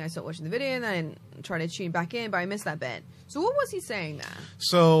don't know, I think I stopped watching the video and then tried to tune back in, but I missed that bit. So what was he saying there?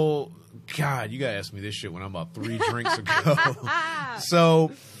 So, God, you gotta ask me this shit when I'm about 3 drinks ago.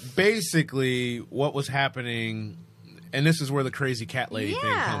 So, basically, what was happening, and this is where the crazy cat lady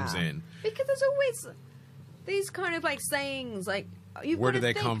thing comes in. Because there's always these kind of like sayings like Where do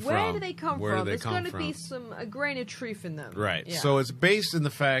they come Where from? do they come Where do from? they There's come going to be from? a grain of truth in them. Right. Yeah. So, it's based in the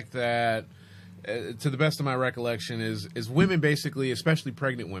fact that, to the best of my recollection, is women basically, especially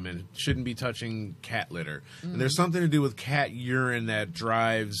pregnant women, shouldn't be touching cat litter. And there's something to do with cat urine that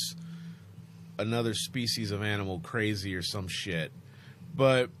drives another species of animal crazy or some shit.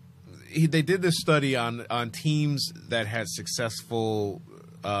 But they did this study on teams that had successful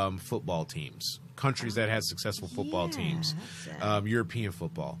football teams, countries that had successful football teams, European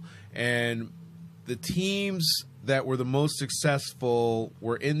football, and the teams that were the most successful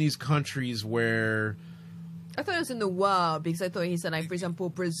were in these countries where. I thought it was in the world because I thought he said, like, for example,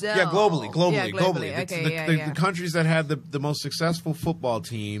 Brazil. Yeah, globally. Yeah, globally. Okay, the countries that had the most successful football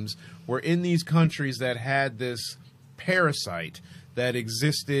teams were in these countries that had this parasite that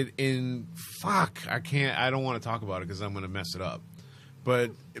existed in I don't want to talk about it because I'm going to mess it up.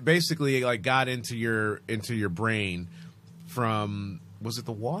 But basically, like, got into your brain from, was it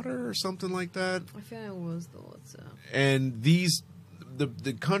the water or something like that? I feel like it was the water. And the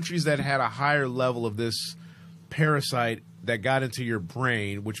countries that had a higher level of this parasite that got into your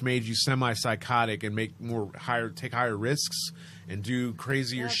brain, which made you semi-psychotic and take higher risks and do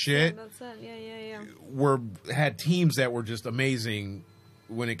crazier shit. That's it. Yeah. Had teams that were just amazing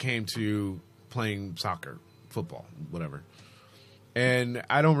when it came to playing soccer, football, whatever. And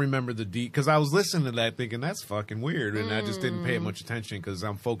I don't remember the because I was listening to that thinking that's fucking weird, and I just didn't pay much attention because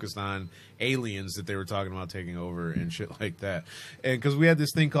I'm focused on aliens that they were talking about taking over and shit like that. And because we had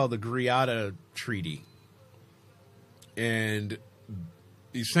this thing called the Greada Treaty. And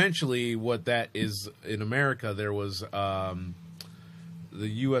essentially what that is in America, there was the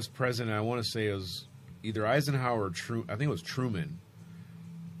U.S. president, I want to say it was either Eisenhower or I think it was Truman,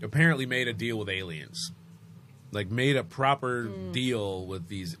 apparently made a deal with aliens. Like made a proper deal with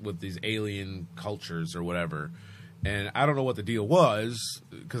these alien cultures or whatever. And I don't know what the deal was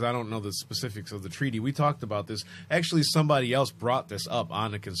because I don't know the specifics of the treaty. We talked about this. Actually, somebody else brought this up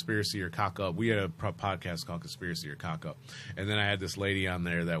on a Conspiracy or Cock Up. We had a podcast called Conspiracy or Cock Up. And then I had this lady on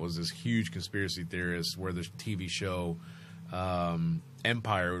there that was this huge conspiracy theorist where the TV show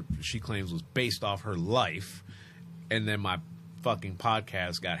Empire, she claims, was based off her life. And then my fucking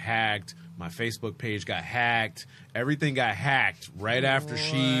podcast got hacked. My Facebook page got hacked. Everything got hacked right after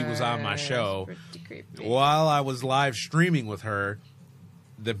she was on my show. While I was live streaming with her,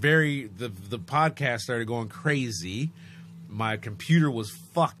 the podcast started going crazy. My computer was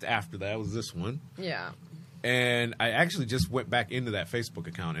fucked after that. It was this one. Yeah. And I actually just went back into that Facebook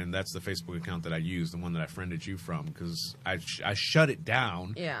account, and that's the Facebook account that I used, the one that I friended you from, because I shut it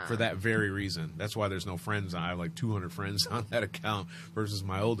down for that very reason. That's why there's no friends. I have like 200 friends on that account versus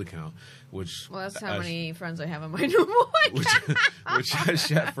my old account, which... Well, that's how many friends I have on my normal account. which I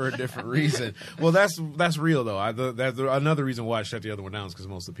shut for a different reason. Well, that's real, though. Another reason why I shut the other one down is because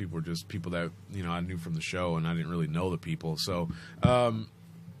most of the people were just people that, I knew from the show, and I didn't really know the people. So...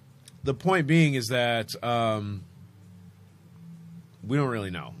 the point being is that we don't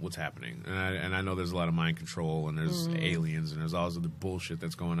really know what's happening, and I know there's a lot of mind control, and there's aliens, and there's all this other bullshit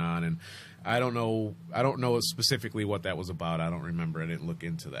that's going on, and I don't know specifically what that was about. I don't remember. I didn't look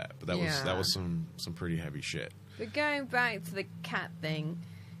into that, but that was some pretty heavy shit. But going back to the cat thing,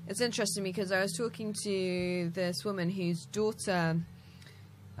 it's interesting because I was talking to this woman whose daughter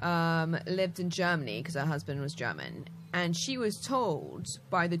lived in Germany because her husband was German. And she was told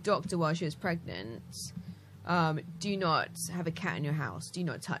by the doctor while she was pregnant, do not have a cat in your house. Do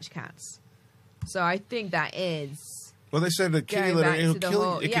not touch cats. So I think that is... Well, they said it could kill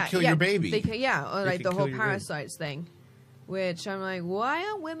your baby. Or like the whole parasites thing. Which I'm like, why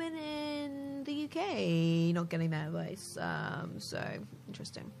are women in the UK not getting that advice? So,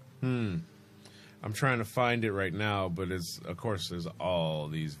 interesting. I'm trying to find it right now, but of course there's all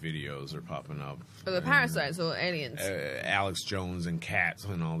these videos are popping up. Are the parasites or aliens? Alex Jones and cats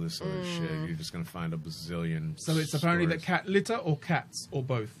and all this other shit. You're just going to find a bazillion. So it's apparently the cat litter or cats or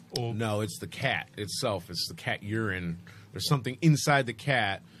both? Or no, it's the cat itself. It's the cat urine. There's something inside the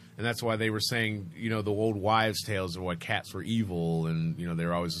cat, and that's why they were saying, the old wives' tales of why cats were evil, and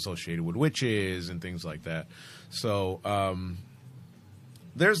they're always associated with witches and things like that. So,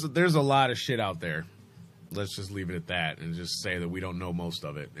 There's a lot of shit out there. Let's just leave it at that and just say that we don't know most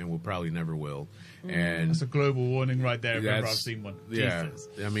of it, and we'll probably never will. And that's a global warning right there if ever I've seen one. Yeah, Jesus.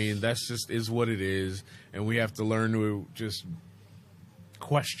 I mean, that's just is what it is, and we have to learn to just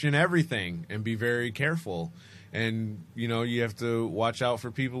question everything and be very careful. And, you have to watch out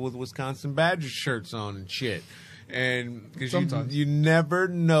for people with Wisconsin Badgers shirts on and shit. And because you never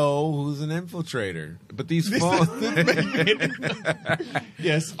know who's an infiltrator. But these phones...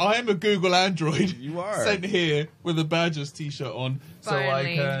 Yes, I am a Google Android. You are. Sent here with a Badgers t-shirt on.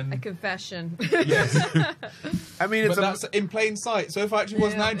 Finally, so I can... a confession. Yes. I mean, that's in plain sight. So if I actually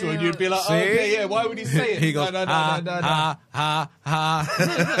was an Android, you'd be like, oh, okay, why would he say it? He goes, no. ha.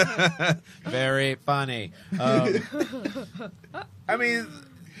 Very funny. I mean,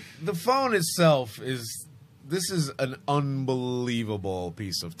 the phone itself is this is an unbelievable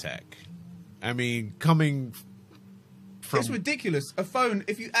piece of tech. I mean, coming from... It's ridiculous. A phone,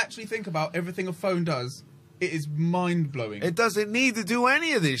 if you actually think about everything a phone does, it is mind-blowing. It doesn't need to do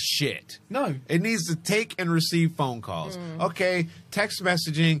any of this shit. No. It needs to take and receive phone calls. Okay, text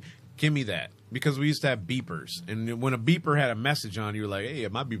messaging, give me that. Because we used to have beepers. And when a beeper had a message on it, you were like, hey,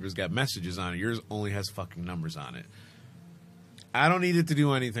 my beeper's got messages on it. Yours only has fucking numbers on it. I don't need it to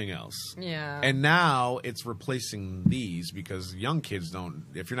do anything else. Yeah. And now it's replacing these because young kids don't,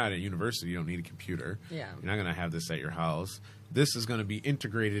 if you're not at university, you don't need a computer. Yeah. You're not going to have this at your house. This is going to be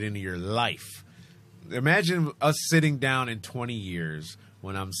integrated into your life. Imagine us sitting down in 20 years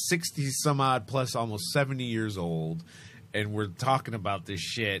when I'm 60 some odd plus almost 70 years old and we're talking about this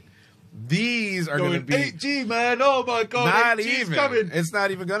shit. These are going to be 8G, man. Oh my god, not 8G's even. coming. It's not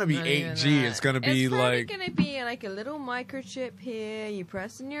even going to be Not 8G. even that. It's going to be like It's going to be like a little microchip here. You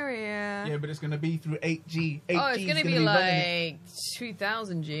press in your ear. Yeah, but it's going to be through 8G. 8G Oh, it's going to be running like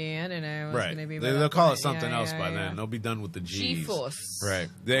 2000G. I don't know. What's right. Gonna be They'll that call point. it something Yeah, else yeah, by yeah. then. They'll be done with the G's. G-force. Right.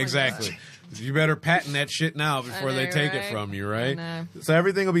 Exactly. You better patent that shit now before I they know, take it right? from you, I right? know. So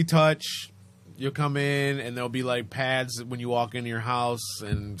everything will be touch. You'll come in and there'll be like pads when you walk into your house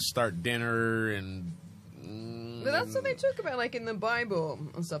and start dinner and But that's what they talk about, like in the Bible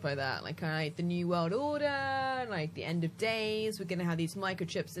and stuff like that, like kind of like the New World Order, like the end of days. We're gonna have these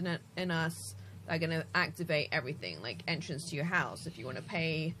microchips in us that are gonna activate everything, like entrance to your house. If you want to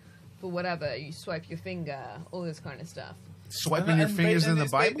pay for whatever, you swipe your finger, all this kind of stuff. swiping your fingers in the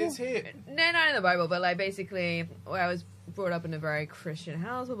Bible. It's here. No, not in the Bible, but like basically, I was brought up in a very Christian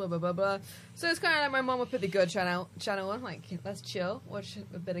house, blah blah blah blah blah. So it's kind of like my mom would put the good channel on, like let's chill, watch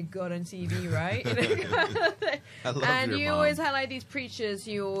a bit of God on TV, right? I love and your you mom. always had like these preachers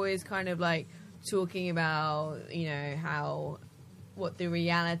who always kind of like talking about, you know, how what the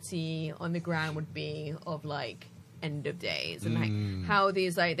reality on the ground would be of like end of days and like how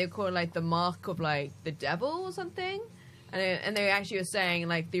these like they call it like the mark of like the devil or something. And they actually were saying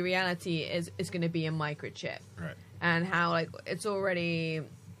like the reality is it's going to be a microchip, Right. and how like it's already.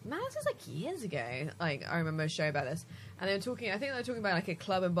 Man, this was like years ago. Like I remember a show about this, and they were talking. I think they were talking about like a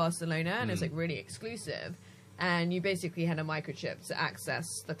club in Barcelona, and it's like really exclusive. And you basically had a microchip to access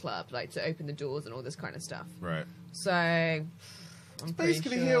the club, like to open the doors and all this kind of stuff. Right. So I'm pretty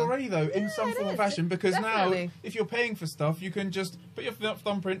Basically sure. here already though, in some it form or is. fashion, because Definitely. now if you're paying for stuff, you can just put your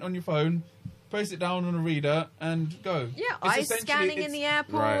thumbprint on your phone, place it down on a reader, and go. Yeah, It's eye essentially- scanning in it's- the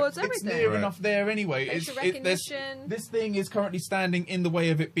airports, Right. It's everything. near Right. enough there anyway. Facial There's- recognition. this thing is currently standing in the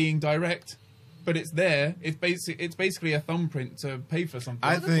way of it being direct, but it's there. It's basically a thumbprint to pay for something.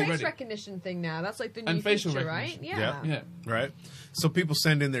 I Well, the think- face Already. recognition thing now, that's like the new And facial feature, right? recognition. Yeah. Yeah. Right. So people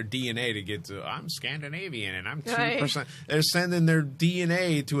send in their DNA to get to. I'm Scandinavian and I'm 2%. Right. They're sending their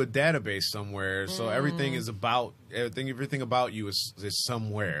DNA to a database somewhere. So everything is about everything about you is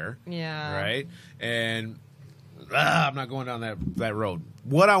somewhere. Yeah. Right. And I'm not going down that road.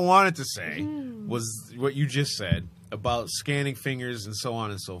 What I wanted to say was what you just said about scanning fingers and so on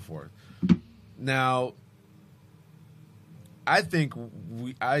and so forth. Now, I think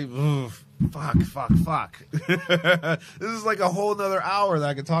fuck. This is like a whole nother hour that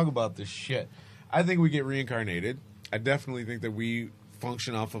I could talk about this shit. I think we get reincarnated. I definitely think that we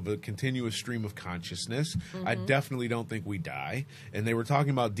function off of a continuous stream of consciousness. I definitely don't think we die. And they were talking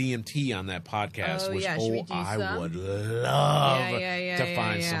about DMT on that podcast, Oh, which yeah. Should we do I some? would love Yeah, to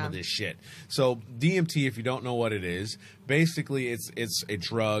find some yeah. of this shit. So DMT, if you don't know what it is, basically it's a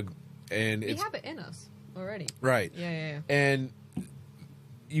drug, and We it's have it in us already. right. Yeah. And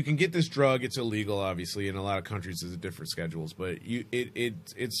you can get this drug. It's illegal, obviously, in a lot of countries. There's different schedules, but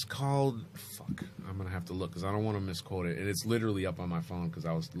it's called. Fuck, I'm gonna have to look because I don't want to misquote it. And it's literally up on my phone because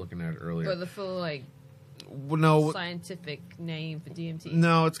I was looking at it earlier. But the full like Well, no, scientific name for DMT.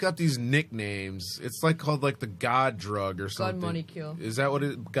 no, it's got these nicknames. It's like called like the God drug or something. molecule. Is that what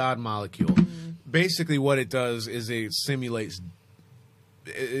it? God molecule. Basically, what it does is it simulates.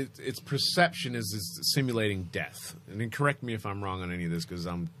 Its perception is simulating death. And then correct me if I'm wrong on any of this because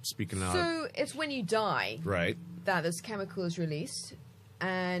I'm speaking out. So it's when you die Right. that this chemical is released,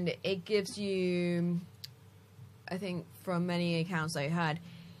 and it gives you, I think from many accounts I heard,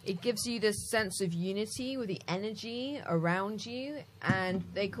 it gives you this sense of unity with the energy around you, and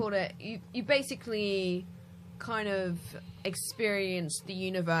they call it, you basically kind of experience the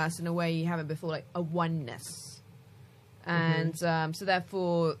universe in a way you haven't before, like a oneness. And so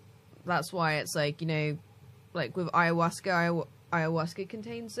therefore, that's why it's like, you know, like with ayahuasca, ayahuasca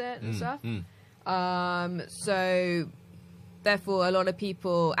contains it and stuff. So therefore, a lot of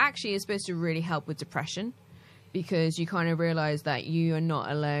people actually is supposed to really help with depression because you kind of realize that you are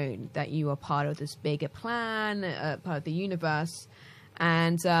not alone, that you are part of this bigger plan, part of the universe.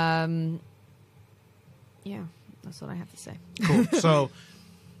 And, yeah, that's what I have to say. Cool. So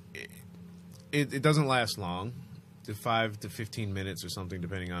it doesn't last long, 5 to 15 minutes or something,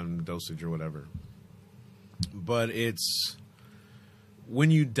 depending on dosage or whatever. But it's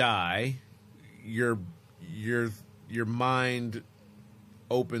when you die, your mind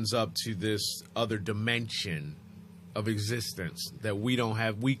opens up to this other dimension of existence that we don't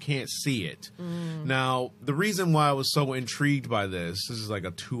have. We can't see it. Now, the reason why I was so intrigued by this is like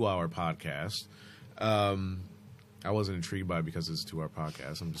a 2-hour podcast. I wasn't intrigued by it because it's a 2-hour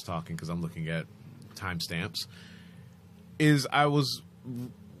podcast. I'm just talking because I'm looking at timestamps.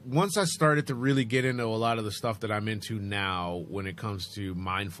 Once I started to really get into a lot of the stuff that I'm into now when it comes to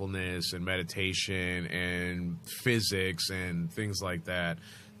mindfulness and meditation and physics and things like that,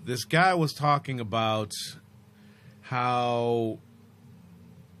 this guy was talking about how,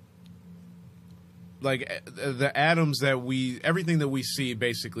 like, the atoms everything that we see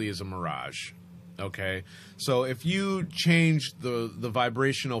basically is a mirage. Okay? So if you change the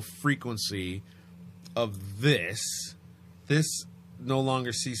vibrational frequency of this no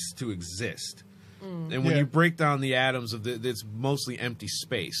longer ceases to exist. And when you break down the atoms of it's mostly empty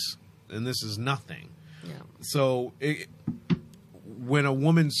space, and this is nothing. Yeah. So when a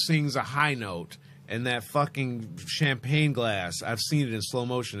woman sings a high note and that fucking champagne glass, I've seen it in slow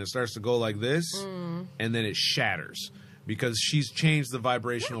motion, it starts to go like this, and then it shatters because she's changed the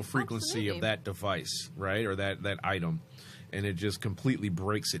vibrational frequency of that device, right, or that item. And it just completely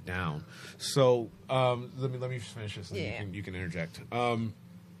breaks it down. So let me finish this, and you can interject.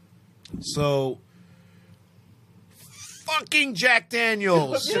 So fucking Jack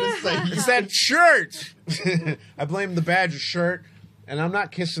Daniels. It's that shirt. I blame the Badger shirt, and I'm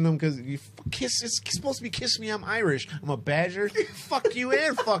not kissing them because it's supposed to be kiss me. I'm Irish. I'm a Badger. Fuck you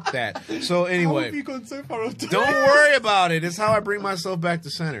and fuck that. So anyway, How have you gone so far off? Don't worry about it. It's how I bring myself back to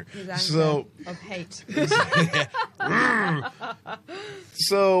center. So of hate.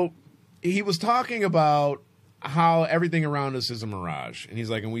 So he was talking about how everything around us is a mirage, and he's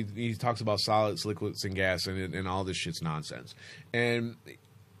like, and he talks about solids, liquids, and gas, and all this shit's nonsense. And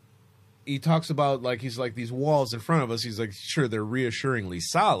he talks about, like, he's like, these walls in front of us, he's like, sure, they're reassuringly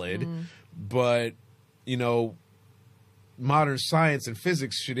solid, but, you know, modern science and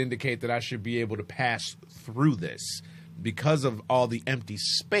physics should indicate that I should be able to pass through this because of all the empty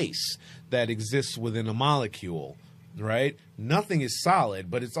space that exists within a molecule, right? Nothing is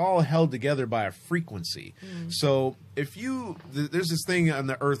solid, but it's all held together by a frequency. So if there's this thing on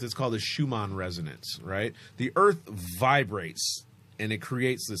the Earth, it's called the Schumann resonance, right? The Earth vibrates, and it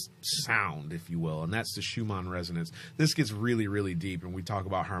creates this sound, if you will, and that's the Schumann resonance. This gets really, really deep, and we talk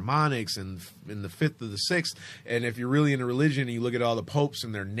about harmonics and in the 5th to the 6th, and if you're really into religion and you look at all the popes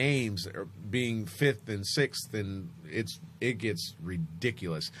and their names being 5th and 6th, and it gets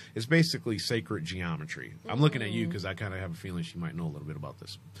ridiculous. It's basically sacred geometry. I'm looking at you because I kind of have a feeling she might know a little bit about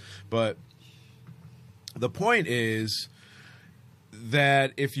this. But the point is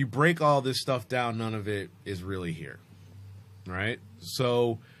that if you break all this stuff down, none of it is really here. Right?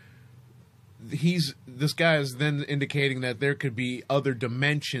 So this guy is then indicating that there could be other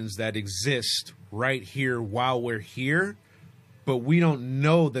dimensions that exist right here while we're here, but we don't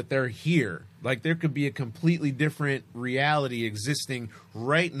know that they're here. Like, there could be a completely different reality existing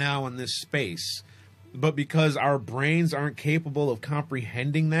right now in this space, but because our brains aren't capable of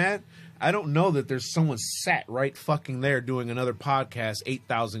comprehending that, I don't know that there's someone sat right fucking there doing another podcast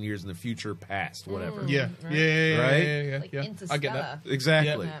 8,000 years in the future, past, whatever. Right? Like I get that.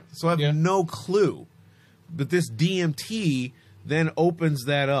 Exactly. Yeah. So I have no clue. But this DMT then opens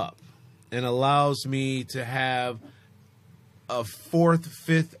that up and allows me to have a 4th,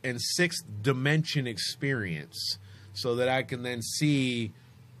 5th, and 6th dimension experience so that I can then see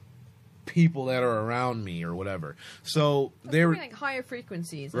people that are around me or whatever. So they were like higher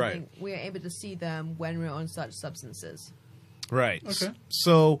frequencies. Right. I think we're able to see them when we're on such substances. right. Okay.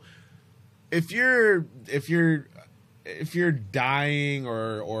 So if you're dying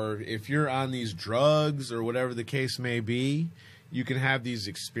or if you're on these drugs or whatever the case may be, you can have these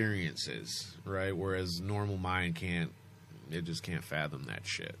experiences, right? Whereas normal mind can't. It just can't fathom that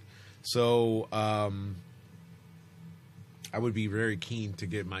shit. So I would be very keen to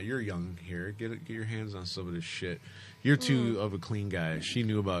get you're young here, get your hands on some of this shit. You're too of a clean guy. She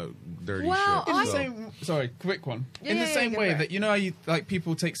knew about dirty Well, shit. In the so- same, sorry, quick one. Yeah, In the yeah, same go way for it. that, you know, how you, like,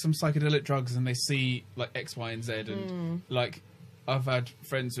 people take some psychedelic drugs and they see like X, Y, and Z, and like I've had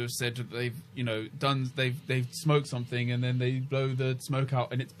friends who have said that they've, you know, they've smoked something and then they blow the smoke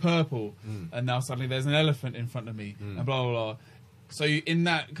out and it's purple, and now suddenly there's an elephant in front of me, and blah blah blah. So in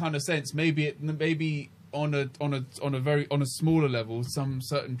that kind of sense, maybe on a smaller level, some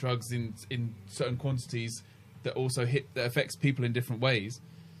certain drugs in certain quantities that affects people in different ways,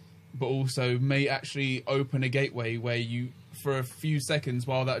 but also may actually open a gateway where you, for a few seconds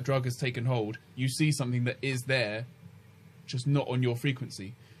while that drug has taken hold, you see something that is there, just not on your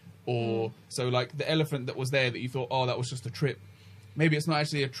frequency. Or so like the elephant that was there that you thought, oh, that was just a trip. Maybe it's not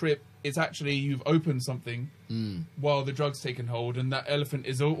actually a trip. It's actually you've opened something while the drug's taken hold, and that elephant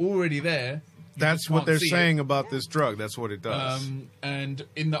is already there. That's what they're saying about this drug. That's what it does. And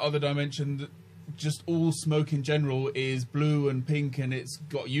in the other dimension, just all smoke in general is blue and pink, and it's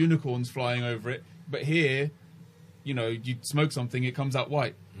got unicorns flying over it. But here, you know, you smoke something, it comes out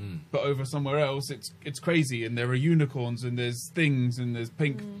white. But over somewhere else, it's crazy, and there are unicorns, and there's things, and there's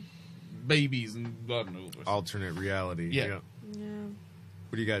pink babies, and I don't know. Alternate reality. Yeah.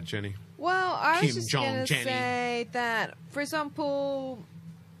 What do you got, Jenny? Well, I was Kim just Jong going to Jenny. say that, for example,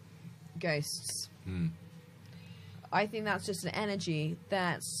 ghosts. I think that's just an energy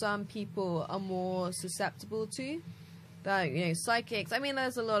that some people are more susceptible to. That, you know, psychics. I mean,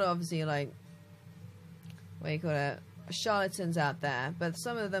 there's a lot of, obviously, like, what do you call it, charlatans out there, but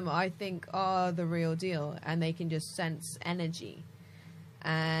some of them I think are the real deal, and they can just sense energy,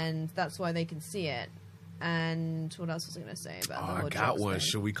 and that's why they can see it. And what else was I going to say about the whole I got drugs one. thing?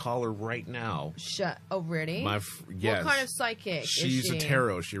 Should we call her right now? Oh, really? Yes. What kind of psychic is She's she? a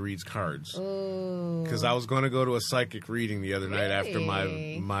tarot. She reads cards. Oh. Because I was going to go to a psychic reading the other night after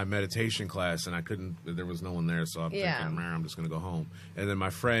my meditation class, and I couldn't. There was no one there, so I'm thinking, man, I'm just going to go home. And then my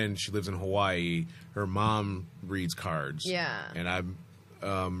friend, she lives in Hawaii. Her mom reads cards. Yeah. And I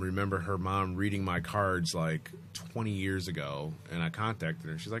remember her mom reading my cards like 20 years ago, and I contacted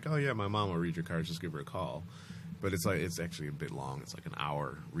her. She's like, "Oh yeah, my mom will read your cards. Just give her a call." But it's actually a bit long. It's like an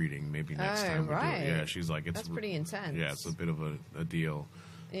hour reading. Maybe next time we do it. Yeah, she's like, that's pretty intense. Yeah, it's a bit of a deal.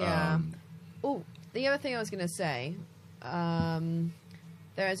 Yeah. The other thing I was going to say,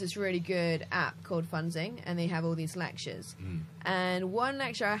 there is this really good app called Funzing, and they have all these lectures. And one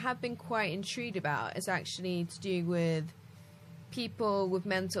lecture I have been quite intrigued about is actually to do with people with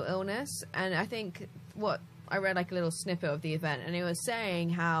mental illness. And I think I read like a little snippet of the event, and it was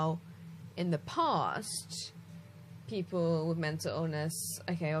saying how in the past, people with mental illness,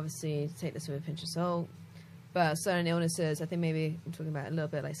 okay, obviously take this with a pinch of salt, but certain illnesses, I think maybe I'm talking about a little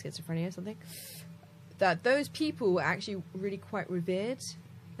bit like schizophrenia or something, that those people were actually really quite revered,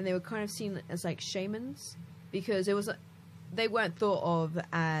 and they were kind of seen as like shamans, because they weren't thought of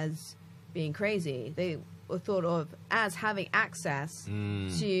as being crazy. They were thought of as having access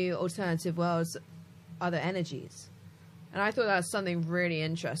to alternative worlds, other energies. And I thought that was something really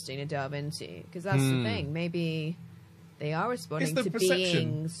interesting to delve into, because that's the thing. Maybe they are responding to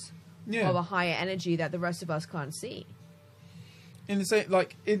beings of a higher energy that the rest of us can't see. In the same,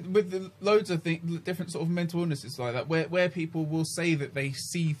 like with loads of different sort of mental illnesses like that, where people will say that they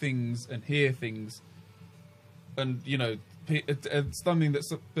see things and hear things, and you know, it's something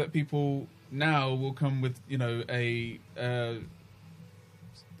that people now will come with, you know,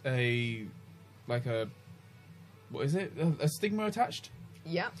 what is it? A stigma attached?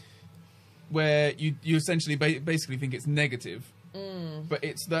 Yeah. Where you essentially basically think it's negative, but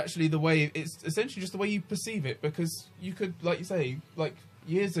it's actually it's essentially just the way you perceive it, because you could, like you say, like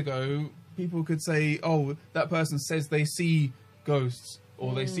years ago, people could say, oh, that person says they see ghosts,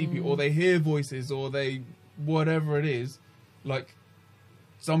 or they see people, or they hear voices, or they, whatever it is, like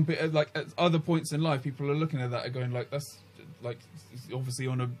like at other points in life, people are looking at that and going like, that's like obviously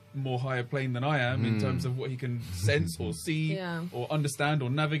on a more higher plane than I am in terms of what he can sense or see or understand or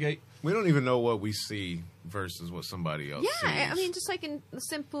navigate. We don't even know what we see versus what somebody else sees. I mean, just like in a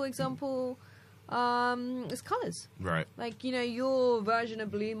simple example, it's colors. Right. Like, you know, your version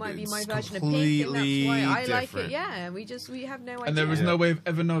of blue might be my version of pink, and completely that's why I like different. it. Yeah, we have no idea. And there is no way of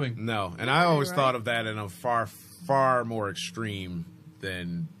ever knowing. No, and I always thought of that in a far more extreme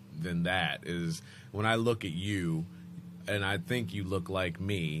than that, is when I look at you and I think you look like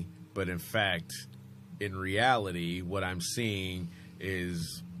me, but in fact, in reality, what I'm seeing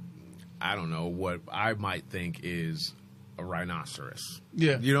is, I don't know, what I might think is a rhinoceros.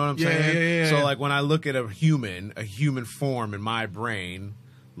 Yeah. You know what I'm saying? So like when I look at a human form in my brain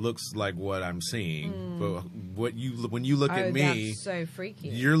looks like what I'm seeing. But when you look at me, that's so freaky.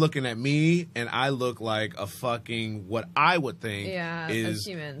 You're looking at me and I look like a fucking, what I would think is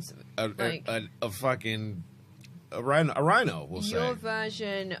humans. a fucking a rhino. We'll Your say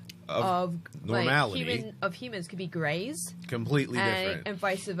version of normality. like humans could be greys, completely different. and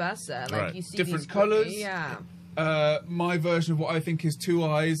vice versa. Like Right. you see Different these colours. Yeah. My version of what I think is 2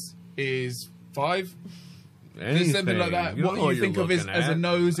 eyes is 5. Anything. Something like that. You don't What know you you're think of looking as a at.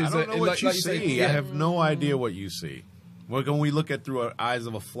 nose is I don't know what like you you say, see. yeah. I have no idea what you see. When we look at through our eyes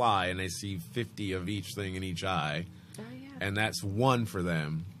of a fly and they see 50 of each thing in each eye, Oh yeah. and that's one for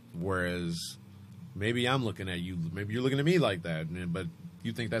them. Whereas maybe I'm looking at you, maybe you're looking at me like that, but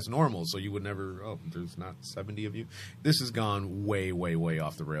you think that's normal, so you would never. Oh, there's not 70 of you. This has gone way, way, way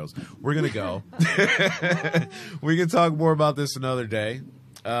off the rails. We're gonna go. We can talk more about this another day.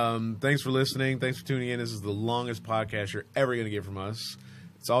 Thanks for listening. Thanks for tuning in. This is the longest podcast you're ever gonna get from us.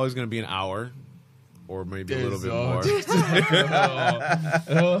 It's always gonna be an hour. Or maybe a little bit more.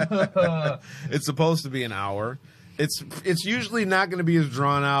 It's supposed to be an hour. It's usually not going to be as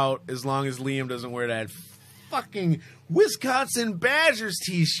drawn out as long as Liam doesn't wear that fucking Wisconsin Badgers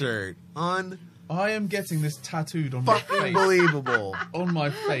t-shirt. I am getting this tattooed on my face. Unbelievable. On my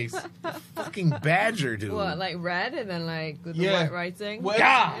face. Fucking Badger, dude. What, like red and then like with the Yeah. white writing?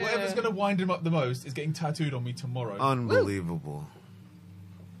 Whatever's going to wind him up the most is getting tattooed on me tomorrow. Unbelievable.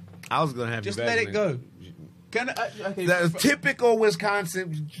 I was going to have Just you back, let it man. go. Okay, That's typical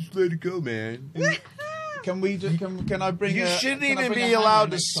Wisconsin. Just let it go, man. Can we just can I bring? You shouldn't can I even bring be a hanger allowed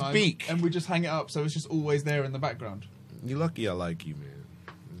to next time, speak. and we just hang it up so it's just always there in the background. You're lucky I like you, man.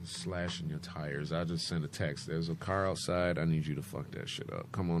 Slashing your tires. I just sent a text. There's a car outside. I need you to fuck that shit up.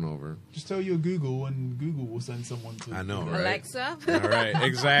 Come on over. Just tell your Google, and Google will send someone to. I know, right? Alexa? All right,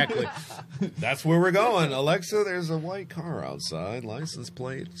 exactly. That's where we're going. Alexa, there's a white car outside. License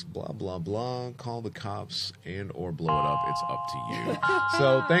plates, blah, blah, blah. Call the cops and or blow it up. It's up to you.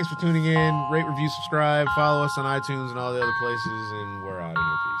 So thanks for tuning in. Rate, review, subscribe. Follow us on iTunes and all the other places. And we're out of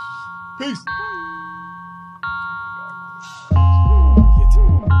here. Peace. Peace.